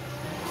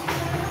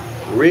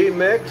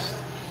 Remixed,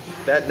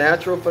 that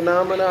natural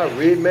phenomena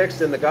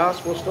remixed in the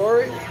gospel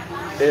story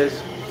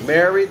is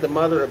Mary, the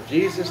mother of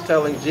Jesus,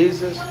 telling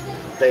Jesus,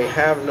 they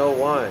have no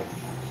wine.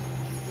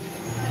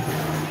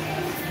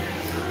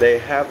 They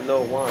have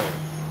no wine.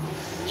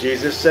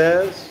 Jesus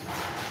says,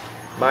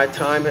 my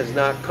time has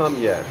not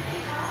come yet.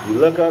 You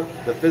look up,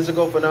 the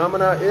physical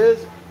phenomena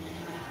is,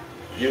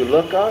 you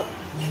look up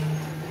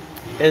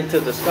into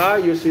the sky,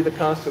 you see the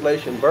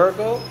constellation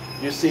Virgo,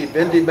 you see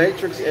Bindi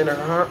Matrix in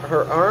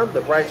her arm,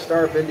 the bright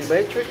star Bindi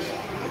Matrix.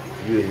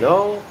 You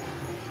know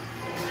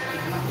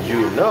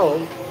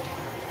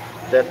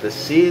that the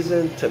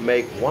season to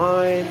make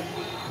wine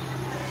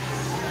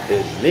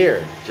is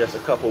near. Just a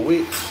couple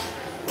weeks,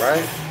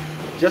 right?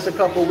 Just a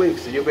couple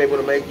weeks, so you'll be able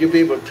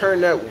to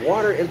turn that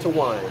water into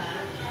wine.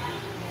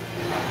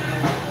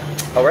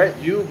 All right,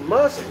 you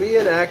must be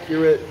an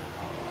accurate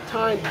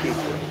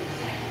timekeeper.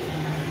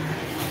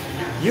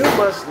 You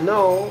must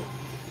know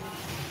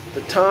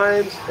the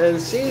times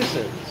and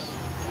seasons.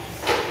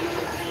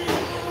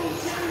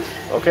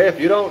 Okay, if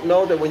you don't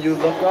know that when you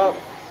look up,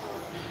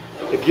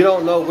 if you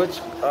don't know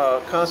which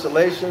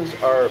constellations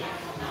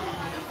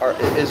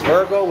is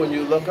Virgo when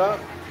you look up,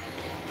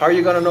 how are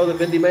you going to know the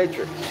Bindi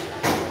Matrix?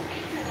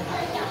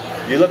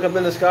 You look up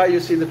in the sky, you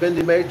see the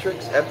Bindi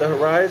Matrix at the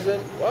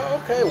horizon.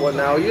 Well, okay, well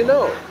now you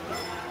know.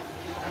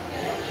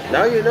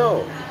 Now you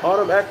know.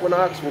 Autumn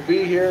equinox will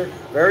be here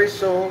very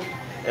soon,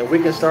 and we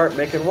can start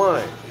making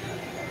wine.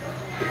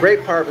 The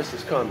grape harvest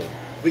is coming.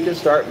 We can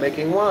start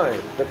making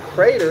wine. The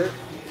crater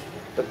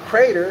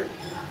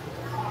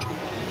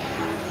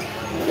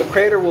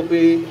will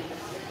be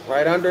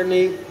right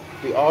underneath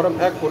the autumn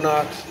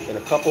equinox in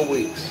a couple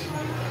weeks.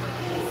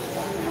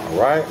 All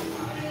right,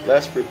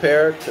 let's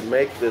prepare to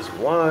make this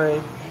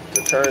wine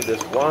to turn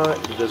this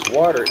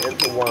water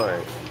into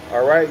wine.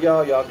 All right,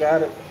 y'all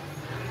got it?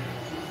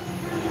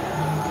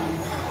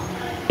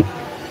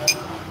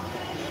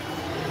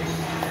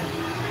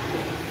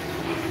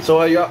 So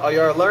are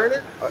y'all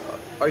learning?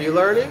 Are you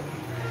learning?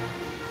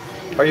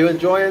 Are you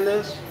enjoying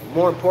this?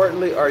 More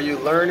importantly, are you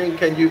learning?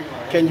 Can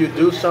you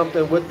do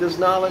something with this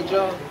knowledge,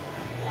 y'all?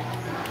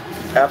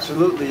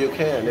 Absolutely you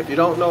can. If you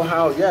don't know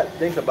how yet,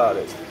 think about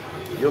it.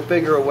 You'll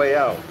figure a way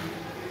out.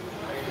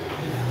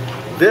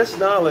 This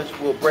knowledge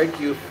will break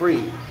you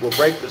free, will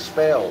break the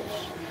spells,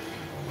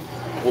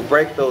 will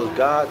break those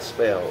God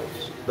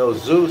spells,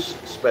 those Zeus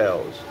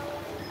spells,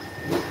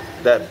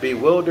 that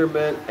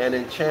bewilderment and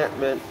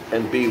enchantment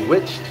and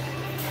bewitched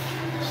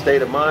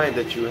state of mind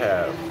that you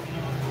have.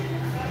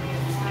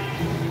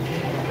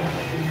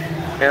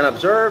 And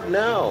observe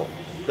now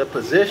the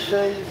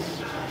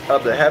positions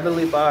of the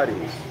heavenly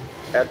bodies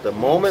at the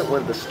moment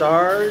when the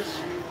stars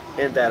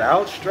in that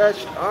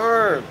outstretched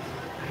arm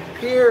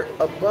peer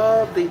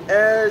above the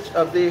edge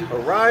of the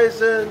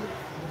horizon,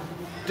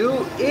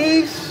 due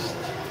east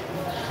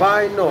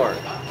by north.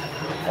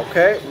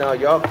 Okay, now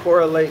y'all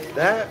correlate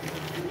that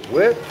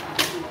with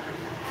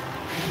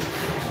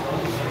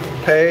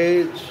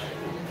page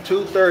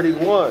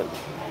 231,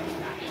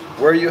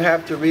 where you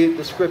have to read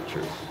the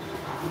scriptures.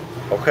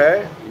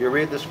 Okay, you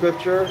read the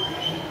scripture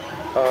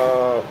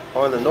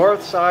on the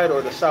north side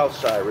or the south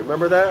side.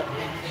 Remember that?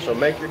 So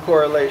make your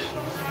correlation.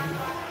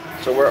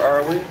 So where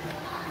are we?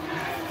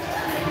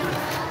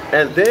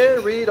 And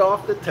then read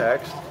off the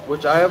text,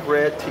 which I have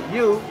read to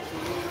you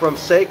from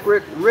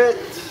sacred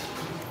writs.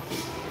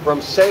 From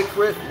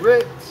sacred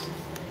writs.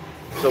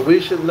 So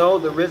we should know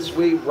the writs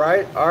we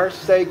write are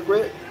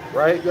sacred,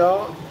 right,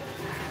 y'all?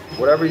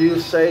 Whatever you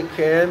say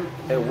can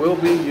and will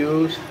be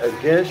used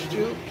against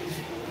you.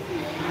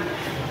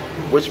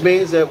 Which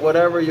means that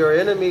whatever your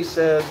enemy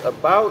says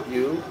about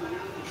you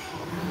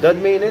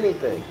doesn't mean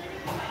anything.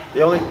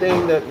 The only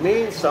thing that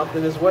means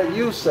something is what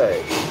you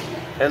say.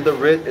 And the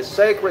writ is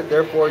sacred,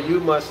 therefore you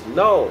must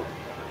know.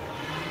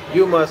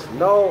 You must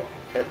know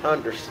and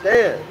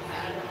understand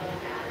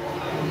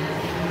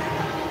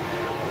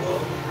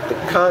the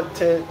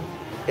content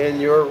in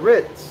your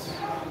writs.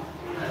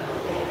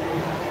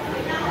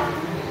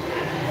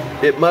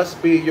 It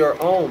must be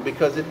your own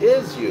because it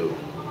is you.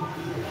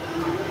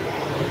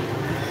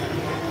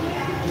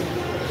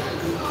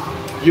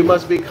 You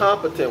must be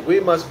competent. We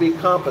must be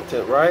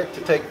competent, right?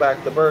 To take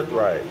back the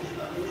birthright.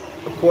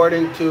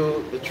 According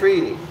to the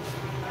treaty.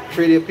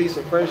 Treaty of Peace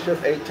and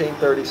Friendship,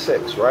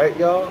 1836, right,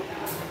 y'all?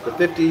 The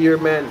 50-year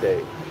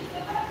mandate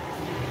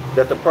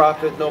that the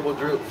Prophet Noble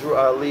Drew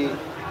Ali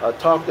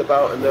talked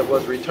about and that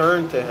was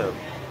returned to him.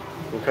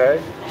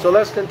 Okay? So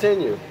let's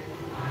continue.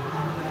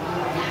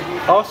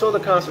 Also the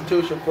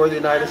Constitution for the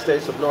United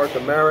States of North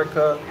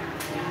America,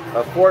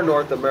 for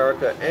North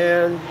America,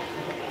 and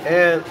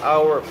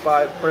our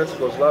 5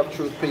 principles: love,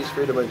 truth, peace,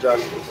 freedom, and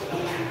justice.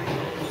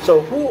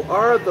 So who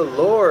are the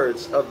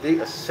lords of the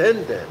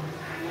ascendant?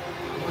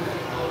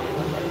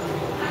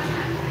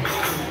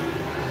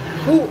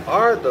 Who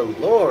are the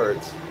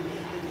lords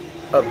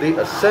of the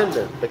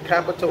ascendant? The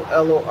capital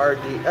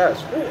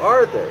L-O-R-D-S. Who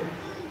are they?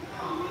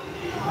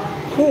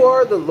 Who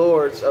are the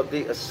lords of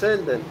the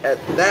ascendant at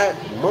that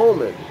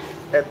moment?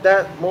 At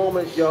that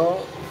moment,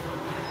 y'all,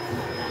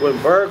 when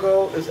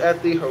Virgo is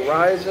at the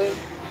horizon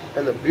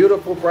and the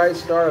beautiful bright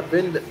star of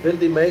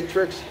Vindi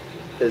Matrix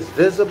is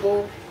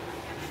visible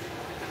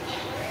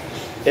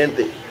in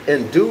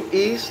due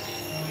east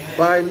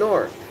by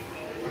north.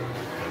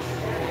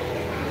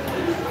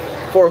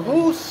 For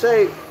whose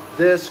sake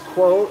this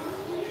quote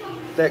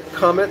that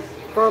cometh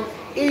from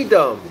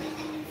Edom,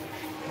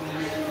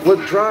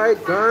 with dry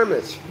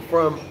garments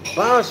from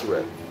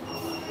Basra,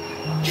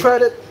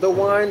 treadeth the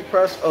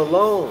winepress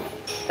alone,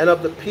 and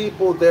of the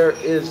people there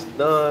is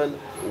none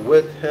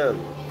with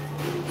him.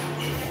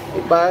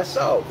 He by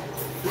himself.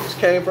 He just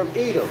came from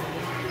Edom.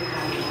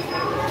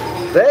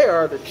 They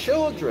are the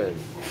children,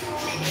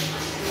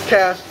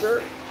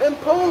 Castor and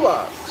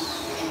Pollux,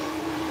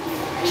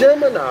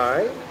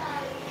 Gemini,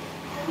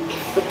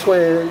 the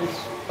twins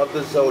of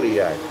the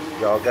Zodiac.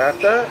 Y'all got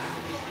that?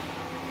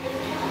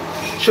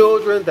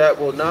 Children that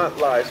will not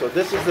lie. So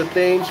this is the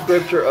theme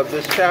scripture of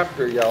this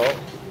chapter, y'all.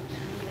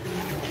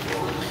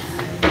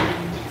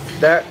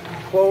 That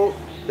quote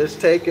is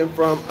taken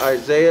from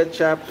Isaiah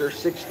chapter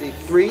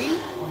 63,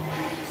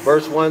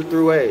 verse 1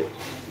 through 8.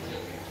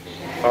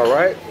 All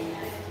right?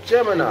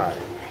 Gemini.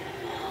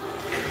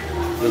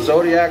 The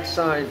zodiac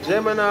sign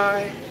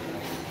Gemini.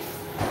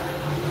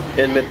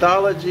 In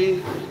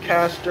mythology,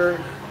 Castor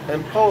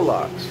and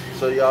Pollux.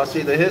 So y'all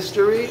see the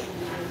history?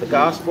 The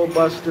gospel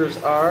busters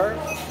are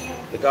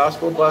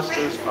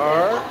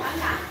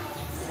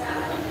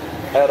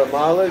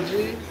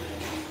etymology,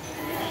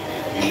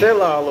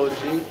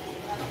 philology.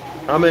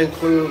 I'm going to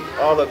include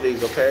all of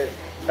these, okay?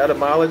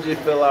 Etymology,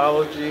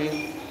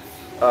 philology,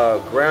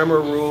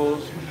 grammar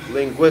rules,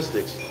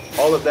 linguistics,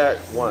 all of that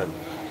one.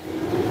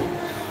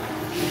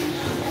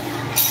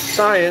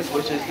 Science,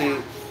 which is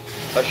the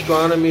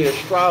astronomy,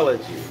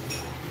 astrology.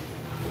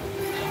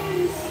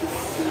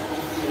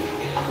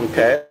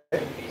 Okay?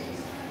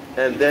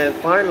 And then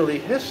finally,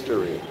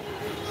 history.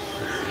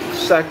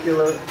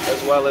 Secular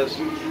as well as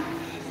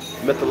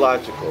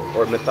mythological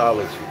or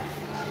mythology.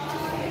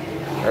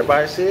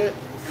 Everybody see it?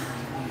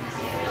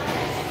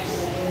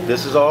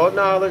 This is all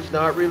knowledge,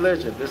 not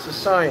religion. This is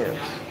science.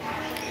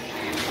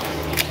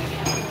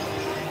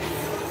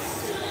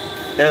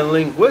 And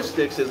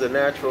linguistics is a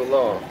natural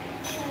law.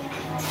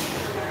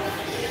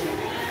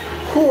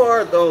 Who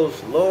are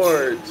those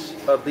lords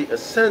of the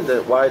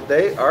ascendant? Why,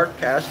 they are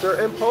Castor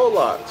and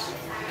Pollux.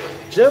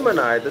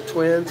 Gemini, the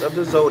twins of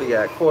the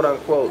Zodiac, quote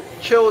unquote,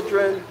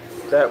 children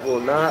that will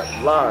not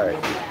lie.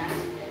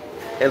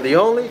 And the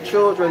only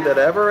children that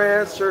ever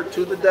answered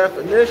to the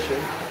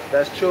definition,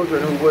 that's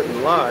children who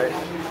wouldn't lie,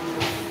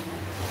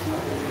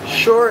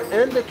 sure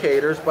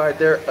indicators by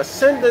their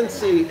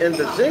ascendancy in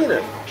the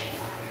zenith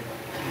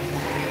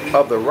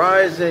of the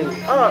rising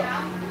up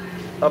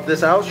of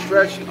this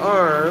outstretched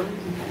arm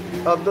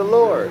of the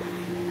Lord,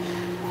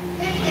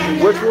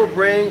 which will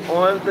bring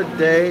on the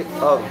day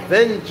of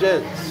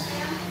vengeance.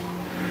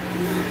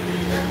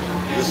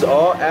 This is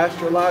all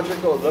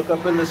astrological. Look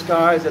up in the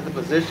skies at the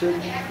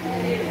position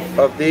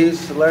of these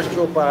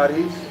celestial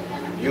bodies.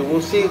 You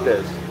will see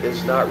this.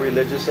 It's not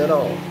religious at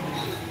all.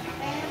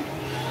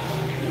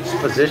 It's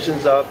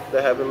positions of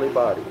the heavenly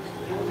bodies.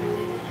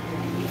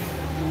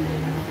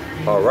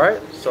 All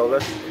right, so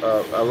let's,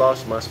 I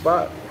lost my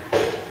spot.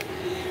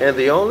 And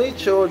the only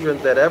children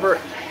that ever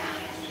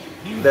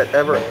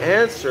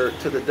answered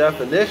to the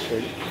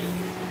definition,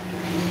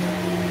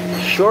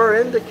 sure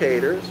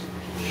indicators,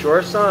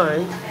 sure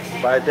signs,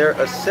 by their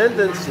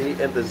ascendancy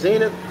in the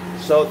zenith,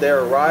 so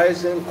they're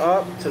rising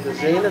up to the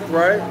zenith,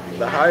 right?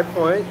 The high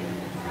point,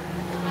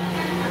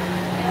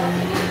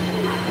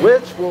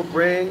 which will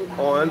bring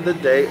on the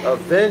day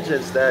of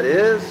vengeance, that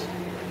is,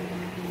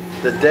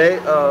 the day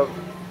of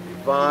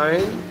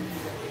vengeance,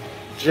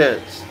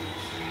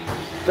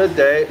 the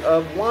day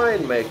of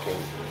winemaking,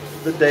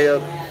 the day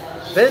of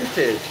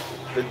vintage,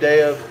 the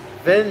day of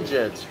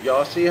vengeance.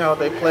 Y'all see how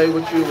they play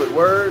with you with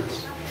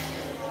words?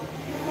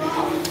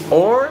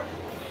 Or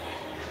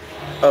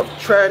of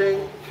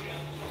treading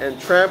and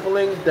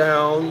trampling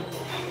down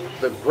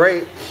the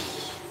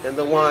grapes in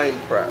the wine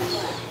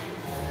press,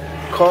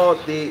 called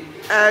the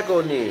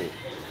agony.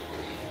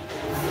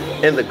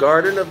 In the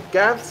Garden of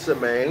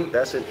Gethsemane,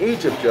 that's in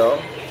Egypt, y'all.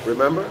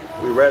 Remember?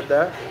 We read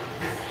that.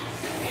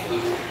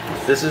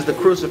 This is the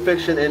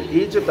crucifixion in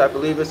Egypt. I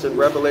believe it's in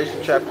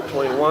Revelation chapter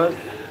 21.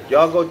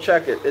 Y'all go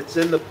check it. It's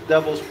in the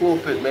Devil's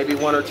Pulpit, maybe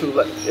one or two.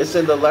 It's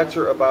in the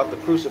lecture about the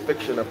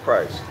crucifixion of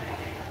Christ.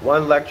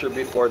 One lecture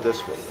before this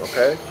one,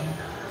 okay?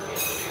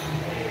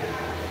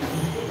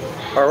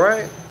 All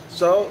right,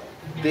 so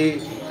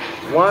the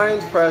wine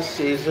press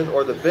season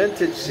or the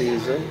vintage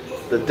season,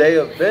 the day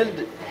of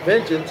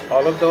vengeance,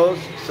 all of those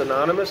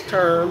synonymous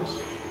terms,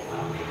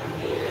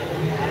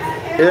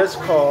 is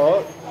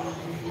called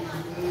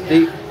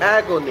the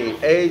agony,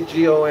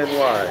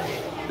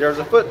 A-G-O-N-Y. There's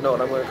a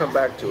footnote, I'm going to come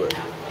back to it.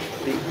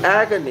 The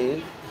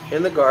agony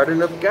in the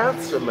Garden of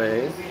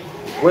Gethsemane,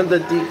 when the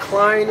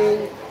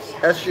declining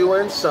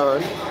S-U-N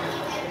sun,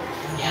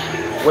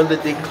 when the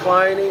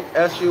declining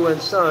S-U-N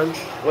sun,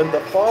 when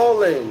the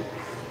falling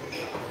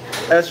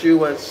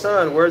S-U-N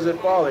sun, where is it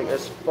falling?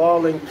 It's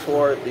falling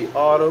toward the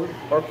autumn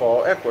or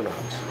fall equinox.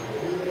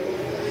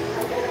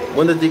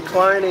 When the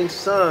declining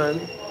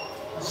sun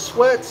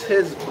sweats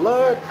his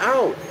blood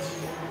out.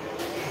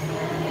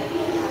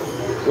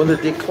 When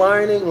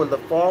the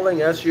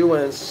falling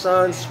S-U-N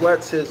sun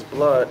sweats his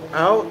blood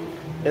out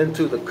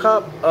into the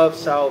cup of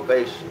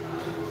salvation.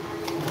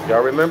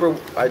 Y'all remember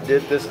I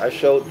did this, I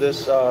showed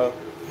this,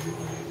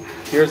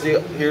 here's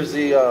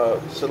the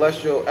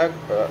celestial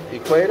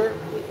equator.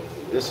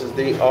 This is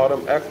the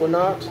autumn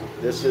equinox.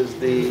 This is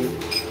the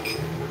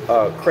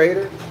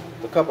crater,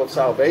 the cup of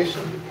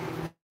salvation.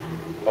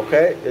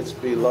 Okay, it's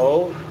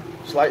below,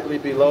 slightly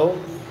below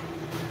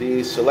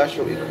the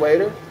celestial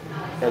equator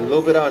and a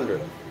little bit under.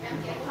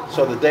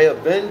 So the day of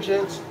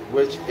vengeance,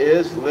 which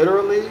is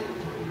literally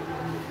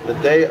the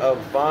day of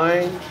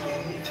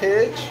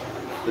vintage,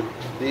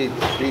 the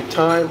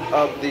time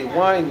of the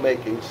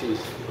winemaking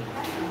season.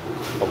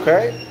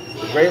 Okay?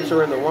 The grapes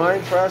are in the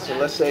wine press, and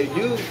let's say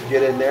you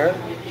get in there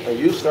and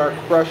you start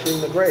crushing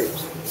the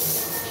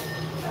grapes.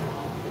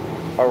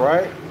 All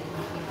right?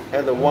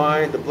 And the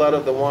wine, the blood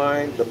of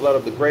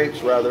the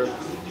grapes rather,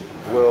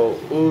 will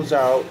ooze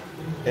out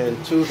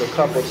into the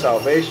cup of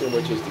salvation,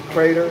 which is the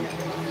crater.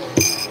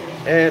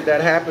 And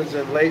that happens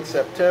in late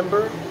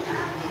September.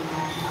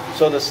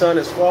 So the sun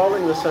is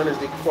falling, the sun is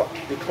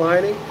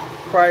declining.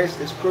 Christ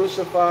is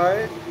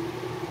crucified,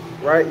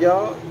 right,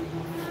 y'all?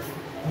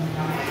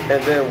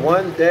 And then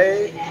one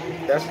day,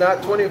 that's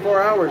not 24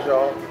 hours,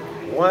 y'all.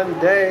 One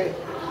day,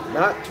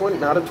 not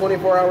a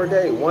 24-hour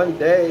day, one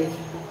day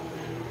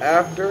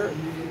after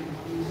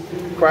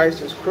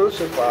Christ is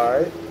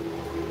crucified,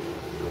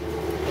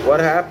 what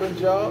happens,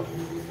 y'all?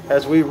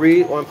 As we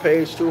read on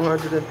page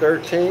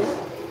 213,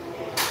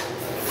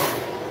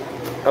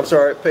 I'm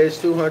sorry, page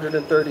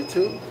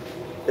 232,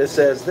 it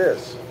says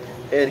this.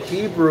 In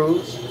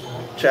Hebrews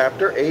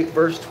chapter 8,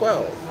 verse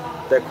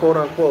 12, that quote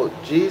unquote,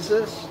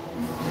 Jesus,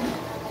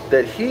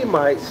 that he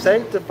might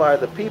sanctify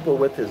the people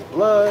with his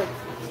blood,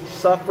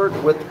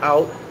 suffered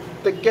without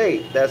the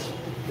gate.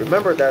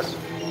 Remember, that's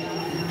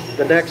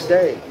the next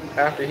day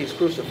after he's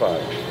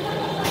crucified.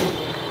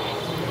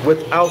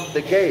 Without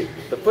the gate.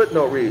 The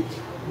footnote reads,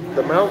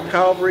 the Mount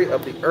Calvary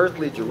of the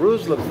earthly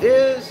Jerusalem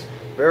is,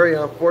 very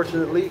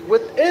unfortunately,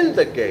 within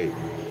the gate.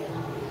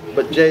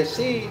 But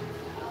JC,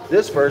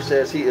 this verse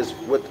says he is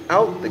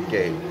without the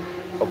gate.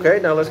 Okay,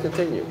 now let's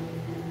continue.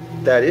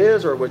 That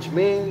is, or which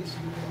means,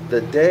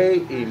 the day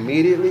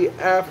immediately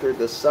after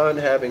the sun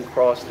having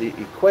crossed the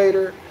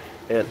equator,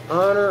 in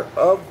honor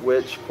of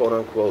which, quote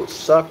unquote,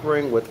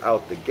 suffering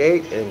without the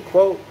gate, end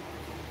quote,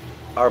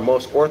 our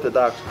most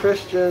Orthodox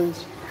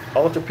Christians,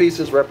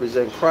 altarpieces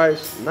represent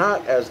Christ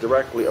not as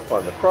directly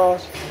upon the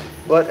cross,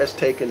 but as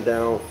taken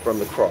down from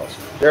the cross.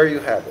 There you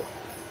have it.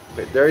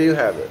 Okay, there you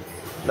have it.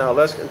 Now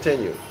let's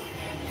continue.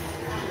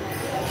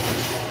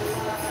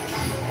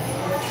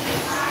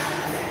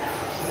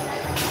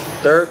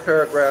 Third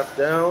paragraph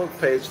down,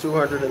 page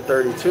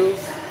 232.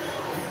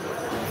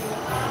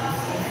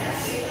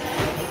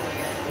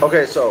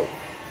 Okay, so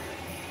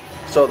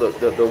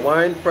the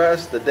wine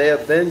press, the day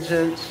of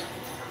vengeance,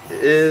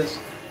 is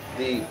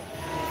the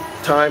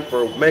time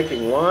for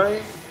making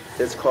wine.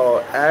 It's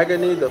called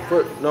agony. The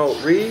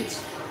footnote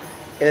reads,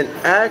 in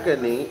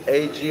agony,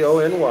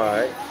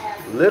 A-G-O-N-Y,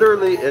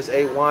 literally is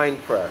a wine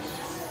press.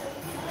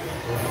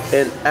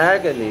 In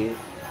agony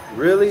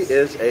really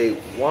is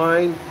a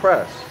wine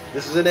press.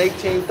 This is in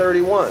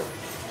 1831,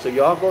 so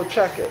y'all go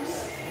check it.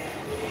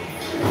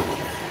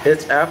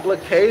 Its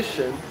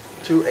application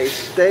to a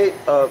state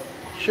of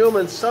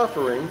human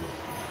suffering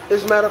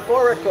is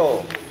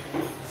metaphorical.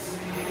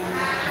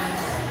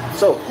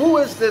 So who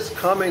is this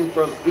coming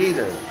from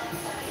Eden?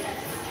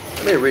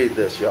 Let me read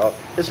this, y'all.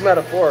 It's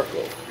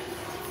metaphorical.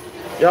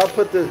 Y'all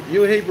put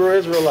you Hebrew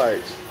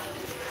Israelites,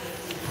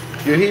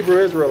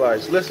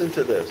 listen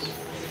to this.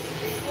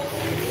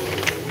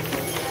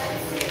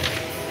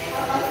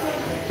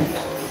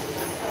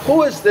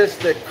 Who is this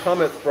that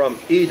cometh from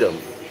Edom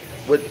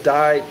with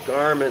dyed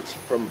garments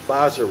from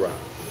Basra?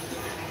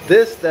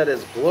 This that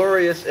is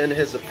glorious in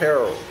his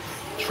apparel,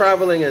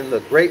 traveling in the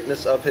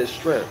greatness of his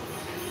strength.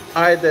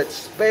 I that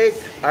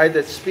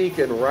speak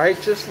in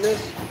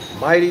righteousness,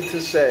 mighty to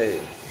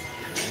save.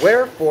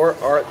 Wherefore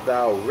art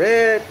thou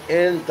red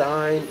in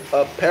thine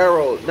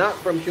apparel, not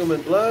from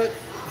human blood,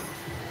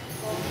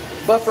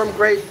 but from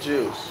grape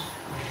juice.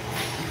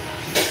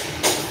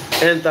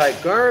 And thy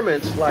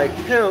garments like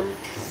him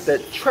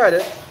that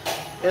treadeth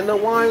in the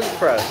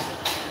winepress,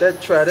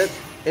 that treadeth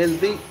in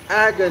the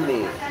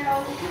agony.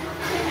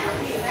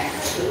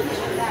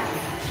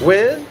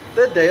 When?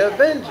 The day of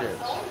vengeance.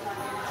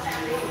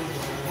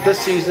 The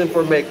season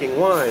for making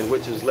wine,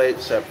 which is late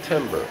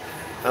September.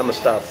 I'm going to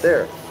stop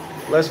there.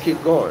 Let's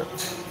keep going.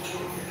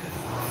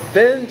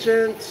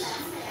 Vengeance,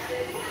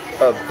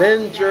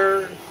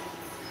 avenger,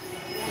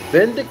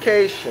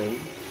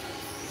 vindication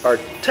are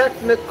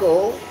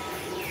technical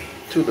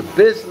to the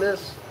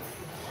business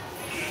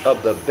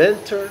of the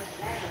venter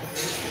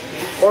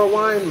or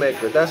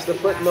winemaker. That's the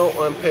footnote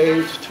on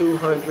page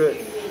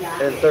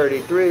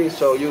 233.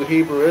 So you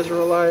Hebrew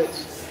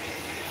Israelites,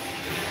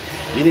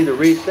 you need to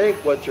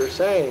rethink what you're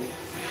saying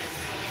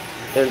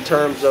in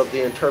terms of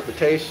the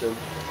interpretation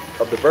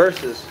of the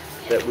verses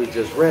that we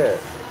just read.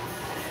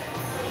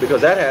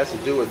 Because that has to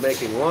do with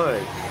making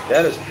wine.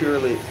 That is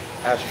purely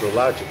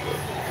astrological.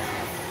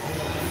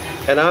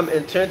 And I'm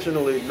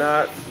intentionally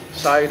not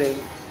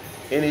citing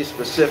any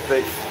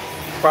specific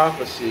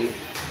prophecy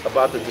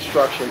about the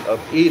destruction of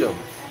Edom,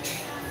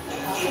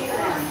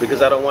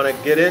 because I don't want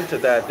to get into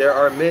that. There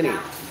are many.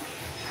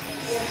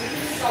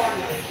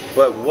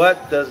 But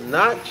what does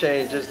not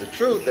change is the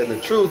truth, and the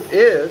truth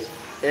is,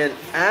 in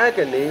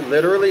agony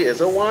literally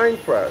is a wine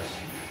press.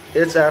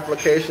 Its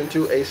application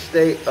to a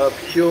state of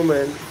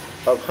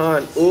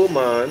Han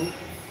Uman,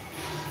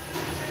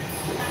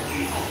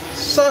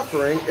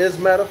 suffering is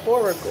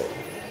metaphorical.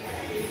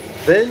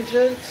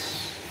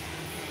 Vengeance,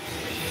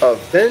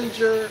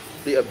 avenger,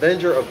 the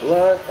avenger of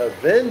blood,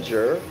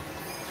 avenger,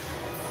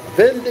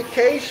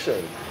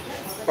 vindication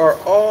are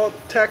all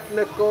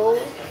technical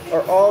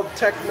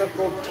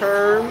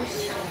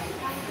terms,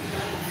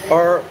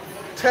 are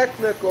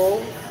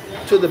technical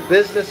to the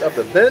business of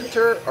the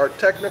venter, are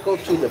technical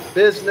to the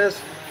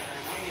business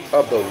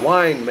of the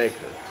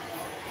winemaker.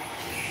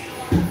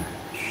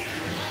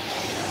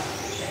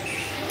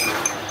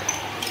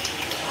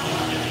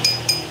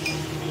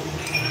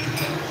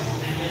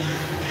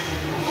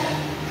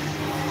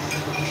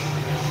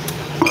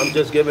 I'm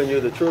just giving you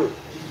the truth.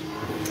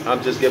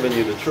 I'm just giving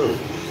you the truth.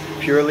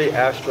 Purely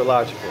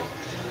astrological.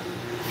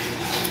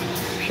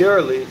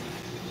 Purely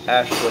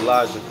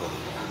astrological.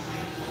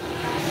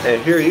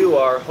 And here you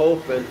are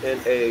hoping in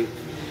a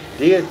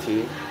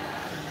deity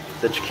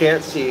that you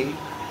can't see,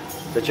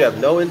 that you have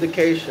no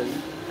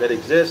indication that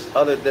exists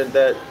other than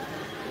that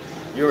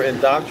you're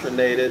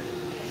indoctrinated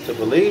to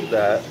believe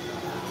that.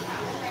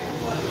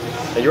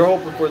 And you're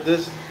hoping for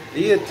this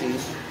deity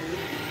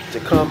to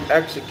come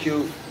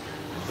execute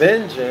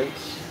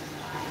vengeance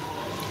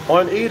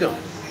on Edom.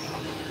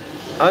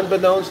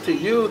 Unbeknownst to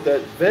you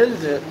that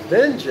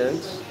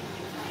vengeance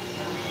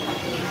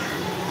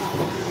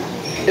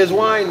is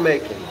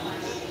winemaking.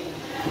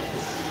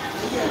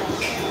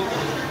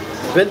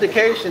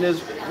 Vindication is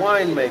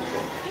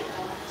winemaking.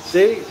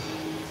 See?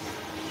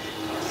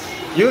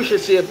 You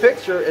should see a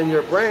picture in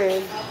your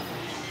brain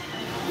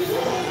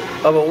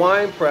of a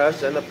wine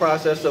press and the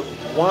process of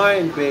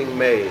wine being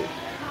made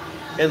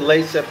in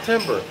late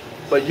September.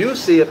 But you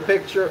see a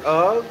picture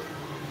of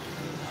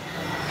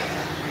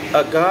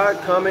a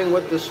God coming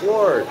with the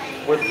sword,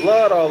 with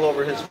blood all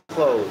over his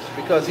clothes,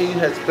 because he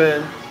has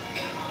been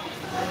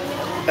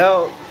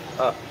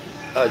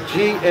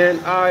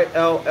G-N-I-L-L-I-K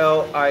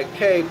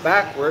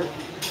backward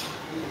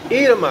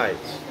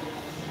Edomites.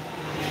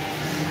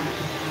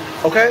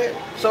 Okay?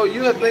 So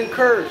you have been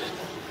cursed.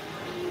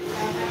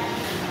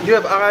 You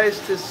have eyes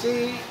to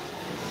see,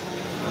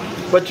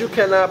 but you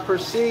cannot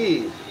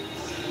perceive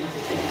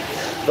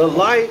the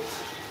light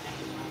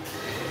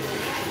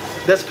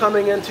that's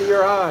coming into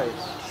your eyes.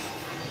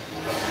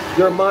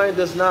 Your mind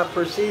does not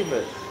perceive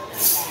it.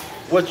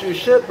 What you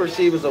should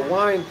perceive is a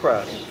wine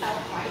press.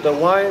 The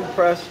wine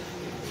press,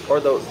 or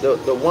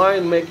the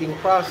wine making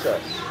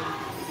process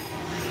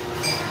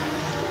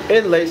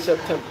in late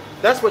September.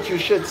 That's what you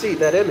should see,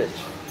 that image.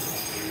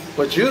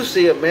 But you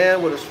see a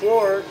man with a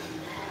sword,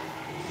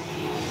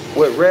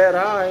 with red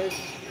eyes,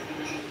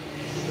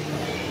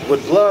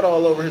 with blood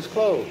all over his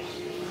clothes,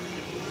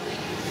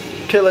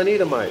 killing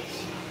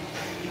Edomites.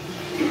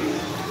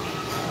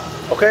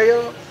 Okay,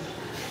 y'all?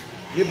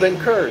 You've been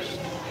cursed.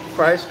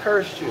 Christ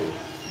cursed you.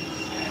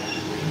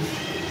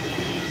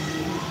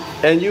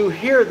 And you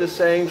hear the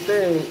same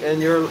thing in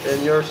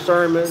your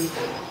sermons,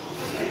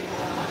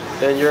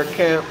 in your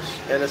camps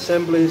and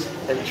assemblies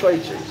and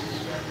churches.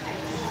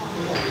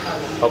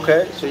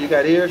 Okay? So you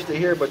got ears to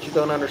hear, but you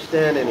don't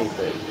understand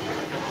anything.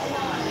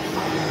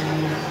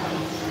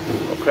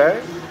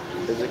 Okay?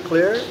 Is it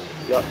clear?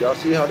 Y'all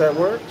see how that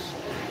works?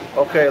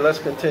 Okay, let's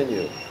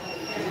continue.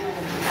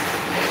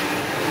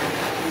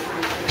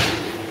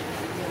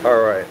 All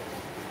right.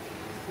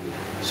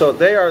 So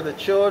they are the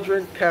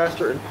children,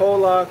 Castor and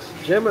Pollux,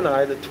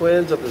 Gemini, the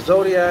twins of the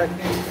Zodiac,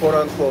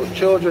 quote-unquote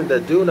children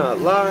that do not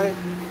lie,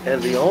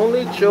 and the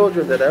only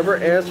children that ever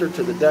answer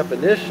to the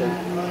definition,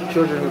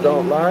 children who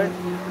don't lie,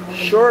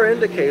 sure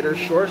indicators,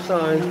 sure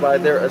signs by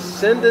their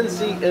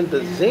ascendancy in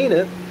the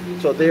zenith.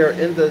 So they are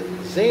in the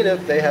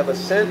zenith, they have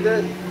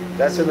ascended.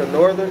 That's in the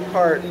northern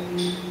part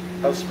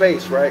of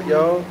space, right,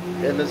 y'all?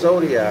 In the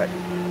Zodiac.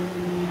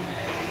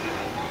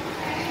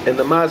 In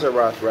the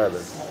Mazzaroth,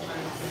 rather.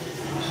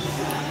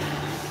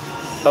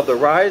 Of the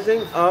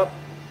rising up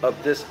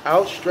of this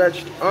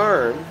outstretched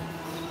arm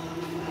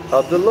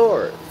of the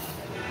Lord,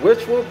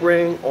 which will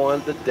bring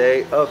on the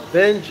day of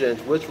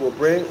vengeance, which will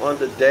bring on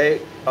the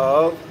day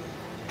of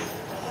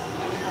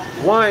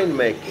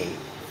winemaking.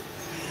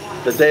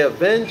 The day of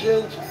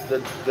vengeance,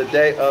 the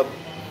day of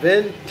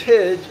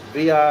vintage,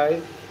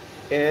 V-I-N-E-T-A-G-E.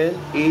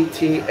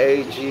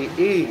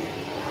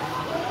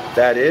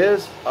 That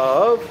is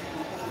of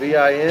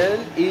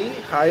V-I-N-E-G-E-A-N-C-E,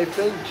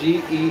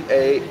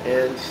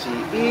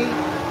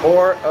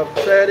 or of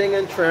treading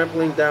and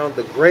trampling down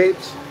the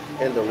grapes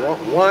in the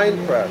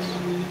wine press,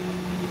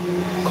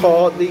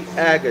 called the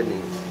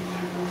agony.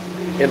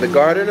 In the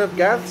garden of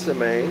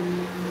Gethsemane,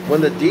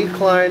 when the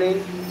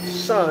declining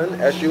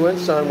sun, S-U-N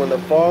sun, when the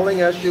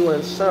falling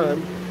S-U-N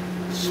sun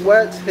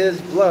sweats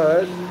his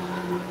blood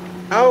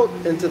out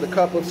into the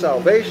cup of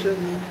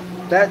salvation,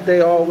 that day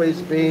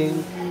always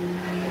being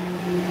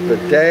the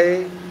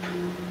day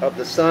of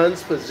the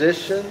sun's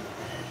position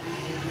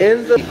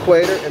in the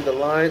equator, in the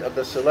line of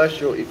the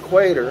celestial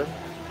equator,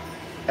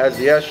 as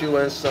the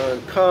S-U-N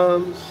sun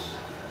comes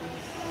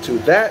to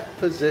that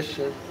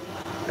position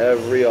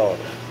every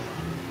autumn.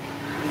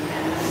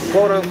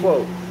 Quote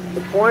unquote,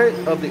 the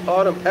point of the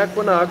autumn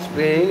equinox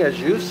being, as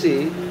you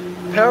see,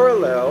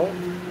 parallel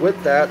with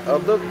that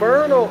of the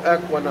vernal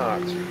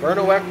equinox.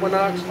 Vernal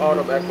equinox,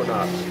 autumn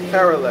equinox,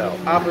 parallel,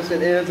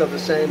 opposite ends of the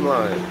same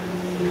line.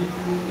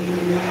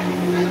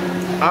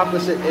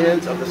 Opposite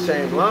ends of the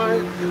same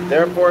line,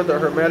 therefore the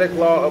Hermetic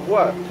law of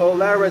what?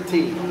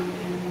 Polarity.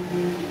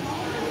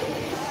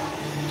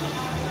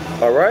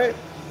 All right?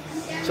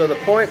 So the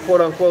point,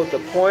 quote unquote, the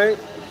point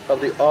of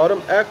the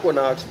autumn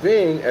equinox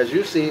being, as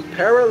you see,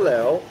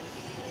 parallel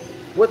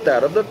with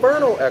that of the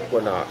vernal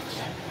equinox.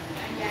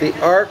 The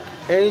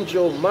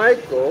Archangel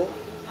Michael,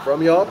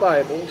 from your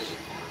Bibles,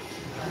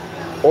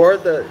 or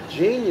the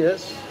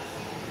genius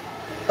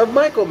of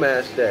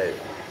Michaelmas Day,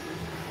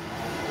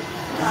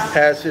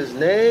 has his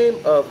name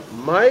of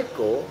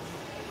Michael,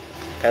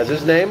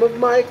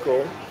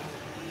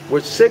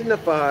 which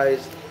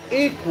signifies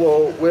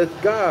equal with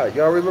God.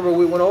 Y'all remember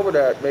we went over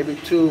that maybe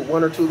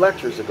one or two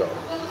lectures ago.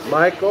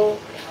 Michael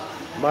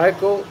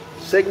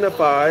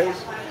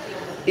signifies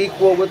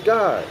equal with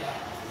God.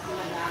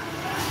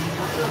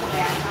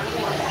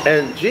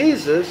 And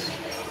Jesus,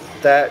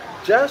 that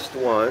just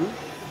one,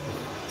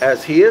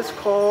 as he is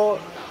called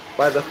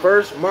by the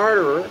first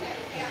martyr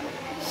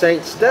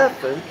Saint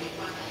Stephen,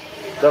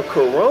 the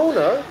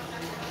corona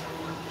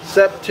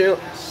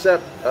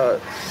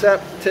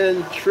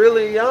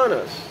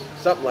septentrillionus,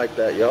 something like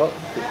that, y'all.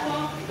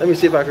 Let me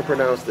see if I can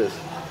pronounce this.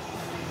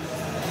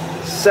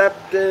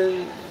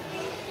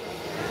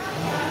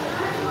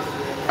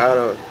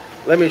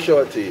 Let me show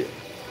it to you.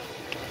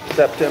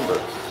 September.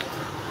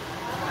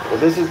 Well,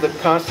 this is the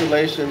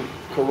constellation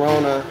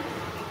Corona,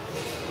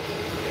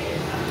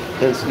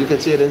 and you can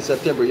see it in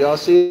September. Y'all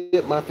see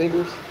it, my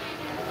fingers?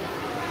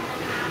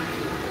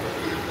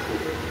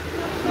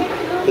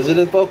 Is it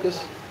in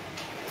focus?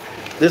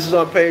 This is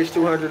on page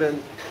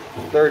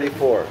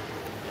 234.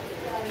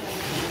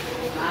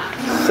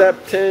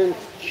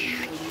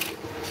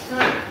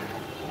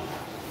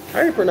 How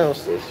do you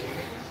pronounce this?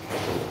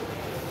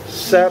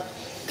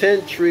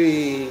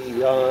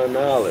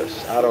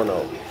 Septentrionalis. I don't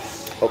know.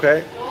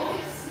 Okay?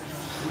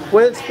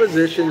 Whence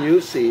position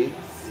you see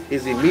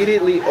is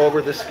immediately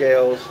over the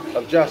scales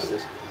of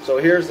justice. So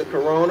here's the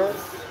corona.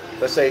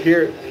 Let's say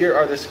here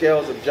are the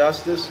scales of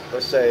justice.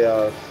 Let's say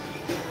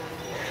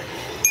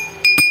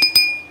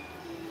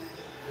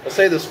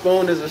the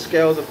spoon is the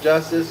scales of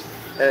justice,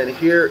 and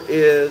here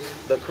is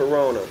the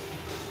corona.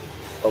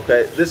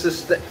 Okay, this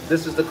is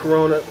the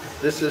corona.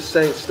 This is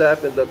Saint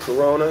Stephen, the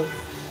corona.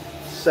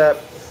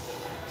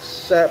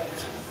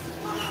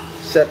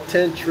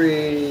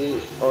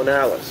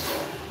 Septentrionalis.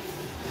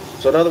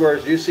 So in other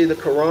words, you see the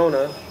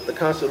corona, the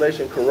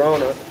constellation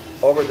corona,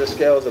 over the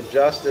scales of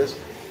justice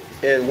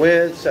in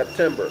when?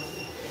 September.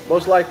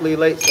 Most likely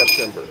late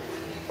September.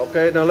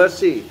 Okay, now let's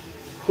see.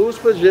 Whose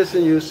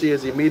position you see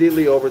is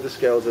immediately over the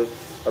scales of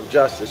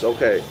justice.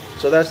 Okay,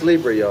 so that's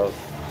Libra, y'all.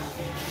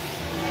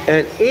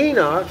 And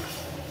Enoch,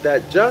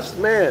 that just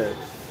man,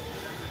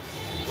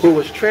 who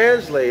was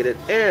translated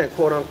and,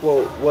 quote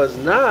unquote, was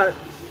not,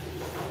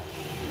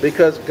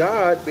 because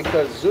God,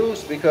 because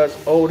Zeus, because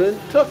Odin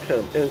took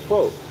him, end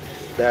quote.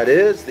 That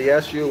is the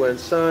sun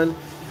sun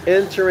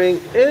entering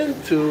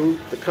into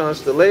the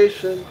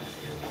constellation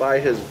by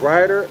his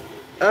brighter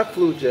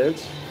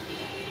effulgence,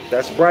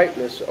 that's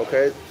brightness,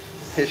 okay,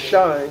 his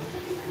shine,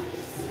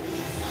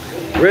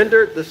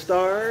 rendered the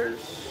stars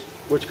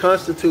which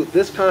constitute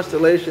this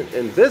constellation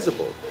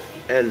invisible,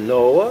 and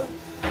Noah,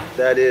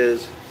 that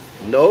is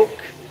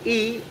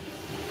Noki.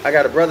 I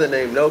got a brother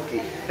named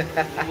Noki.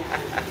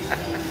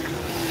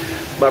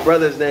 My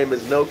brother's name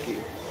is Noki.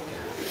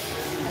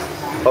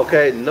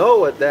 Okay,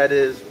 Noah, that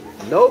is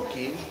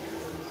Noki.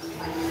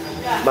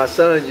 My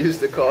son used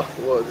to call,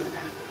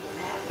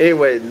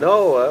 anyway,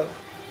 Noah,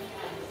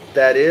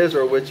 that is,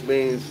 or which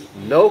means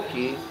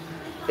Noki,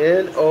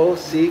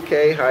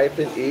 N-O-C-K-E-E.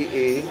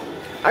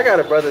 I got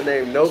a brother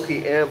named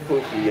Noki and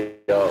Pookie,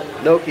 y'all.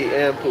 Noki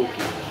and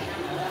Pookie.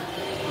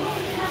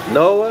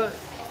 Noah,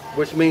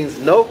 which means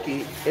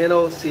Noki,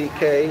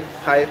 N-O-C-K-E-E.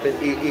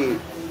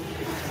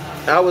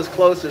 I was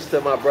closest to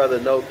my brother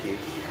Noki.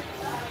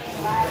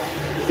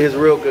 He's a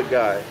real good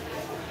guy.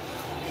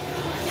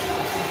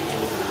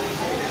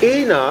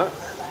 Enoch,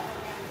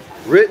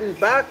 written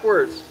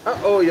backwards.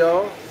 Uh-oh,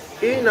 y'all.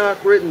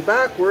 Enoch, written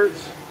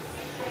backwards.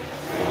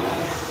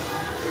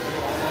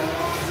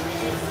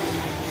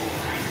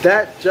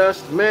 That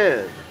just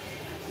man,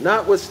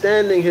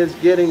 notwithstanding his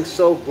getting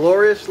so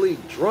gloriously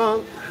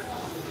drunk,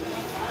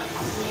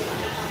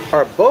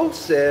 are both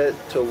said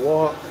to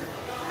walk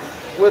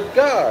with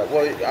God.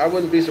 Well, I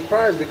wouldn't be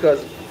surprised,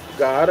 because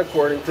God,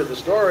 according to the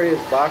story, is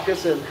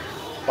Bacchus, and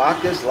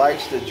Bacchus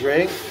likes to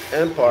drink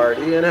and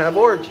party and have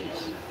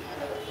orgies.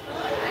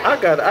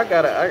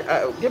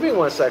 Give me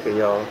 1 second,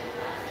 y'all.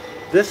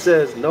 This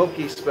says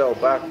Noki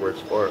spelled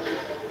backwards, or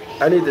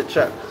I need to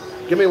check.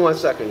 Give me 1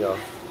 second, y'all.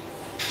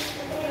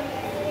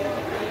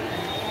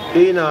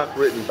 Enoch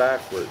written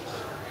backwards.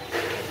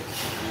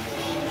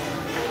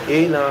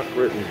 Enoch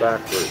written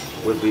backwards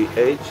would be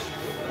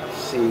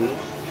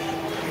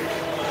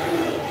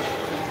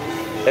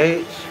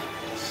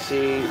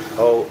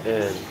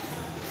H-C-O-N.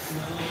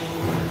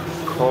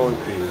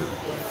 Con-E.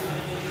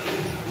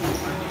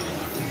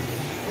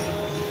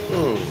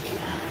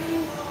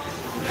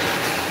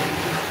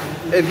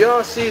 If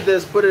y'all see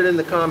this, put it in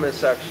the comment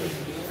section.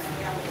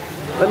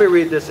 Let me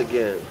read this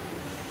again.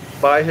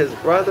 By his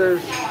brighter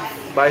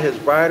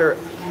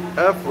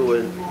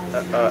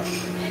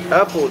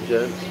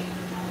effulgence,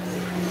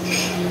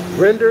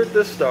 rendered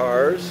the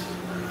stars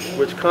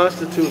which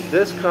constitute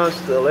this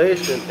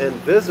constellation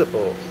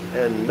invisible,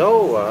 and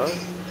Noah,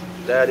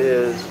 that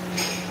is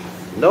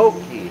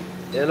Noki,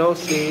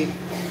 N-O-C-K-E-E,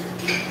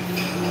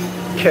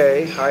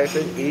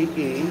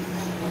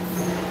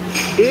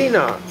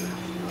 Enoch,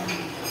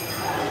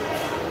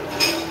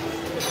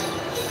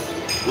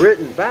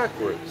 written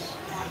backwards.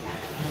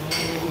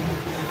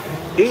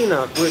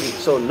 Enoch written,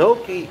 so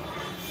Noki,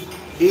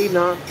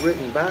 Enoch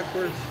written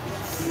backwards,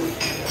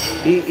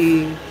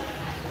 E-E-C-K.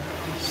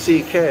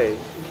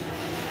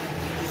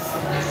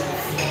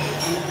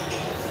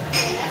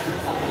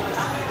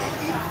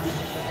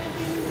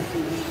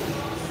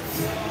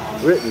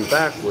 Written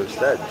backwards,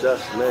 that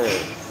just man.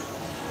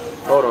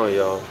 Hold on,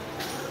 y'all.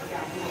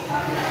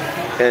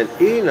 And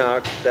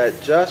Enoch,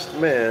 that just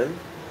man,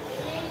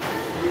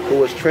 who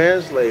was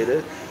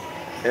translated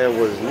and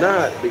was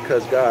not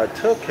because God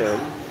took him,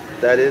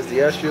 that is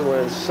the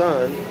S-U-N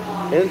sun,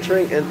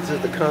 entering into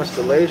the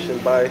constellation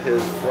by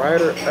his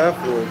brighter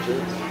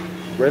effulgence,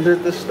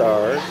 rendered the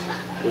stars,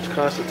 which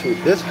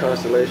constitute this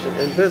constellation,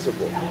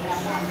 invisible.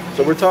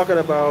 So we're talking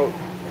about,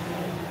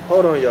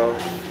 hold on y'all.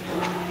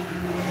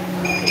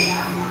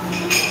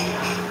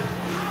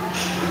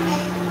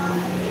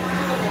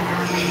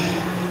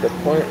 The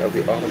point of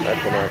the autumn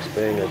equinox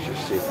being, as you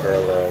see,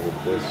 parallel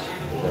with this,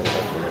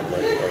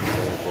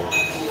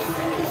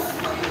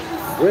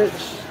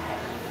 which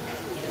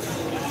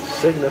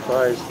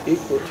signifies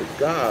equal to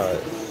God,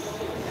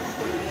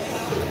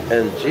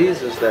 and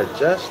Jesus, that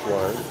just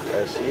one,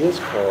 as he is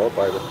called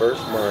by the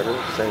first martyr,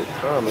 St.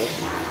 Thomas,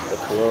 the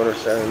corona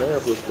Saturnalia,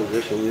 whose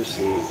position you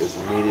see is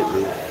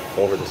immediately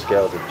over the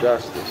scales of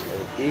justice.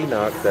 And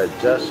Enoch, that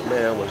just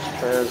man, was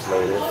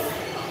translated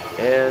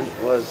and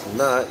was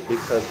not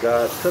because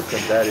God took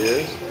him. That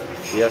is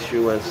the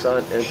S-U-N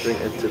sun entering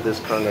into this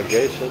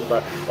congregation.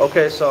 But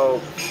okay,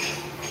 so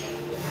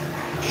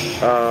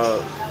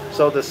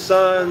the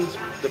sun's,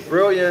 the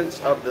brilliance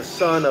of the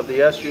sun, of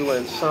the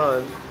S-U-N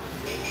sun,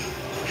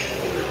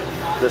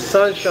 the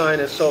sunshine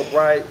is so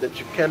bright that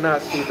you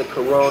cannot see the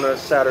corona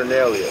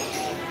Saturnalia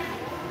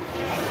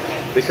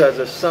because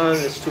the sun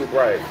is too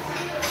bright.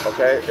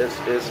 Okay,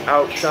 it's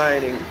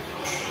outshining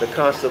the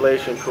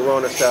constellation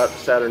corona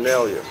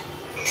Saturnalia.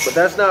 But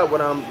that's not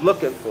what I'm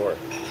looking for.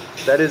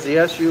 That is the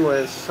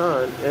S-U-N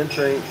sun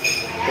entering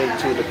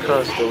into the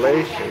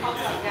constellation.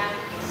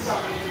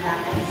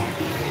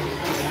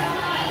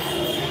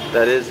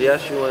 That is the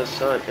S-U-N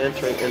sun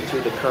entering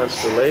into the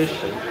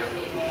constellation.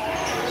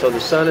 So the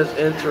sun is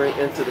entering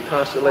into the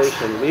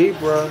constellation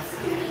Libra.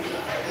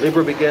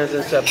 Libra begins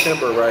in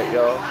September, right,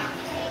 y'all?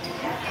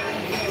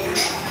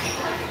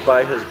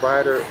 By his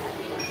brighter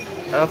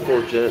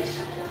effulgence,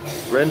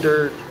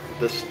 rendered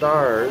the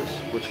stars,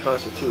 which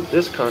constitute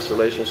this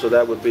constellation, so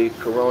that would be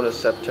Corona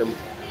Septernalis,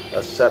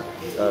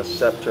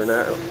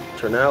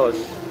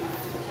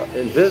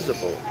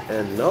 invisible.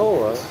 And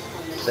Noah,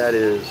 that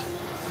is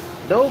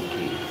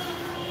Noki.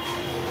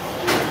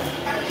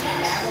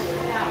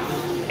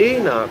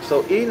 Enoch,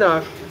 so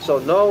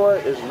Noah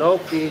is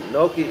Noki,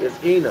 Noki is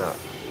Enoch.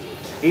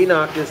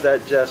 Enoch is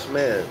that just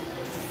man,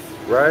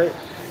 right?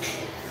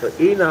 So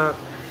Enoch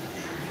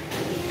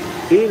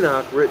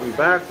written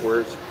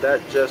backwards,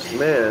 that just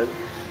man,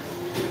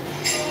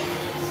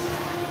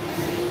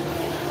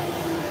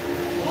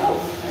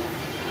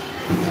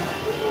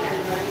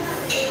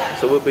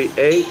 so it would be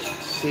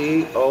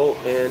H-C-O-N-E.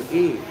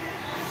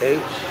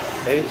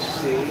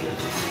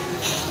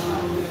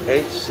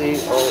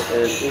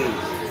 H-C-O-N-E.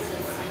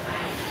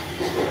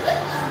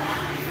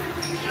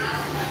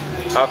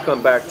 I'll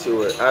come back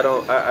to it. I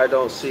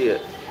don't see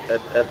it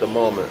at the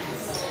moment.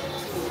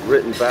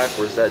 Written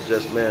backwards, that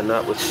just man,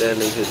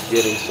 notwithstanding his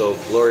getting so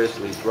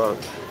gloriously drunk.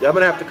 Yeah, I'm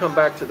gonna have to come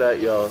back to that,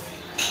 y'all.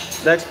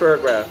 Next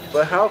paragraph.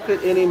 But how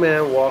could any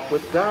man walk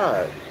with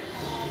God?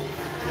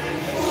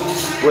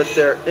 With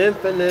their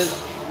infinite,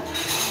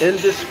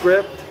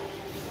 indescript,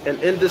 and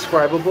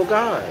indescribable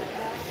God.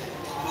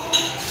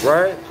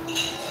 Right?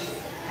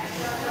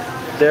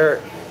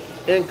 Their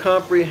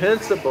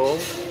incomprehensible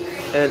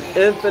and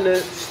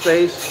infinite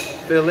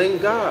space-filling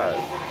God.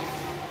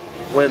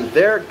 When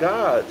their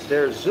God,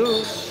 their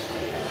Zeus,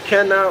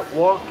 cannot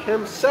walk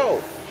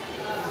himself.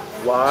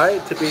 Why?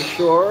 To be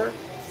sure,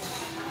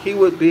 he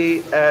would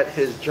be at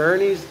his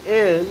journey's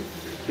end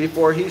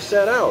before he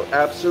set out.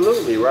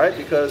 Absolutely, right?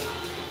 Because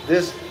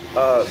this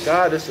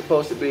God is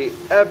supposed to be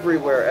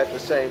everywhere at the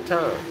same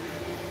time.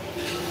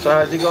 So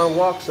how's he going to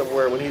walk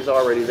somewhere when he's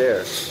already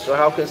there? So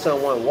how can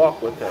someone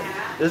walk with him?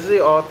 This is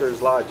the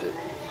author's logic.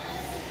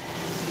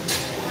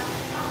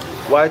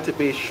 Why? To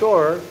be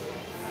sure,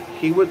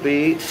 he would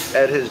be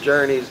at his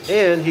journey's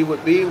end. He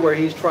would be where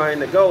he's trying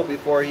to go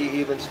before he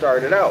even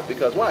started out.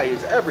 Because why?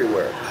 He's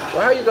everywhere. So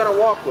how are you going to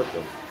walk with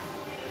him?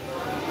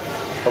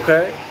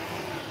 Okay?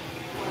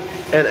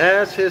 And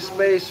as his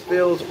space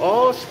fills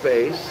all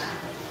space,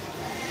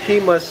 he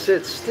must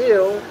sit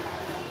still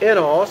in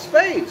all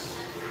space,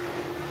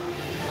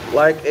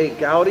 like a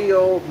gouty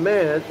old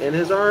man in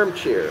his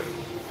armchair,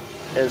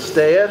 and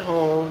stay at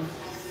home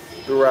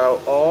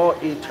throughout all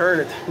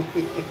eternity.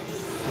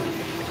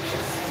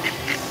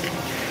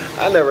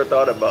 I never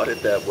thought about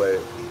it that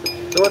way.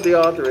 So what the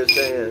author is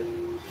saying,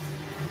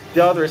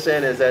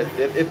 is that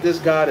if this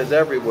God is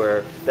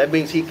everywhere, that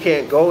means he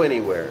can't go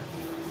anywhere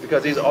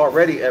because he's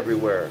already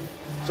everywhere.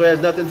 So he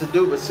has nothing to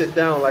do but sit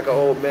down like an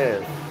old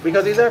man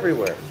because he's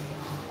everywhere.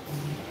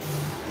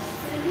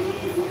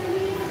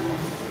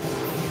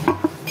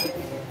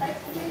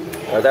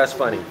 Now that's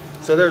funny.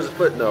 So there's a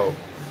footnote.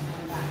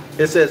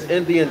 It says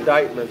in the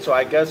indictment. So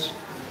I guess,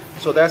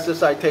 so that's the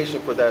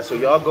citation for that. So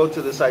y'all go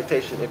to the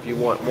citation if you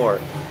want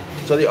more.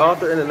 So the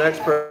author in the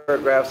next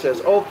paragraph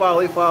says, "Oh,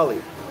 folly,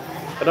 folly."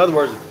 In other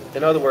words,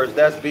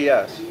 that's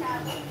BS.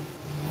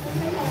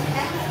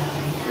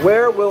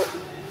 Where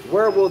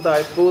will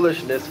thy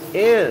foolishness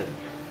end?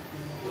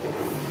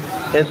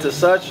 Into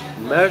such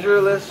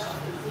measureless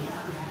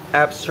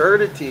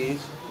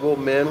absurdities will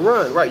men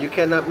run? Right, you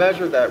cannot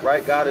measure that,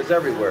 right? God is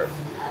everywhere.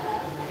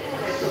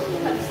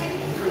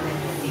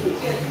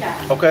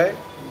 Okay?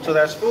 So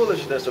that's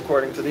foolishness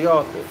according to the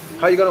author.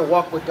 How are you going to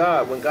walk with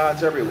God when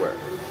God's everywhere?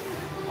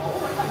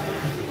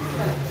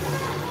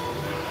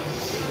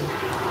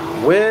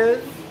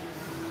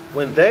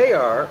 When they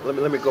are,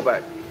 let me go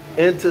back.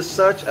 Into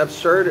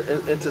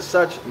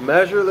such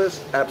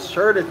measureless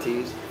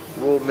absurdities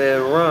will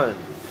men run.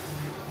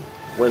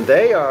 When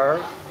they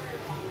are,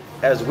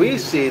 as we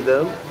see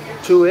them,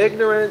 too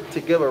ignorant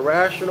to give a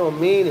rational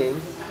meaning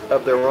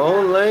of their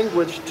own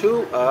language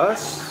to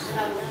us,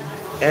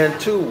 and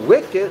too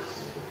wicked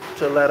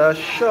to let us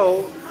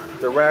show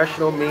the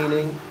rational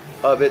meaning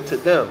of it to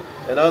them.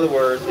 In other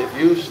words, if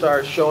you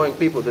start showing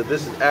people that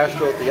this is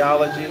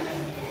astrotheology,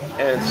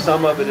 and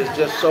some of it is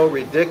just so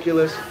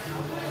ridiculous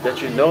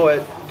that you know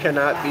it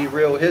cannot be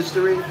real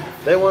history,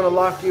 they want to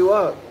lock you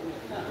up.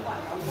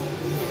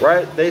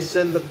 Right? They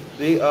send the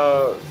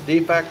de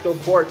facto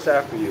courts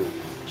after you.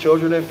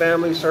 Children and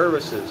Family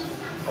Services.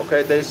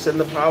 Okay? They send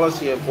the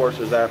policy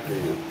enforcers after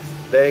you.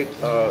 They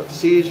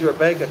seize your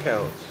bank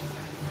accounts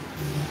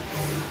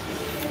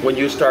when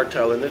you start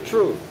telling the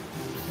truth.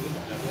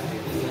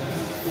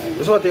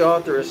 This is what the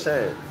author is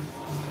saying.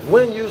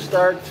 When you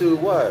start to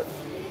what?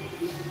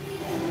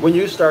 When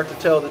you start to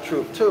tell the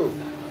truth too.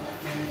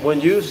 When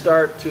you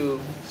start to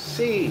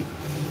see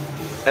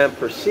and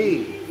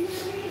perceive.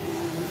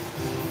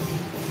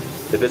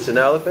 If it's an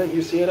elephant,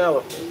 you see an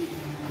elephant.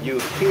 You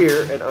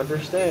hear and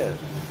understand.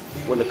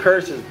 When the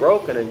curse is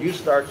broken and you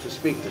start to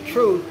speak the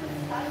truth,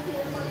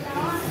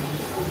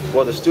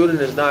 well, the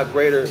student is not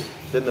greater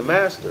than the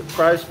master.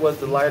 Christ was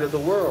the light of the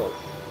world.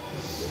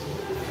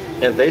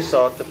 And they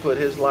sought to put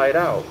his light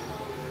out.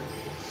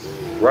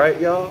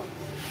 Right, y'all?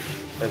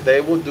 And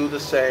they will do the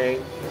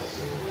same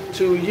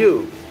to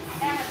you.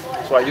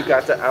 That's why you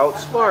got to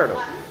outsmart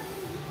them.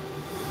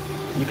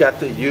 You got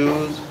to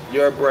use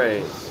your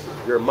brain,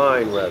 your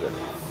mind rather.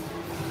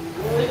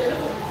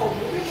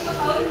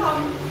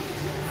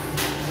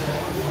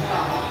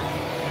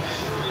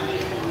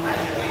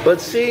 But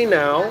see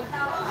now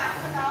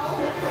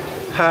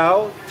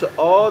how to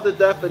all the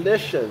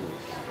definitions,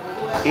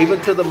 even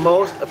to the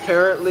most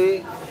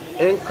apparently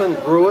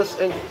incongruous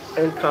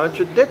and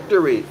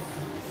contradictory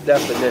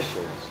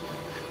definitions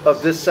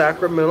of this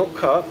sacramental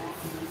cup,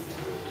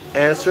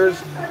 answers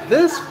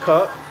this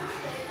cup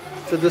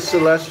to the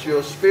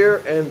celestial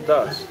sphere and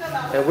thus.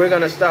 And we're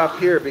going to stop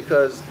here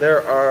because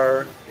there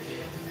are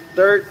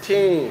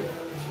 13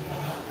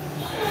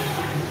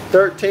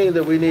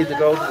 that we need to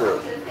go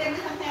through.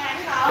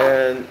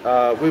 And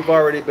we've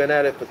already been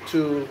at it for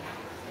 2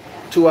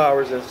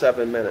 hours and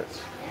 7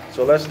 minutes.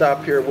 So let's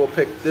stop here. We'll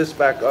pick this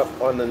back up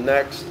on the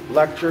next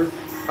lecture.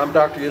 I'm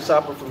Dr.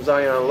 Yusapa from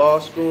Zion Law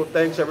School.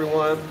 Thanks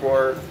everyone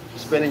for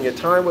spending your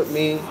time with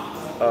me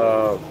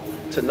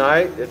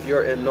tonight. If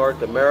you're in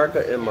North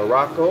America, in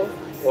Morocco,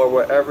 or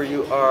wherever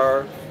you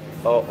are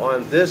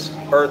on this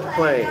earth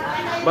plane.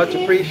 Much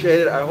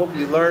appreciated. I hope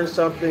you learned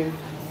something.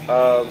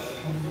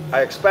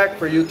 I expect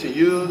for you to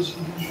use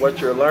what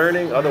you're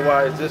learning.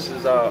 Otherwise, this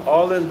is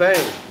all in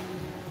vain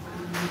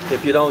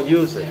if you don't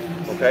use it.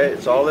 Okay?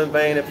 It's all in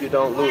vain if you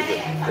don't lose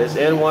it. It's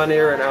in one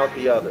ear and out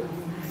the other.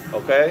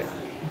 Okay?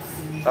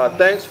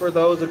 Thanks for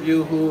those of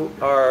you who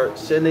are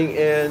sending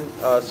in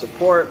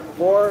support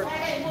for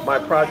my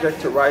project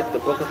to write the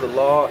Book of the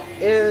Law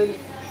in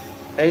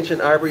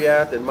Ancient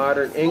Ibaryath in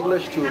modern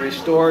English, to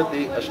restore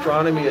the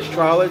astronomy,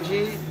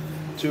 astrology,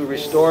 to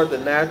restore the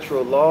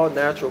natural law,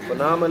 natural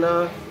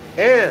phenomena,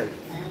 and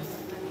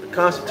the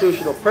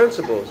constitutional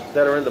principles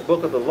that are in the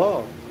Book of the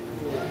Law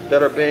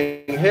that are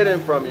being hidden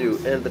from you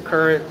in the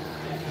current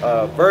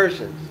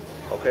versions,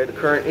 okay, the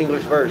current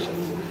English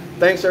versions.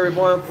 Thanks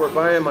everyone for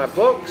buying my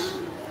books.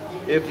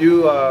 If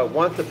you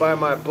want to buy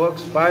my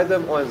books, buy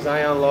them on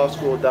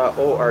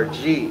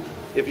zionlawschool.org.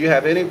 If you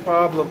have any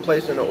problem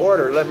placing an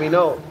order, let me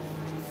know.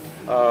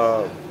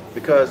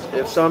 Because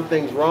if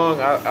something's wrong,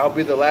 I'll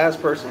be the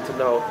last person to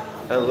know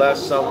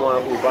unless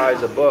someone who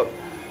buys a book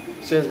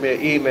sends me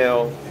an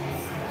email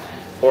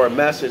or a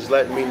message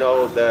letting me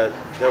know that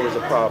there was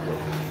a problem.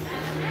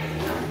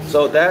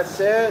 So that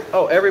said,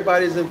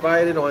 everybody's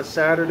invited on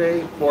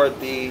Saturday for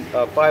the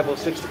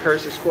 506 The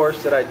Curses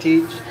course that I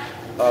teach.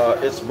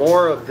 It's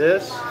more of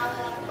this,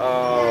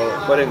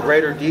 but in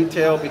greater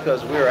detail,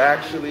 because we're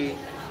actually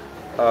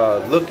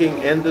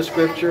looking in the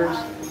scriptures,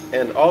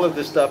 and all of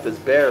this stuff is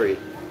buried.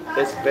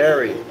 It's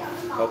buried,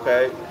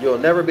 okay? You'll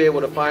never be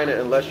able to find it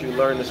unless you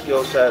learn the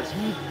skill sets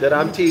that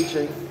I'm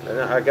teaching, and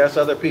I guess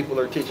other people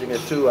are teaching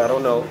it too, I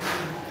don't know.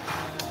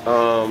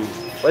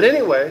 But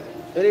anyway,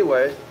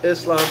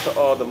 Islam to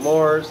all the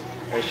Moors,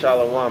 and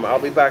Shalom. I'll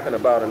be back in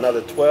about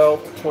another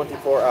 12 to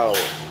 24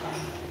 hours.